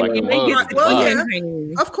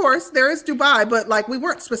of course, there is Dubai, but we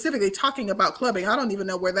weren't specifically talking about clubbing. I don't even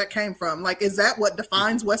know where that came from. Is that what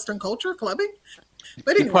defines Western culture, clubbing?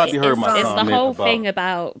 But You probably heard my It's the comment whole about thing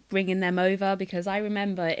about bringing them over, because I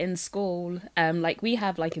remember in school, like we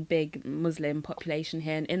have like a big Muslim population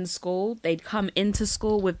here, and in school they'd come into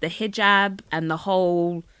school with the hijab and the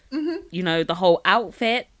whole, you know, the whole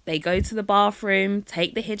outfit. They go to the bathroom,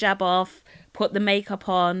 take the hijab off, put the makeup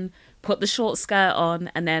on, put the short skirt on,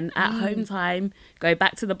 and then at home time, go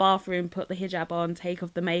back to the bathroom, put the hijab on, take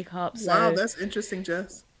off the makeup. So wow, that's interesting,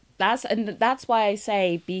 Jess. That's why I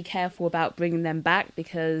say be careful about bringing them back,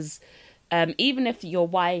 because even if your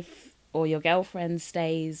wife or your girlfriend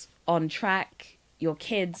stays on track, your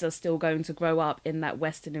kids are still going to grow up in that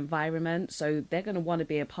Western environment, so they're going to want to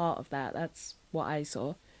be a part of that. That's what I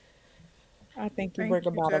saw. I think you bring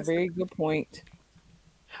about a very good point.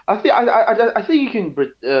 I think you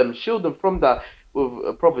can shield them from that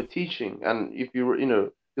with proper teaching, and if you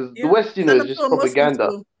because the West is just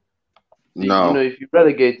propaganda. No, if you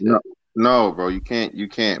relegate it. No, bro, you can't.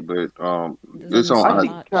 But it's on. I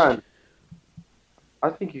think you can. I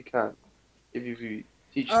think you can if you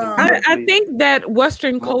teach them. I think that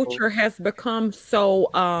Western culture has become so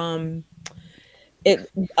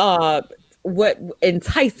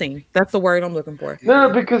enticing. That's the word I'm looking for.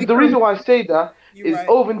 No, because the reason why I say that is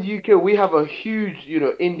over in the UK we have a huge,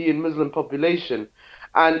 Indian Muslim population,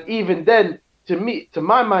 and even then, to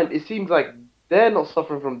my mind, it seems like they're not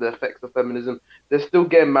suffering from the effects of feminism. They're still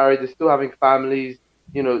getting married. They're still having families.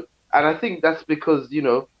 And I think that's because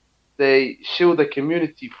they shield the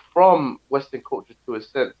community from Western culture to a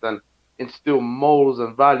sense and instill morals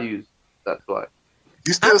and values. That's why.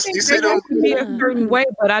 You see them be a certain way,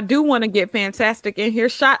 but I do want to get Fantastic in here.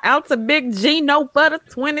 Shout out to Big Gino for the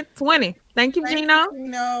 2020. Thank you, Gino.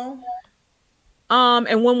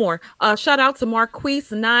 And one more. Shout out to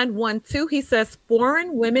Marquise912. He says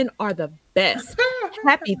foreign women are the best.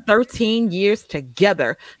 Happy 13 years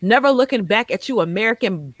together. Never looking back at you,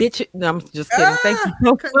 American bitch. No, I'm just kidding. Thank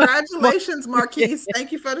you. Congratulations, Marquise.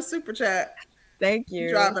 Thank you for the super chat. Thank you.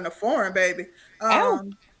 Driving a foreign, baby.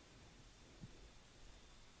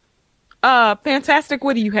 Fantastic.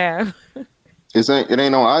 What do you have? It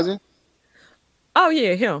ain't on Eisen? Oh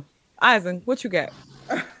yeah, him. Eisen, what you got?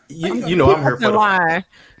 You know I'm here for the lie.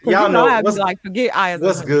 Y'all know what's like forget Eisen.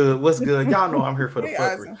 What's good. Y'all know I'm here for the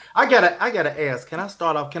fuckery. I gotta ask. Can I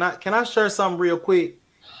start off? Can I share something real quick?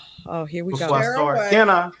 Oh, here we before go. I start. Can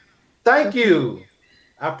I? Thank you.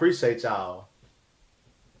 I appreciate y'all.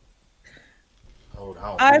 Hold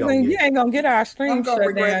on. Ivan, you ain't gonna get our stream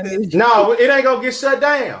shut down. No, it ain't gonna get shut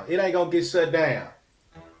down.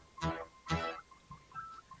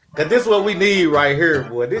 Cause this is what we need right here,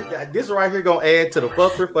 boy. This right here gonna add to the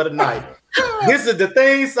fucker for the night. This is the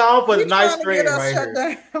theme song for the night stream right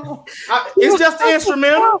here. It's just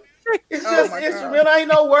instrumental. It's just instrumental. Ain't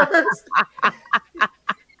no words.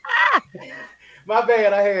 My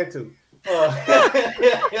bad. I had to.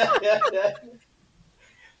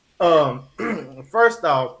 First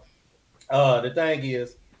off, the thing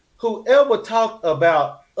is, whoever talked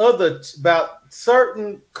about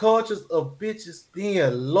certain cultures of bitches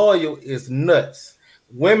being loyal is nuts.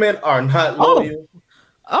 Women are not loyal.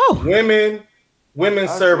 Women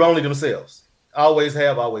serve only themselves. Always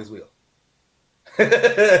have, always will.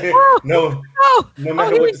 No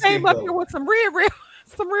matter what the skin color. With some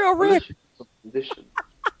real red.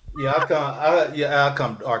 Yeah, I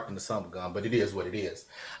come dark in the summer gun, but it is what it is.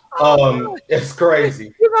 It's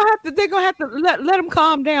crazy. They're gonna have to let them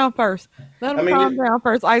calm down first. Let them calm down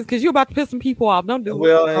first, Ice, because you're about to piss some people off. Don't do it.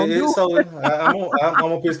 Well, I'm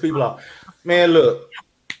gonna piss people off. Man, look,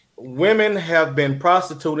 women have been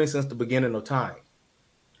prostituting since the beginning of time.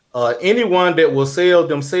 Anyone that will sell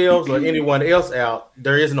themselves or anyone else out,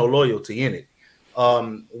 there is no loyalty in it.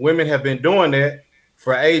 Women have been doing that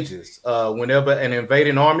for ages. Whenever an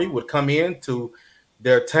invading army would come into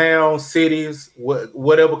their town, cities,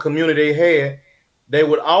 whatever community they had, they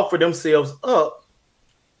would offer themselves up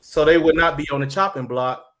so they would not be on the chopping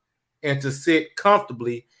block and to sit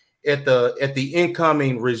comfortably at the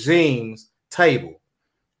incoming regime's table.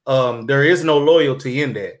 There is no loyalty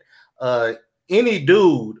in that. Any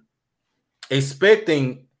dude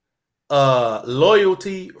expecting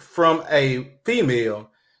loyalty from a female,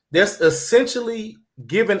 that's essentially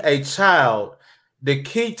giving a child the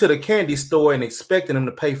key to the candy store and expecting them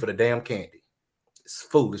to pay for the damn candy. It's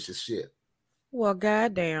foolish as shit. Well,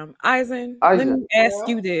 goddamn. Eisen, let me ask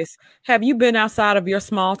you this. Have you been outside of your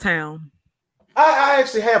small town? I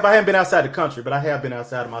actually have. I haven't been outside the country, but I have been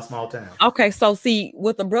outside of my small town. Okay, so see,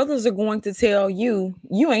 what the brothers are going to tell you,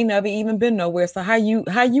 you ain't never even been nowhere. So how you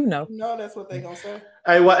know? No, that's what they gonna say.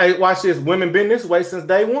 Hey, watch this. Women been this way since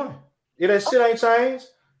day one. That shit ain't changed.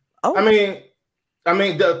 I mean, I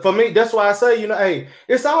mean, for me, that's why I say, hey,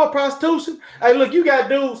 it's all prostitution. Hey, look, you got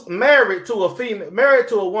dudes married to a female, married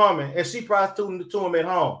to a woman, and she prostituting to him at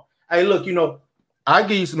home. Hey, look, I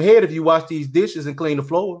give you some head if you wash these dishes and clean the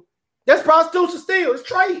floor. That's prostitution still. It's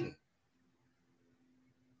trading.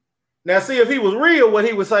 Now, see, if he was real, what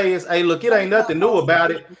he would say is, hey, look, it ain't nothing new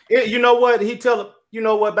about it. You know what? He tell her, you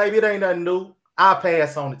know what, baby, it ain't nothing new. I'll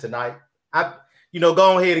pass on it tonight.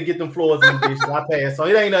 Go ahead and get them floors and the dishes. I'll pass on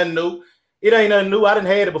it. It ain't nothing new. It ain't nothing new. I didn't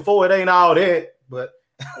had it before. It ain't all that. But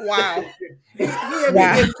wow. He'll be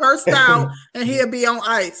getting cursed out and he'll be on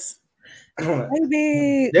ice.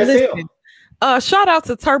 Maybe that's listen. him. Shout out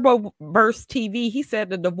to Turbo Burst TV. He said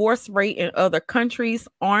the divorce rate in other countries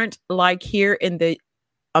aren't like here in the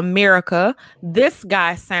America. This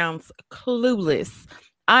guy sounds clueless.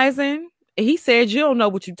 Eisen, he said you don't know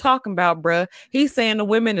what you're talking about, bruh. He's saying the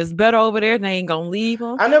women is better over there. They ain't gonna leave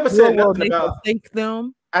them. I never said nothing about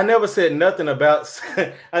them. I never said nothing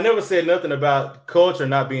about culture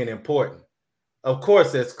not being important. Of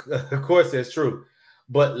course that's true.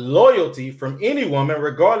 But loyalty from any woman,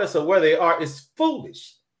 regardless of where they are, is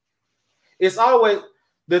foolish. It's always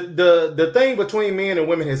the thing between men and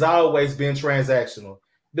women has always been transactional.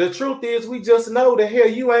 The truth is, we just know that hell,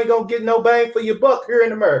 you ain't gonna get no bang for your buck here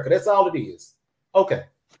in America. That's all it is. Okay.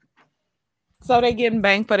 So they getting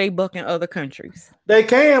bang for their buck in other countries. They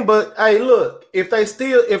can, but hey, look, if that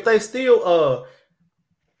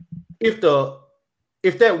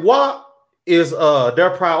WAP is their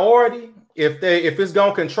priority, if it's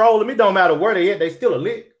gonna control them, it don't matter where they at, they still a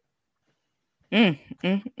lick.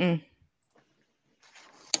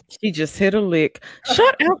 He just hit a lick.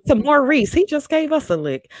 Shout out to Maurice. He just gave us a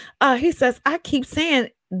lick. He says, I keep saying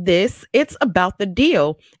this. It's about the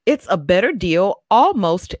deal. It's a better deal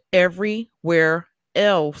almost everywhere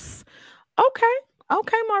else.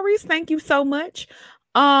 Okay, Maurice. Thank you so much.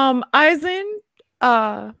 Eisen,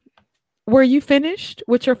 were you finished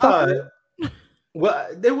with your fuckery?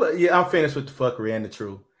 I'm finished with the fuckery and the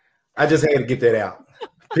truth. I just had to get that out.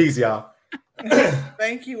 Peace, y'all.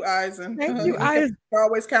 Thank you, Eisen. Thank you, Eisen. I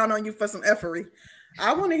always count on you for some effery.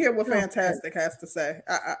 I want to hear what Fantastic has to say.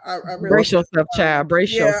 I really brace yourself, child.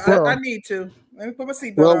 Brace yourself. I need to. Let me put my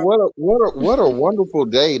seatbelt on. Well, what a wonderful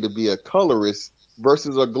day to be a colorist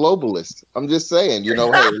versus a globalist. I'm just saying, hey,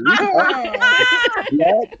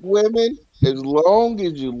 black women, as long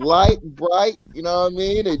as you light bright, you know what I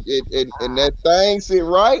mean, and that thing sit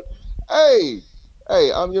right. Hey,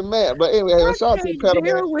 I'm your man. But anyway, shout out to the panel,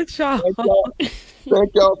 man.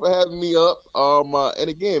 Thank y'all for having me up. And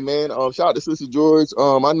again, man, shout out to Sister George.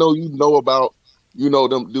 I know you know about,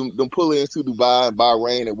 them pull-ins to Dubai and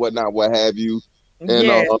Bahrain and whatnot, what have you.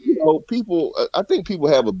 And people, I think people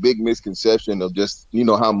have a big misconception of just,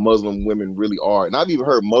 how Muslim women really are. And I've even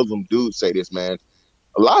heard Muslim dudes say this, man.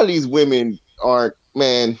 A lot of these women aren't,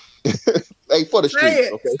 man. They for the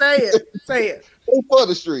streets. Say it. They for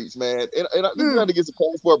the streets, man. And I just trying to get some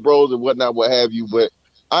passport bros and whatnot, what have you. But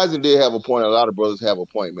Eisen did have a point. A lot of brothers have a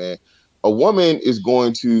point, man. A woman is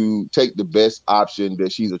going to take the best option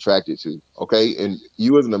that she's attracted to, okay? And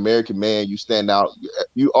you as an American man, you stand out.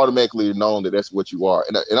 You automatically know that that's what you are.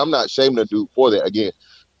 And I'm not ashamed to do for that. Again,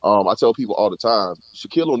 I tell people all the time,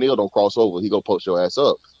 Shaquille O'Neal don't cross over. He go post your ass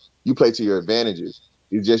up. You play to your advantages.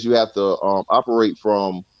 It's just you have to operate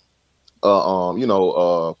from,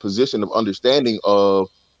 position of understanding of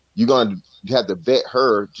you're going to have to vet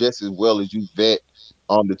her just as well as you vet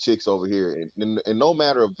the chicks over here, and no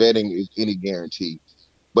matter of vetting is any guarantee.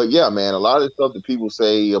 But yeah, man, a lot of the stuff that people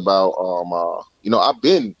say about I've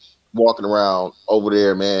been walking around over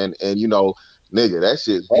there, man, and nigga, that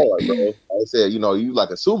shit's hard, bro. I said, you like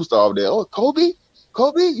a superstar over there. Oh, Kobe,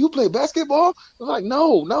 you play basketball? I'm like,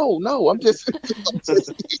 no, I'm just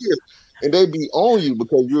here. And they be on you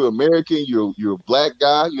because you're American, you're a black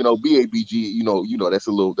guy, BABG, that's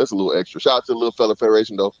a little extra. Shout out to the Little Fella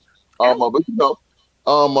Federation though.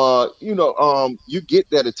 But you get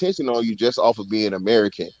that attention on you just off of being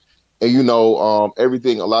American. And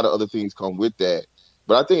everything, a lot of other things come with that.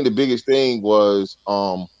 But I think the biggest thing was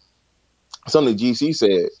something GC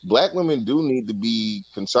said. Black women do need to be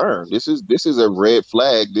concerned. This is a red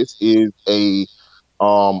flag. This is a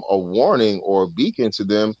warning or a beacon to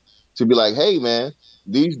them to be like, hey man,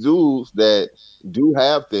 these dudes that do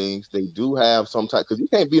have things, they do have some type, because you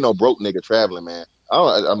can't be no broke nigga traveling, man.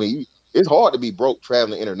 It's hard to be broke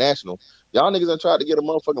traveling international. Y'all niggas have tried to get a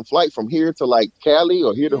motherfucking flight from here to like Cali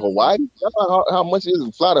or here to Hawaii. That's not how much it is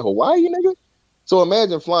to fly to Hawaii, nigga. So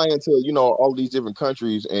imagine flying to, all these different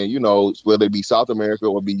countries and, whether it be South America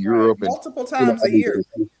or be Europe. Multiple times a year.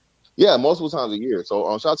 Yeah, multiple times a year.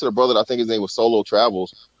 So shout out to the brother, I think his name was Solo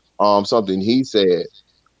Travels. Something he said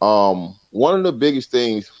one of the biggest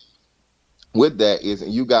things with that is,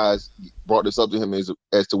 and you guys brought this up to him, is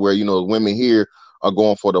as to where, you know, women here are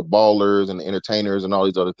going for the ballers and the entertainers and all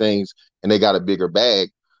these other things, and they got a bigger bag.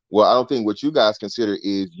 Well, I don't think what you guys consider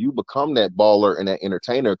is you become that baller and that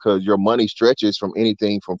entertainer because your money stretches from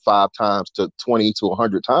anything from 5 times to 20 to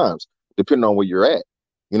 100 times, depending on where you're at.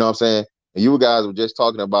 You know what I'm saying? And you guys were just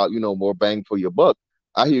talking about, you know, more bang for your buck.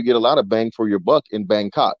 I hear you get a lot of bang for your buck in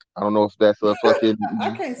Bangkok. I don't know if that's a fucking.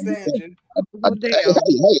 I can't stand you.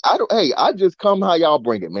 I just come how y'all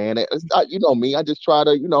bring it, man. You know me. I just try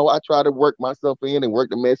to, you know, I try to work myself in and work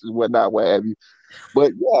the message, whatnot, what have you.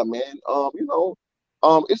 But yeah, man. You know,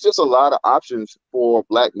 it's just a lot of options for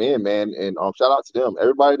Black men, man. And shout out to them.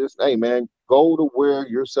 Everybody, just hey, man, go to where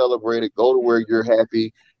you're celebrated. Go to where you're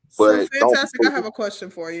happy. But so fantastic. I have a question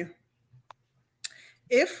for you.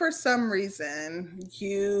 If for some reason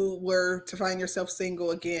you were to find yourself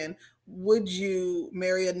single again, would you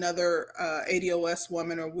marry another ADOS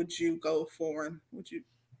woman, or would you go foreign?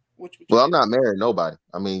 Well, I'm not married nobody.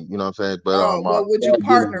 I mean, you know what I'm saying? But what would you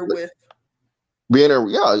partner with? Yeah,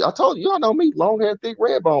 I told you, y'all know me, long hair, thick,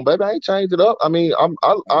 red bone, baby. I ain't changed it up. I mean, I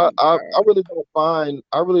really don't find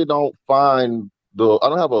I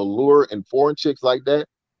don't have a lure in foreign chicks like that.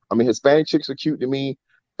 I mean, Hispanic chicks are cute to me.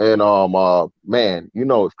 And man, you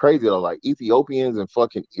know, it's crazy though. Like Ethiopians and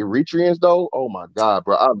fucking Eritreans though. Oh my God,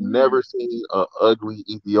 bro. I've never seen an ugly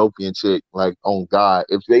Ethiopian chick, like, on God.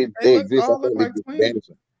 If they exist, I think they just banish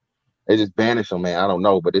them. They just banish them, man. I don't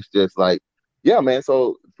know. But it's just like, yeah, man.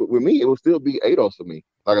 So with me, it will still be ADOS for me.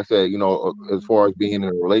 Like I said, you know, as far as being in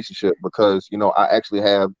a relationship, because, you know, I actually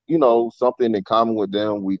have, you know, something in common with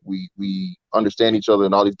them. We understand each other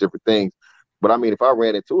and all these different things. But I mean, if I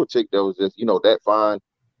ran into a chick that was just, you know, that fine,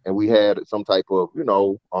 and we had some type of, we had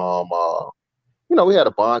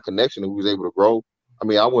a bond connection and we was able to grow, I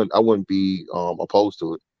mean, I wouldn't be opposed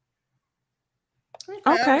to it.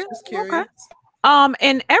 Okay. Okay.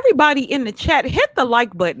 And everybody in the chat, hit the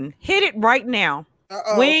like button. Hit it right now.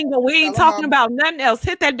 We ain't talking about nothing else.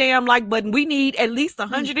 Hit that damn like button. We need at least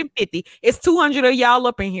 150. It's 200 of y'all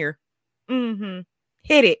up in here.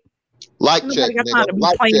 Hit it. Like check,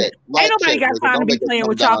 nigga. Ain't nobody got time to be playing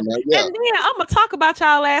with y'all. Yeah. And then I'm gonna talk about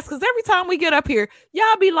y'all ass, because every time we get up here,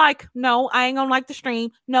 y'all be like, "No, I ain't gonna like the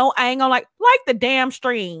stream. No, I ain't gonna like the damn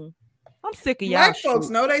stream." I'm sick of y'all. Black folks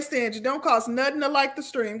know they stingy. Don't cost nothing to like the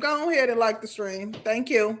stream. Go ahead and like the stream. Thank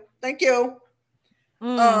you.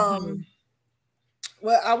 Well,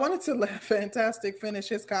 I wanted to let Fantastic finish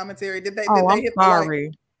his commentary. Did they hit sorry. the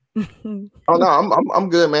like? Oh no, I'm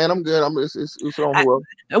good, man. I'm good. It's on who else?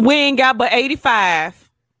 We ain't got but 85.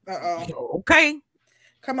 Okay.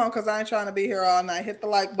 Come on, because I ain't trying to be here all night. Hit the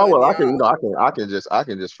like button. Oh well, I can just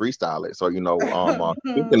freestyle it. So, you know,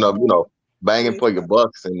 speaking of, you know, banging for your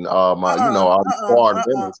bucks and all these foreign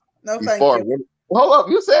women. No, thank you. Hold up,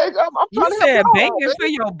 you said I'm trying to help you banging for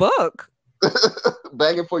your buck.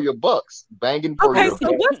 Banging for your bucks. Banging for your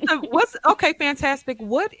what's okay, Fantastic.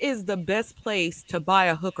 What is the best place to buy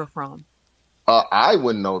a hooker from? I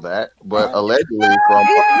wouldn't know that, but allegedly from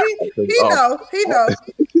he knows.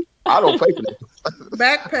 I don't pay for that.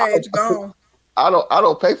 Back page gone. I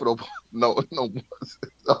don't pay for no.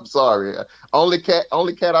 I'm sorry. Only cat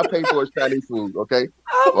I pay for is Chinese food. Okay.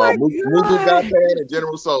 Oh my God. And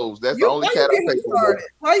General Soul's. That's the only cat I pay for.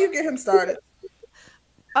 Why you get him started?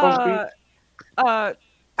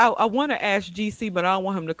 I want to ask GC, but I don't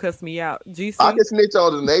want him to cuss me out. GC, I can snitch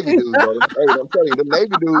on the Navy dudes, bro. Hey, I'm telling you, the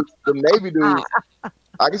Navy dudes.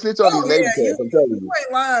 I can snitch on these Navy cats. I'm telling you. You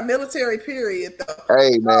ain't lying. Military period, though.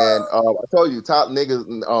 Hey, man. I told you, top niggas,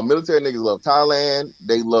 military niggas love Thailand.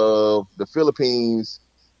 They love the Philippines,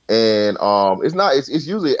 and it's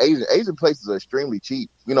usually Asian. Asian places are extremely cheap.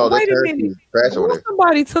 You know, their currency is trash over there.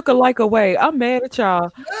 Somebody took a like away. I'm mad at y'all.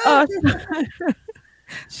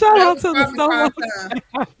 Shout out to the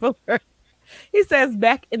solo. He says,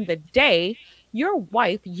 back in the day, your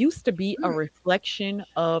wife used to be a reflection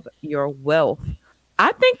of your wealth.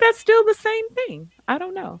 I think that's still the same thing. I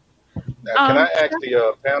don't know. Now, can I ask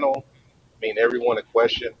the panel, everyone a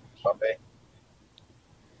question, if I may?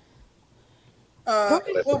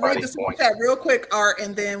 We'll read the super chat real quick, Art,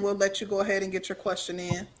 and then we'll let you go ahead and get your question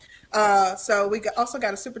in. So we also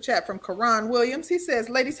got a super chat from Karan Williams. He says,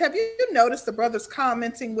 ladies, have you noticed the brothers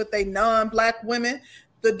commenting with a non-black women?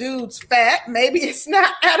 The dude's fat. Maybe it's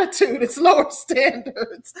not attitude, it's lower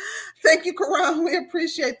standards. Thank you, Karan. We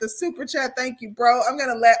appreciate the super chat. Thank you, bro. I'm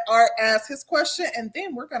going to let Art ask his question, and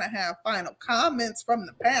then we're going to have final comments from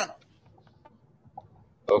the panel.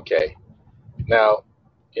 Okay. Now,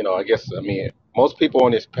 I guess, most people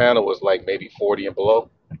on this panel was like maybe 40 and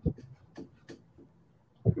below.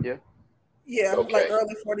 Yeah. Yeah, Okay. like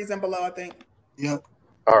early 40s and below, I think. Yep.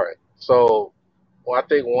 All right. So, well, I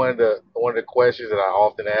think one of the questions that I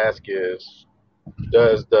often ask is,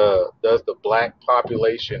 does the black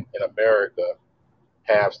population in America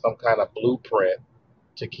have some kind of blueprint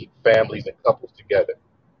to keep families and couples together?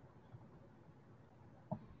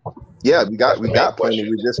 Yeah, we That's the main got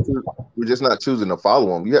plenty. question. We're just not choosing to follow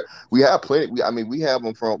them. Yeah, we have plenty. We have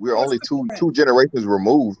them from. We're only two generations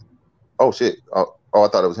removed. Oh shit. Oh, I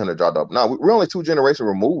thought it was him that dropped up. No, we're only 2 generations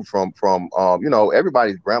removed from you know,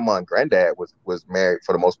 everybody's grandma and granddad was married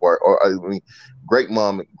for the most part, or I mean, great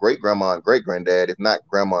mom, great grandma, and great granddad, if not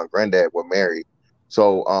grandma and granddad, were married.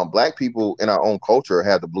 So black people in our own culture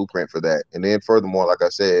have the blueprint for that. And then furthermore, like I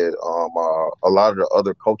said, a lot of the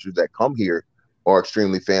other cultures that come here are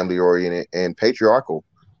extremely family oriented and patriarchal.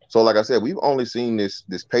 So like I said, we've only seen this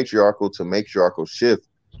patriarchal to matriarchal shift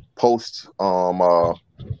post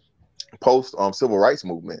civil rights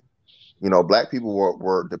movement. You know, black people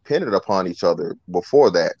were dependent upon each other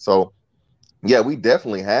before that. So yeah, we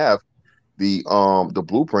definitely have the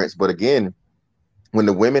blueprints. But again, when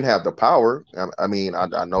the women have the power, I mean,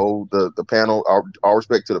 I know the panel, all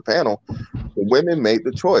respect to the panel, the women made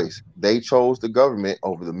the choice. They chose the government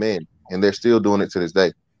over the men, and they're still doing it to this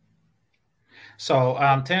day. So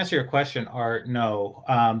to answer your question, Art, no,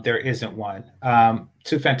 there isn't one.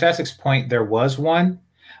 To Fantastic's point, there was one.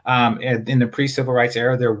 In the pre-civil rights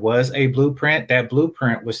era, there was a blueprint. That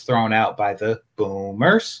blueprint was thrown out by the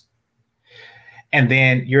boomers and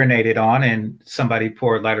then urinated on, and somebody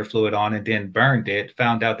poured lighter fluid on and then burned it,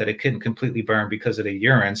 found out that it couldn't completely burn because of the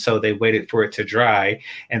urine. So they waited for it to dry,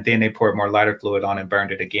 and then they poured more lighter fluid on and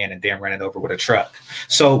burned it again, and then ran it over with a truck.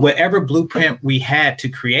 So whatever blueprint we had to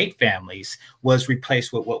create families was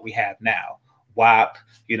replaced with what we have now. WAP,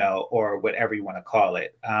 you know, or whatever you want to call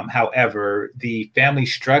it. However, the family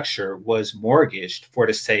structure was mortgaged for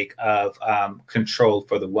the sake of control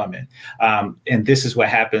for the woman. And this is what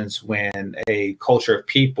happens when a culture of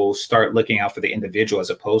people start looking out for the individual as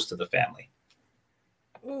opposed to the family.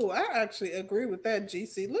 Oh, I actually agree with that,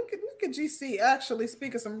 GC. Look at GC actually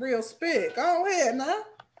speaking some real spit. Go ahead now.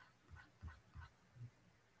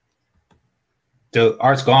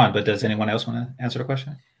 Art's gone, but does anyone else want to answer the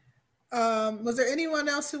question? Was there anyone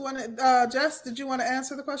else who wanted? Jess, did you want to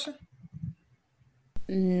answer the question?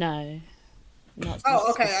 No. Not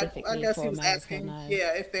okay. I guess he was America, asking, no.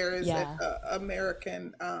 yeah, if there is an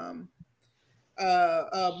American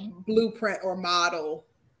blueprint or model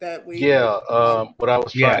that we. Yeah. What I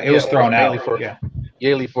was trying. It was thrown out.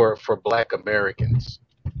 Mainly for Black Americans,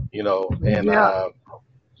 you know, and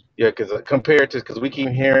because because we keep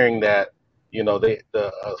hearing that, you know, the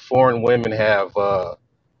foreign women have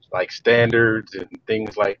like standards and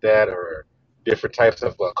things like that, or different types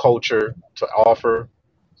of culture to offer.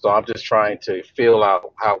 So I'm just trying to feel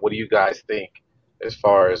out what do you guys think as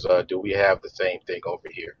far as do we have the same thing over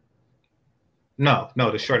here? No,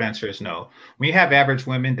 the short answer is no. When you have average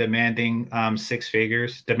women demanding 6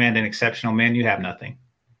 figures, demanding exceptional men, you have nothing.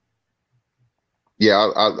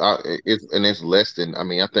 Yeah, it's less than. I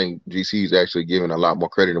mean, I think GC is actually giving a lot more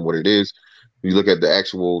credit than what it is. You look at the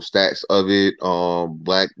actual stats of it.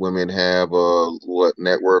 Black women have what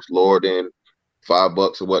net worth lower than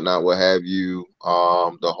 $5 or whatnot, what have you.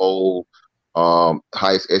 The whole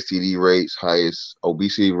highest STD rates, highest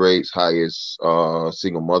obesity rates, highest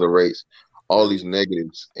single mother rates, all these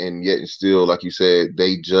negatives, and yet and still, like you said,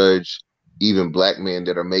 they judge even black men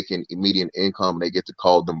that are making median income. They get to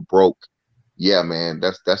call them broke. Yeah, man,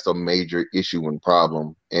 that's a major issue and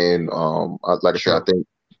problem. And like I said, I think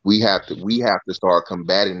we have to start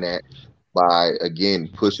combating that by again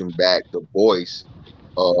pushing back the voice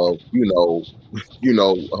of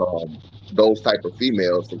those type of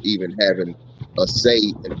females from even having a say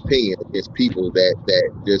and opinion against people that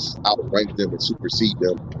just outrank them and supersede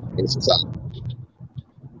them in society.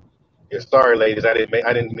 Yeah, sorry, ladies, I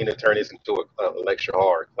didn't mean to turn this into a lecture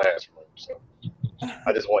hall classroom. So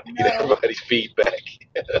I just wanted to get everybody's feedback.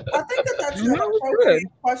 I think that's an appropriate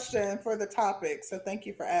question for the topic. So thank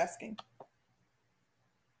you for asking.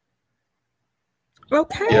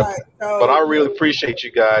 Okay. Yeah, but I really appreciate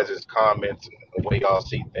you guys' comments and the way y'all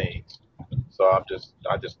see things. So I just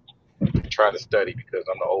try to study because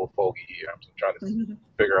I'm the old fogey here. I'm just trying to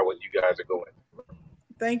figure out what you guys are going through.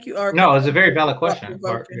 Thank you, Art. No, it's a very valid question.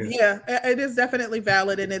 Yeah, it is definitely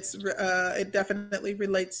valid, and it definitely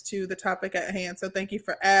relates to the topic at hand. So thank you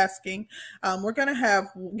for asking. We're going to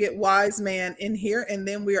get Wise Man in here, and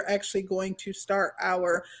then we are actually going to start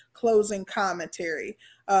our closing commentary.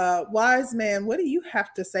 Wise Man, what do you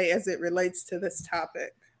have to say as it relates to this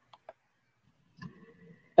topic?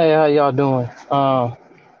 Hey, how y'all doing?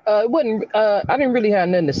 It wasn't. I didn't really have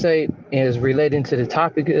nothing to say as relating to the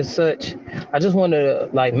topic as such. I just wanted to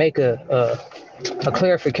like make a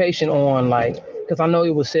clarification on like, because I know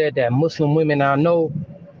it was said that Muslim women. I know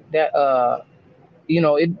that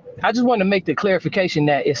I just want to make the clarification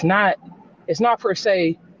that it's not per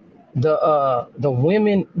se the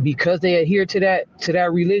women because they adhere to that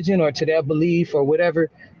religion or to that belief or whatever.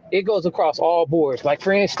 It goes across all boards. Like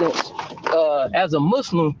for instance, as a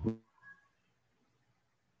Muslim.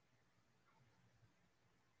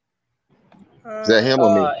 Is that him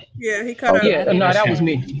or me? Yeah, he cut out. Yeah, no, that was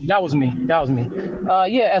me. That was me.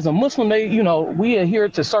 Yeah, as a Muslim, we adhere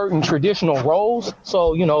to certain traditional roles. So,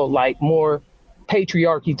 like more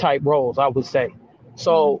patriarchy type roles, I would say.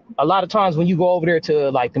 So a lot of times when you go over there to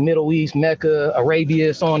like the Middle East, Mecca,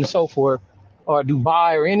 Arabia, so on and so forth, or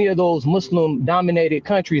Dubai or any of those Muslim dominated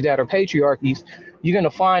countries that are patriarchies, you're going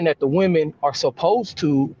to find that the women are supposed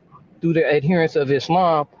to, through the adherence of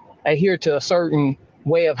Islam, adhere to a certain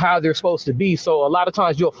way of how they're supposed to be. So a lot of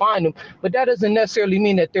times you'll find them, but that doesn't necessarily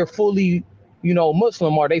mean that they're fully,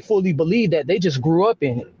 Muslim or they fully believe that. They just grew up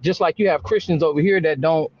in it. Just like you have Christians over here that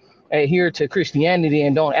don't adhere to Christianity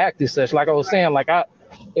and don't act as such. Like I was saying, like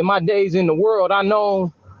in my days in the world, I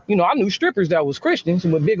knew strippers that was Christians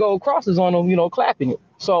with big old crosses on them, clapping it.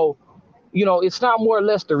 So, it's not more or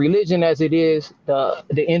less the religion as it is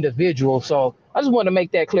the individual. So I just want to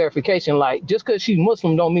make that clarification. Like, just because she's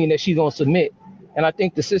Muslim don't mean that she's going to submit. And I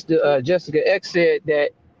think the sister Jessica X said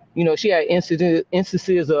that, she had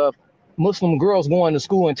instances of Muslim girls going to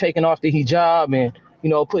school and taking off the hijab and,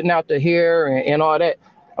 putting out the hair and all that.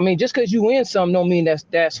 I mean, just because you in something don't mean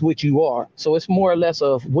that's what you are. So it's more or less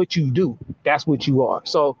of what you do. That's what you are.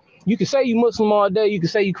 So you can say you Muslim all day. You can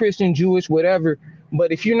say you Christian, Jewish, whatever.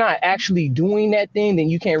 But if you're not actually doing that thing, then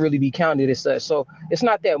you can't really be counted as such. So it's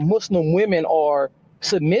not that Muslim women are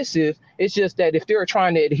submissive. It's just that if they're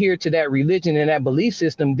trying to adhere to that religion and that belief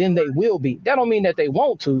system, then they will be. That don't mean that they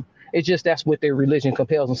want to. It's just that's what their religion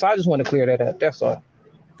compels them. So I just want to clear that up. That's all.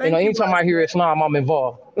 Anytime I hear Islam, I'm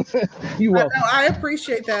involved. You welcome. I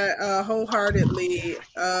appreciate that wholeheartedly.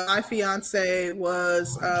 My fiance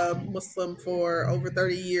was Muslim for over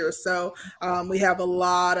 30 years. So we have a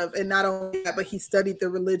lot of, and not only that, but he studied the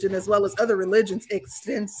religion as well as other religions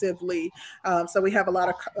extensively. So we have a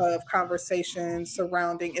lot of conversations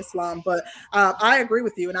surrounding Islam. But I agree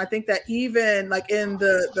with you. And I think that even like in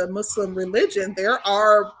the Muslim religion, there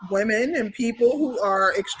are women and people who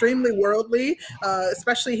are extremely worldly,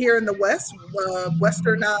 especially here in the West,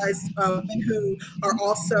 westernized women who are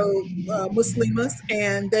also Muslims,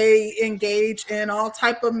 and they engage in all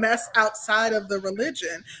type of mess outside of the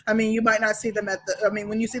religion. I mean, you might not see them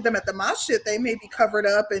when you see them at the masjid, they may be covered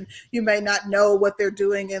up and you may not know what they're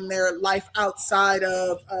doing in their life outside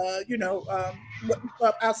of,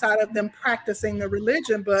 outside of them practicing the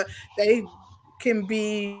religion, but they can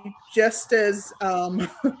be just as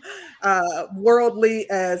worldly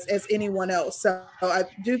as anyone else. So I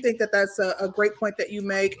do think that that's a great point that you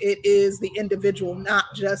make. It is the individual, not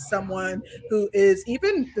just someone who is,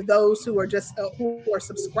 even those who are just who are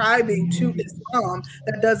subscribing to Islam.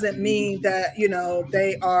 That doesn't mean that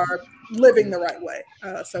they are living the right way,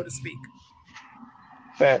 so to speak.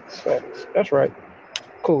 Facts. That's right.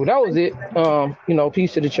 Cool. That was it.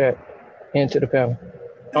 Peace to the chat and to the panel.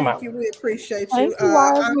 Thank you. We appreciate you.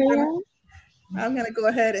 I'm going to go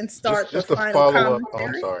ahead and start just the final commentary. Oh,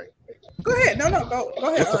 I'm sorry. Go ahead. No, go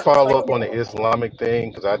ahead. Just to follow up on the Islamic thing,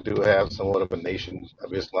 because I do have somewhat of a Nation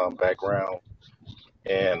of Islam background,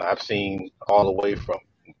 and I've seen all the way from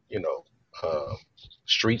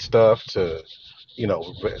street stuff to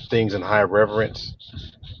things in high reverence.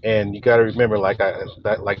 And you got to remember, like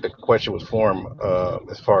the question was formed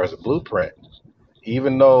as far as a blueprint.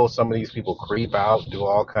 Even though some of these people creep out, do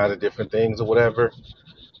all kinds of different things or whatever,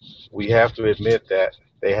 we have to admit that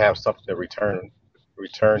they have something to return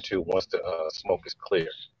to once the smoke is clear.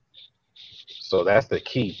 So that's the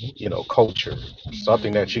key, culture,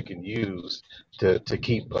 something that you can use to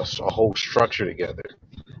keep a whole structure together.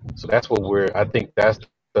 So that's what I think that's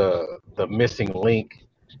the missing link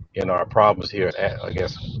in our problems here,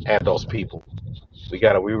 at those people.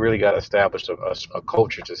 We really got to establish a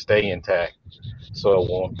culture to stay intact, so it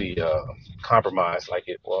won't be compromised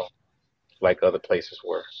like other places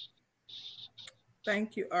were.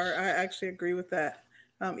 Thank you, Art. I actually agree with that.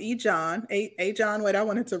 John, John, wait, I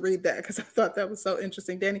wanted to read that because I thought that was so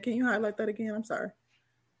interesting. Danny, can you highlight that again? I'm sorry.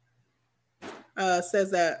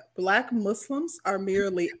 says that Black Muslims are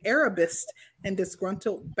merely Arabist and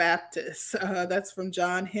disgruntled Baptists. That's from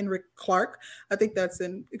John Henrik Clark. I think that's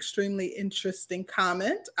an extremely interesting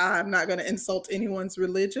comment. I'm not going to insult anyone's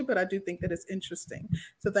religion, but I do think that it's interesting.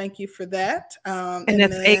 So thank you for that. And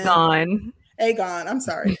that's Aegon. Aegon. I'm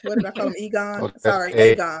sorry. What did I call him? Egon? Oh, Sorry,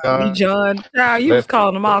 Aegon. Aegon. John. You was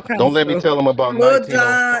calling them all kinds Don't of let me stuff. tell them about Lil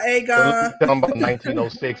John, Aegon. Don't let me tell them about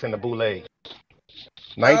 1906 and the Boule.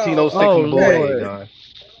 1906 Oh, and the Boule, Lord. Aegon.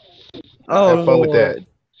 Oh, Have fun with Lord.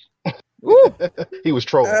 that. He was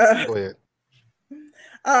trolling. Go ahead.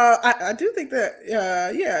 I do think that,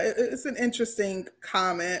 it's an interesting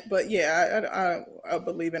comment, but yeah, I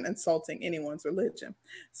believe in insulting anyone's religion.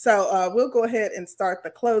 So we'll go ahead and start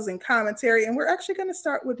the closing commentary, and we're actually going to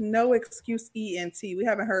start with No Excuse ENT. We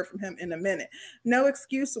haven't heard from him in a minute. No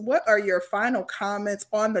Excuse, what are your final comments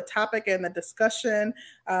on the topic and the discussion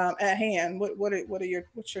at hand?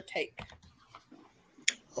 What's your take?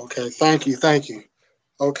 Okay, thank you.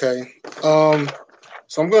 Okay,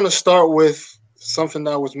 so I'm going to start with something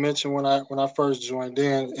that was mentioned when I first joined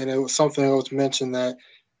in, and it was something that was mentioned that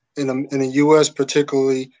in the U.S.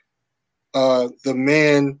 particularly, the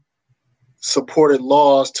men supported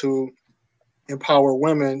laws to empower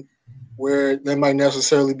women, where they might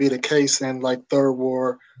necessarily be the case in like third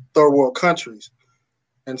world countries.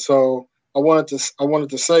 And so I wanted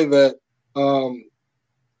to say that the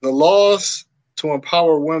laws to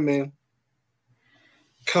empower women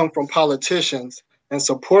come from politicians and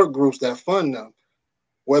support groups that fund them,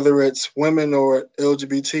 whether it's women or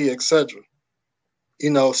LGBT, etc.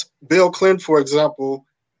 You know, Bill Clinton, for example,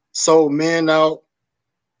 sold men out,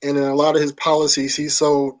 and in a lot of his policies, he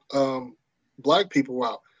sold Black people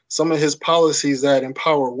out. Some of his policies that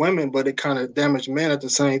empower women, but it kind of damaged men at the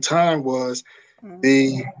same time, was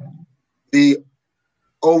the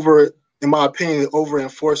over, in my opinion, the over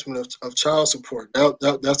enforcement of child support.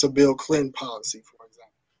 That's a Bill Clinton policy, for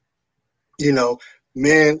example. You know,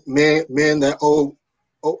 men that owe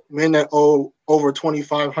over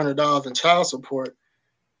 $2,500 in child support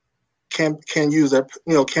can use their,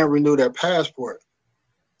 can't renew their passport.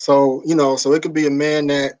 So so it could be a man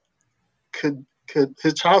that could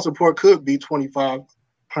his child support could be $2,500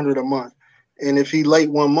 a month, and if he late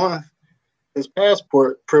 1 month, his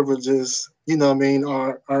passport privileges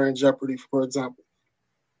are in jeopardy, for example.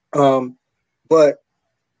 But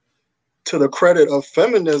to the credit of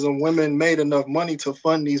feminism, women made enough money to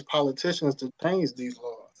fund these politicians to change these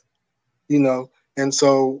laws, and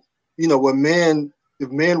so,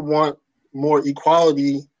 if men want more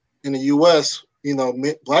equality in the U.S.,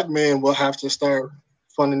 Black men will have to start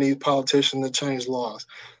funding these politicians to change laws.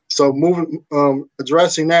 So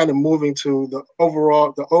addressing that and moving to the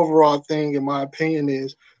overall thing, in my opinion,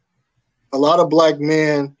 is a lot of Black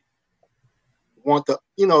men want men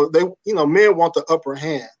want the upper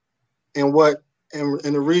hand. And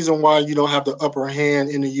the reason why you don't have the upper hand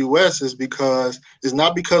in the U.S. is because it's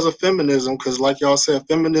not because of feminism, because like y'all said,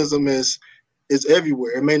 feminism is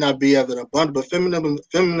everywhere. It may not be as abundant, but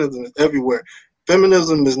feminism is everywhere.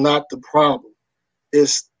 Feminism is not the problem.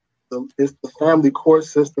 It's the family court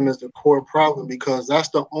system is the core problem, because that's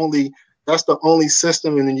the only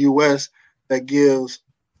system in the U.S. that gives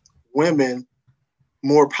women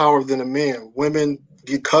more power than a man. Women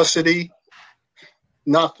get custody.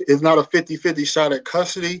 It's not a 50-50 shot at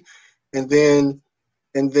custody, and then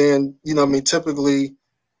typically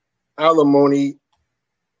alimony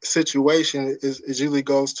situation is usually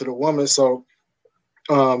goes to the woman. So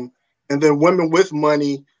and then women with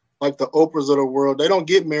money, like the Oprahs of the world, they don't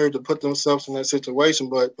get married to put themselves in that situation,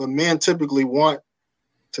 but men typically want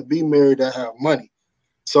to be married that have money.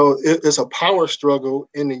 So it's a power struggle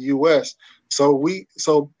in the U.S. So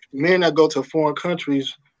men that go to foreign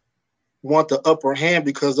countries want the upper hand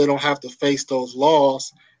because they don't have to face those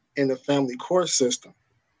laws in the family court system.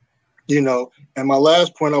 And my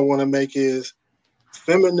last point I want to make is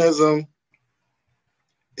feminism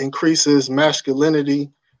increases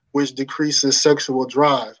masculinity, which decreases sexual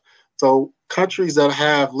drive. So countries that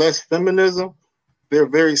have less feminism, they're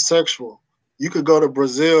very sexual. You could go to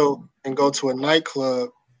Brazil and go to a nightclub,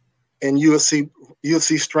 and you'll see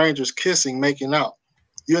strangers kissing, making out.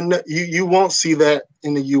 You won't see that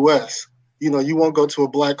in the U.S. You won't go to a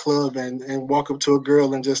Black club and walk up to a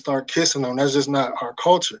girl and just start kissing them. That's just not our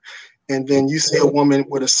culture. And then you see a woman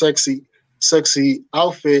with a sexy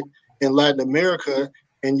outfit in Latin America,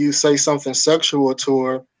 and you say something sexual to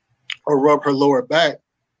her or rub her lower back.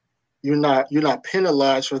 You're not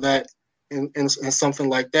penalized for that in something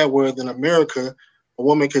like that. Whereas in America, a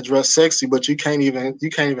woman could dress sexy, but you can't even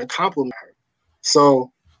compliment her.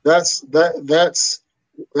 So that's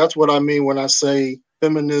what I mean when I say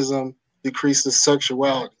feminism decreases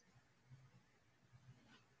sexuality.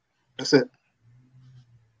 That's it.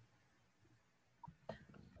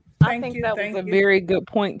 I think that was a very good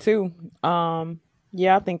point too.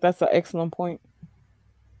 Yeah, I think that's an excellent point.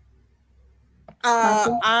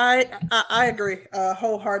 I agree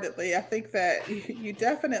wholeheartedly. I think that you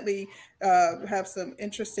definitely have some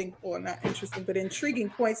interesting, or not interesting, but intriguing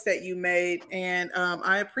points that you made, and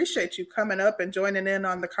I appreciate you coming up and joining in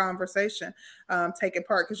on the conversation, taking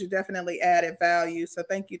part, because you definitely added value. So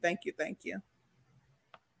thank you, thank you, thank you.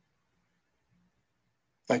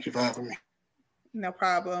 Thank you for having me. No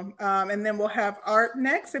problem. And then we'll have Art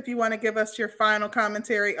next. If you want to give us your final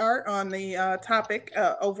commentary, Art, on the topic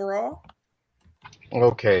overall.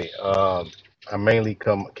 Okay. I mainly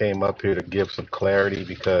came up here to give some clarity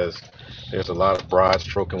because there's a lot of broad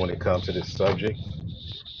stroking when it comes to this subject,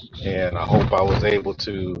 and I hope I was able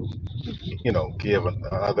to, give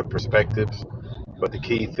other perspectives. But the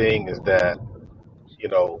key thing is that,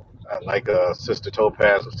 like Sister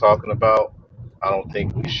Topaz was talking about, I don't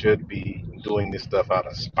think we should be doing this stuff out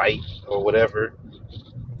of spite or whatever.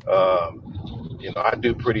 I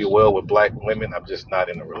do pretty well with black women. I'm just not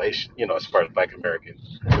in a relation, as far as black American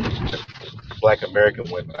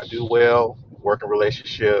women. I do well, working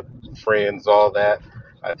relationship, friends, all that.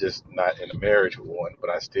 I just not in a marriage with one, but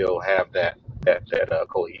I still have that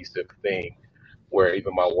cohesive thing where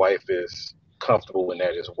even my wife is comfortable in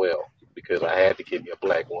that as well, because I had to get me a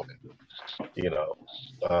black woman.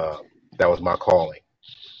 That was my calling.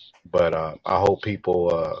 But I hope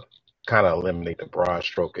people kind of eliminate the broad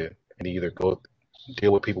stroking and either go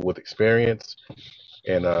deal with people with experience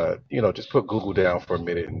and just put Google down for a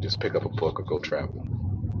minute and just pick up a book or go travel.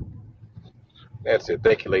 That's it.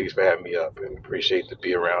 Thank you, ladies, for having me up, and appreciate to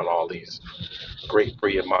be around all these great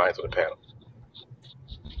brilliant minds on the panel.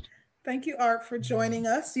 Thank you, Art, for joining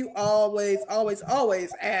us. You always, always,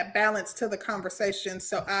 always add balance to the conversation.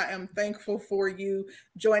 So I am thankful for you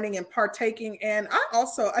joining and partaking. And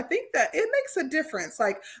I think that it makes a difference.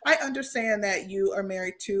 Like, I understand that you are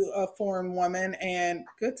married to a foreign woman, and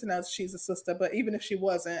good to know she's a sister. But even if she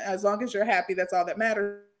wasn't, as long as you're happy, that's all that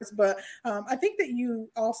matters. But I think that you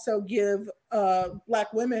also give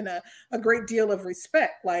Black women a great deal of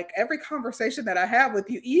respect. Like, every conversation that I have with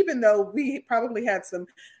you, even though we probably had some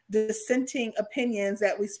dissenting opinions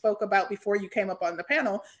that we spoke about before you came up on the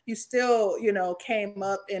panel, you still, came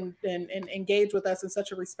up and engaged with us in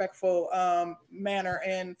such a respectful manner.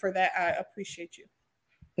 And for that, I appreciate you.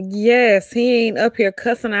 Yes, he ain't up here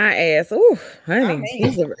cussing our ass. Ooh, honey,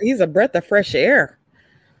 he's a breath of fresh air.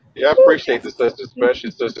 Yeah, I appreciate the sisters,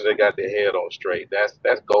 especially sisters that got their head on straight.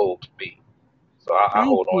 That's gold to me. So I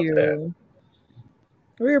hold on to that.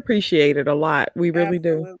 We appreciate it a lot. We really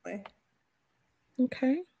Absolutely. do.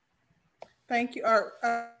 Okay. Thank you, Art,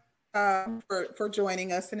 for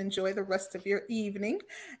joining us, and enjoy the rest of your evening.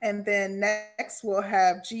 And then next we'll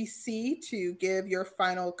have GC to give your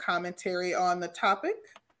final commentary on the topic.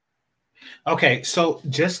 Okay, so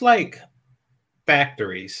just like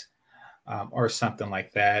factories or something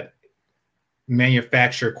like that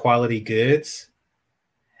manufacture quality goods,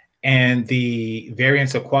 and the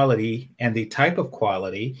variance of quality and the type of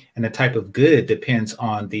quality and the type of good depends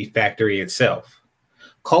on the factory itself.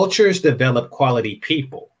 Cultures develop quality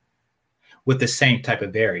people with the same type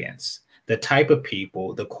of variance. The type of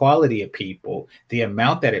people, the quality of people, the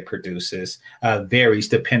amount that it produces varies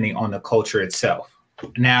depending on the culture itself.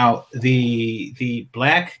 Now, the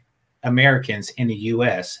Black Americans in the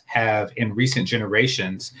US have, in recent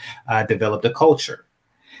generations, developed a culture.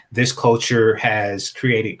 This culture has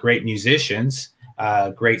created great musicians,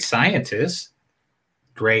 great scientists,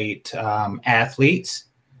 great athletes,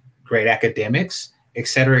 great academics, et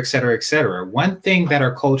cetera, et cetera, et cetera. One thing that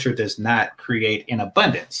our culture does not create in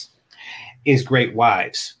abundance is great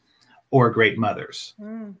wives or great mothers.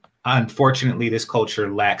 Unfortunately, this culture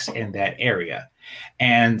lacks in that area.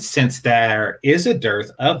 And since there is a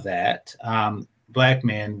dearth of that, Black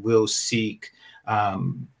men will seek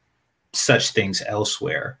such things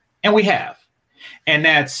elsewhere. And we have. And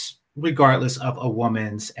that's regardless of a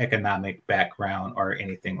woman's economic background or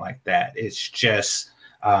anything like that. It's just,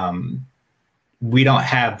 we don't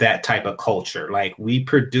have that type of culture. Like, we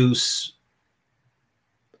produce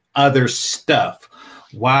other stuff.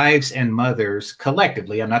 Wives and mothers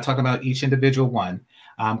collectively, I'm not talking about each individual one,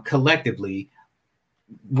 collectively,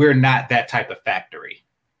 we're not that type of factory.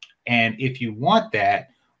 And if you want that,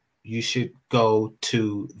 you should go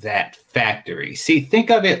to that factory. See,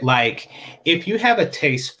 think of it like if you have a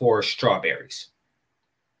taste for strawberries,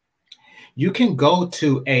 you can go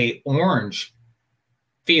to an orange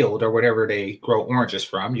field or whatever they grow oranges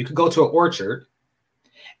from. You could go to an orchard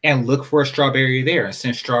and look for a strawberry there. And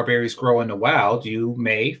since strawberries grow in the wild, you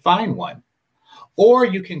may find one. Or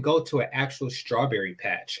you can go to an actual strawberry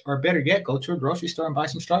patch, or better yet, go to a grocery store and buy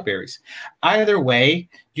some strawberries. Either way,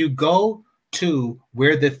 you go to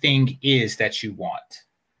where the thing is that you want.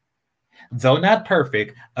 Though not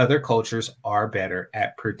perfect, other cultures are better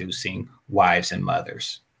at producing wives and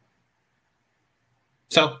mothers.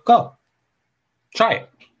 So go. Try it.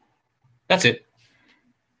 That's it.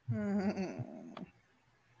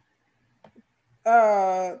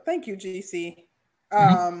 Thank you, GC.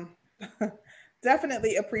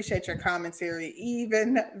 Definitely appreciate your commentary,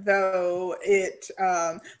 even though it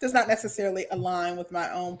does not necessarily align with my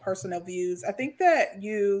own personal views. I think that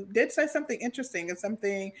you did say something interesting and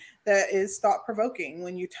something that is thought-provoking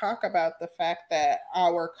when you talk about the fact that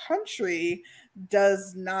our country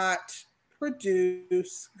does not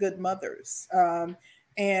produce good mothers.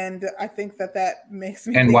 And I think that makes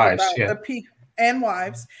me think wives, about yeah. the people and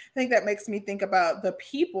wives. I think that makes me think about the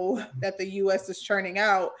people that the U.S. is churning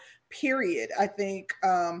out. Period. I think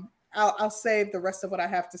I'll save the rest of what I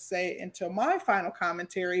have to say until my final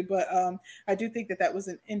commentary, but I do think that was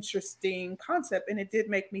an interesting concept, and it did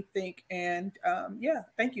make me think. And yeah,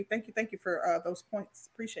 thank you for those points.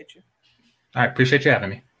 Appreciate you. All right, appreciate you having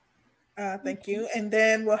me. Thank you. And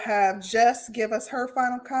then we'll have Jess give us her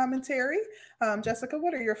final commentary. Jessica,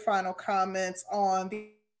 what are your final comments on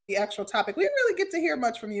the actual topic? We didn't really get to hear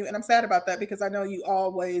much from you, and I'm sad about that because I know you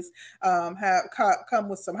always have come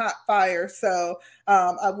with some hot fire. So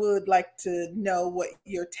I would like to know what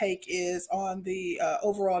your take is on the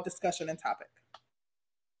overall discussion and topic.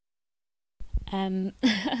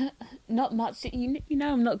 Not much. You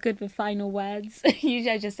know, I'm not good with final words.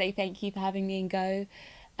 Usually I just say thank you for having me and go.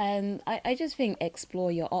 I just think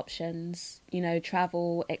explore your options. You know,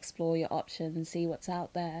 travel, explore your options, see what's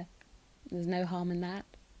out there. There's no harm in that.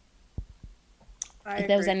 If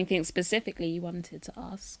there was anything specifically you wanted to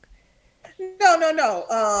ask. No.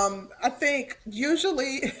 I think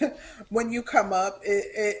usually when you come up,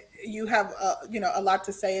 you have a lot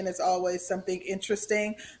to say, and it's always something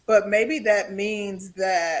interesting. But maybe that means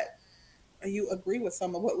that you agree with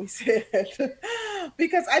some of what we said,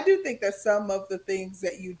 because I do think that some of the things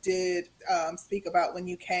that you did speak about when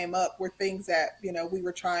you came up were things that we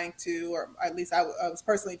were trying to, or at least I was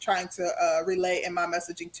personally trying to relay in my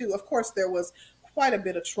messaging too. Of course, there was quite a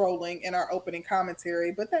bit of trolling in our opening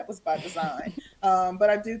commentary, but that was by design. But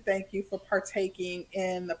I do thank you for partaking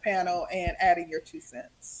in the panel and adding your 2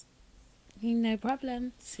 cents. No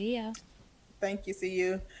problem. See ya. Thank you. See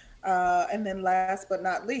you. And then last but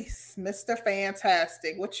not least, Mr.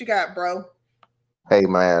 Fantastic. What you got, bro? Hey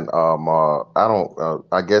man,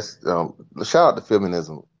 I guess shout out to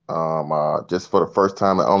feminism. Just for the first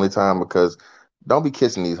time and only time, because don't be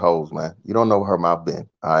kissing these hoes, man. You don't know where her mouth been.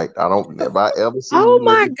 All right. If I ever see oh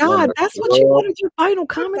my God, that's what you wanted your final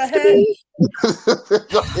comments to be?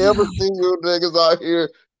 if I ever see you niggas out here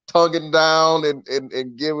tonguing down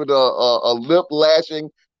and giving a lip lashing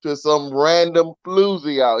to some random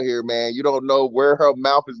floozy out here, man. You don't know where her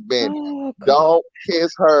mouth has been. Oh, don't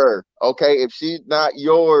kiss her. Okay. If she's not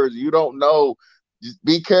yours, you don't know. Just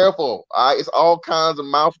be careful. All right. It's all kinds of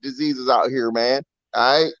mouth diseases out here, man.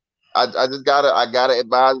 All right. I gotta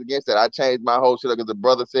advise against that. I changed my whole shit because the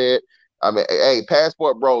brother said, I mean, hey,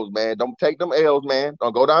 passport bros, man, don't take them L's, man.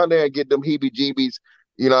 Don't go down there and get them heebie-jeebies,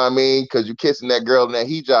 you know what I mean? Because you're kissing that girl in that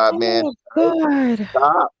hijab, man. Oh, God.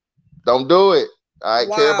 Stop. Don't do it. I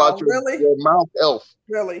care about your mouth, elf.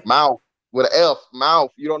 Really? Mouth with an F,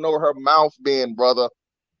 mouth. You don't know where her mouth been, brother.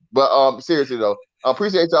 But seriously though, I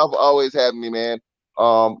appreciate y'all for always having me, man.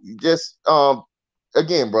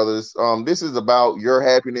 Again, brothers, this is about your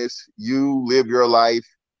happiness. You live your life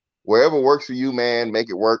wherever works for you, man. Make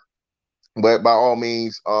it work. But by all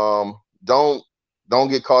means, don't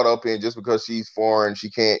get caught up in just because she's foreign, she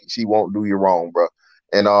won't do you wrong, bro.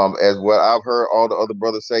 And as what I've heard all the other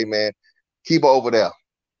brothers say, man, keep her over there.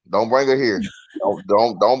 Don't bring her here.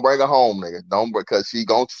 don't bring her home, nigga. Don't, because she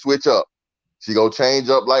gonna switch up. She gonna change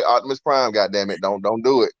up like Optimus Prime. Goddamn it! Don't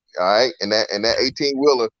do it. All right, and that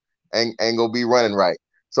 18-wheeler ain't gonna be running right.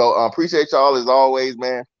 So appreciate y'all as always,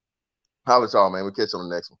 man. How about y'all, man? We'll catch you on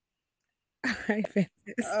the next one.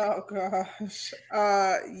 Oh gosh.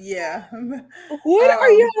 Yeah. What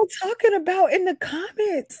are y'all talking about in the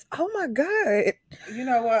comments? Oh my God. You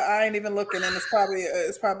know what? I ain't even looking, and it's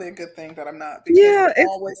probably a good thing that I'm not, because I'm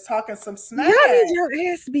always talking some smack. Y'all need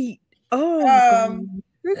your ass beat. Oh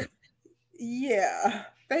yeah.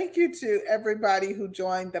 Thank you to everybody who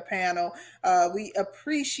joined the panel. We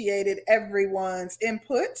appreciated everyone's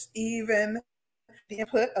input, even the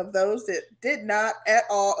input of those that did not at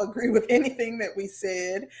all agree with anything that we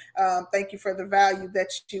said. Thank you for the value that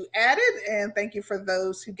you added, and thank you for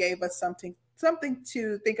those who gave us something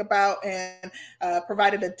to think about and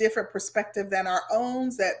provided a different perspective than our own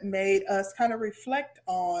that made us kind of reflect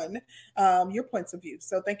on your points of view.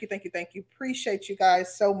 So thank you. Appreciate you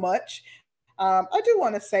guys so much. I do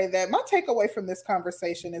want to say that my takeaway from this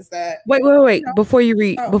conversation is that wait. You know, before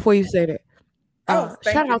you say that,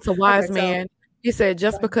 shout out to Wise Man. He said,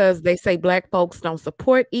 just because they say Black folks don't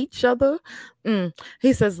support each other,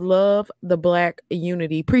 he says, love the Black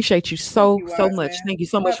unity. Appreciate you so much. Man. Thank you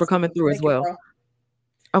so much for coming through as well.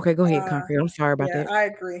 Okay, go ahead, Concrete. I'm sorry about that. I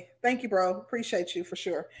agree. Thank you, bro. Appreciate you for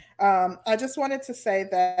sure. I just wanted to say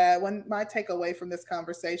that my takeaway from this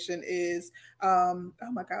conversation is, oh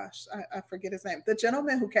my gosh, I forget his name. The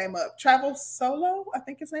gentleman who came up, Travel Solo, I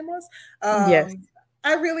think his name was. Yes.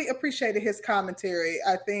 I really appreciated his commentary.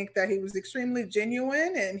 I think that he was extremely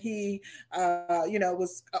genuine, and he,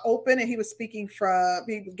 was open, and he was speaking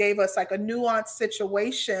he gave us like a nuanced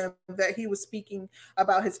situation that he was speaking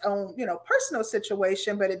about his own, personal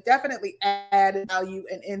situation, but it definitely added value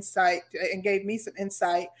and insight and gave me some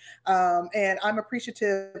insight. And I'm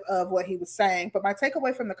appreciative of what he was saying. But my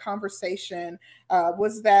takeaway from the conversation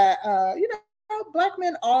was that, Black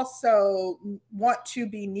men also want to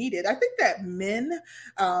be needed. I think that men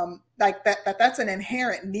like that's an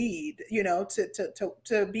inherent need,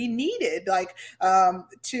 to be needed, like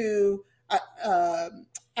to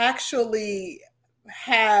actually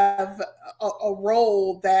have a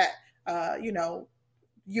role that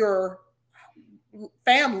your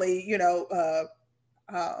family,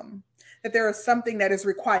 that there is something that is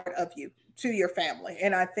required of you to your family.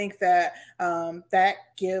 And I think that that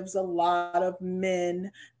gives a lot of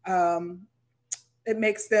men, it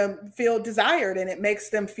makes them feel desired, and it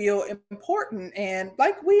makes them feel important. And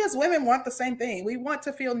like, we as women want the same thing. We want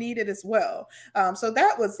to feel needed as well. So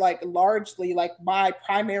that was like largely like my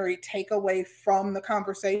primary takeaway from the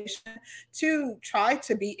conversation, to try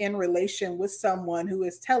to be in relation with someone who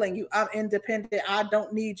is telling you, I'm independent, I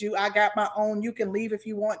don't need you, I got my own, you can leave if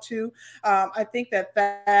you want to. I think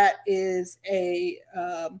that is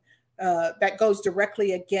that goes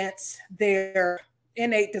directly against their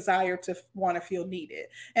innate desire to want to feel needed.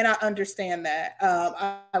 And I understand that.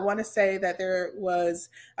 I want to say that there was,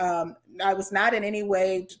 I was not in any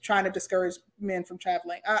way trying to discourage men from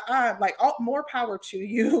traveling. I like, more power to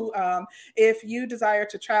you. If you desire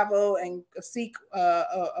to travel and seek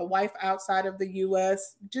a wife outside of the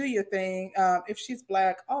U.S., do your thing. If she's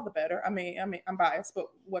Black, all the better. I mean, I'm biased, but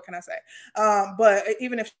what can I say? But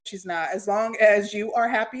even if she's not, as long as you are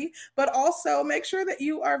happy, but also make sure that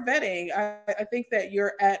you are vetting. I think that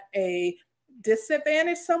you're at a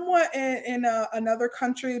disadvantage somewhat in another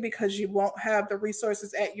country, because you won't have the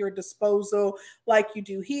resources at your disposal like you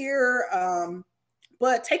do here.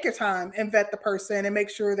 But take your time and vet the person and make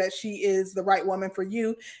sure that she is the right woman for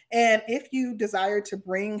you. And if you desire to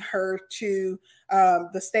bring her to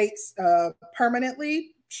the States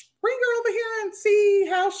permanently, bring her over here and see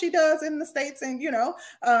how she does in the States. And,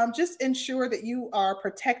 just ensure that you are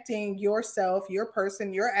protecting yourself, your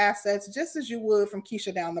person, your assets, just as you would from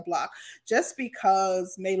Keisha down the block. Just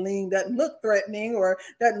because Maylene doesn't look threatening or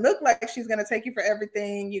doesn't look like she's going to take you for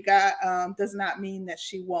everything you got, does not mean that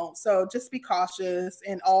she won't. So just be cautious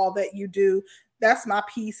in all that you do. That's my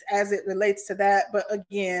piece as it relates to that. But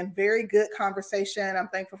again, very good conversation. I'm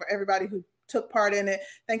thankful for everybody who took part in it.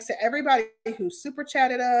 Thanks to everybody who super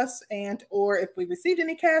chatted us, and or if we received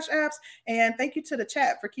any cash apps. And thank you to the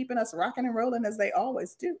chat for keeping us rocking and rolling as they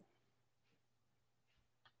always do.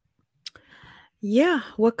 Yeah,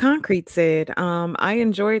 what Concrete said. I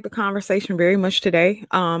enjoyed the conversation very much today.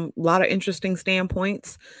 A lot of interesting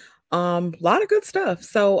standpoints. A lot of good stuff.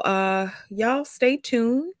 So y'all stay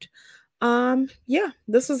tuned.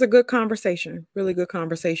 This was a good conversation, really good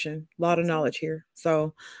conversation, a lot of knowledge here.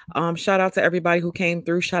 So shout out to everybody who came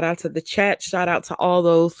through, shout out to the chat, shout out to all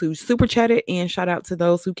those who super chatted, and shout out to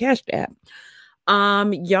those who cashed app.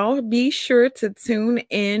 Y'all be sure to tune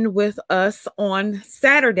in with us on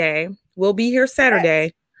Saturday. We'll be here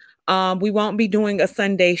Saturday. We won't be doing a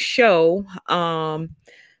Sunday show.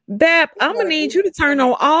 Bap, I'm gonna need you to turn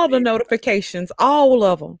on all the notifications, all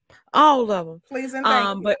of them. Please and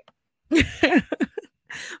thank you.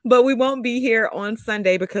 But we won't be here on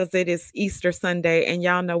Sunday because it is Easter Sunday, and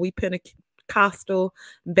y'all know we Pentecostal,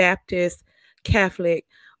 Baptist, Catholic,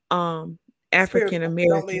 African American,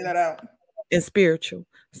 don't leave that out, and spiritual.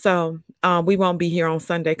 So we won't be here on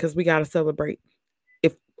Sunday because we got to celebrate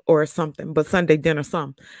or something, but Sunday dinner,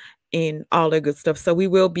 and all that good stuff. So we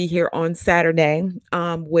will be here on Saturday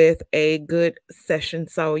with a good session.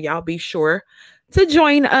 So y'all be sure to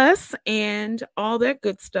join us and all that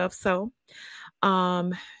good stuff. So,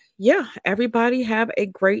 yeah, everybody have a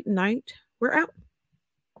great night. We're out.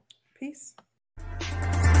 Peace.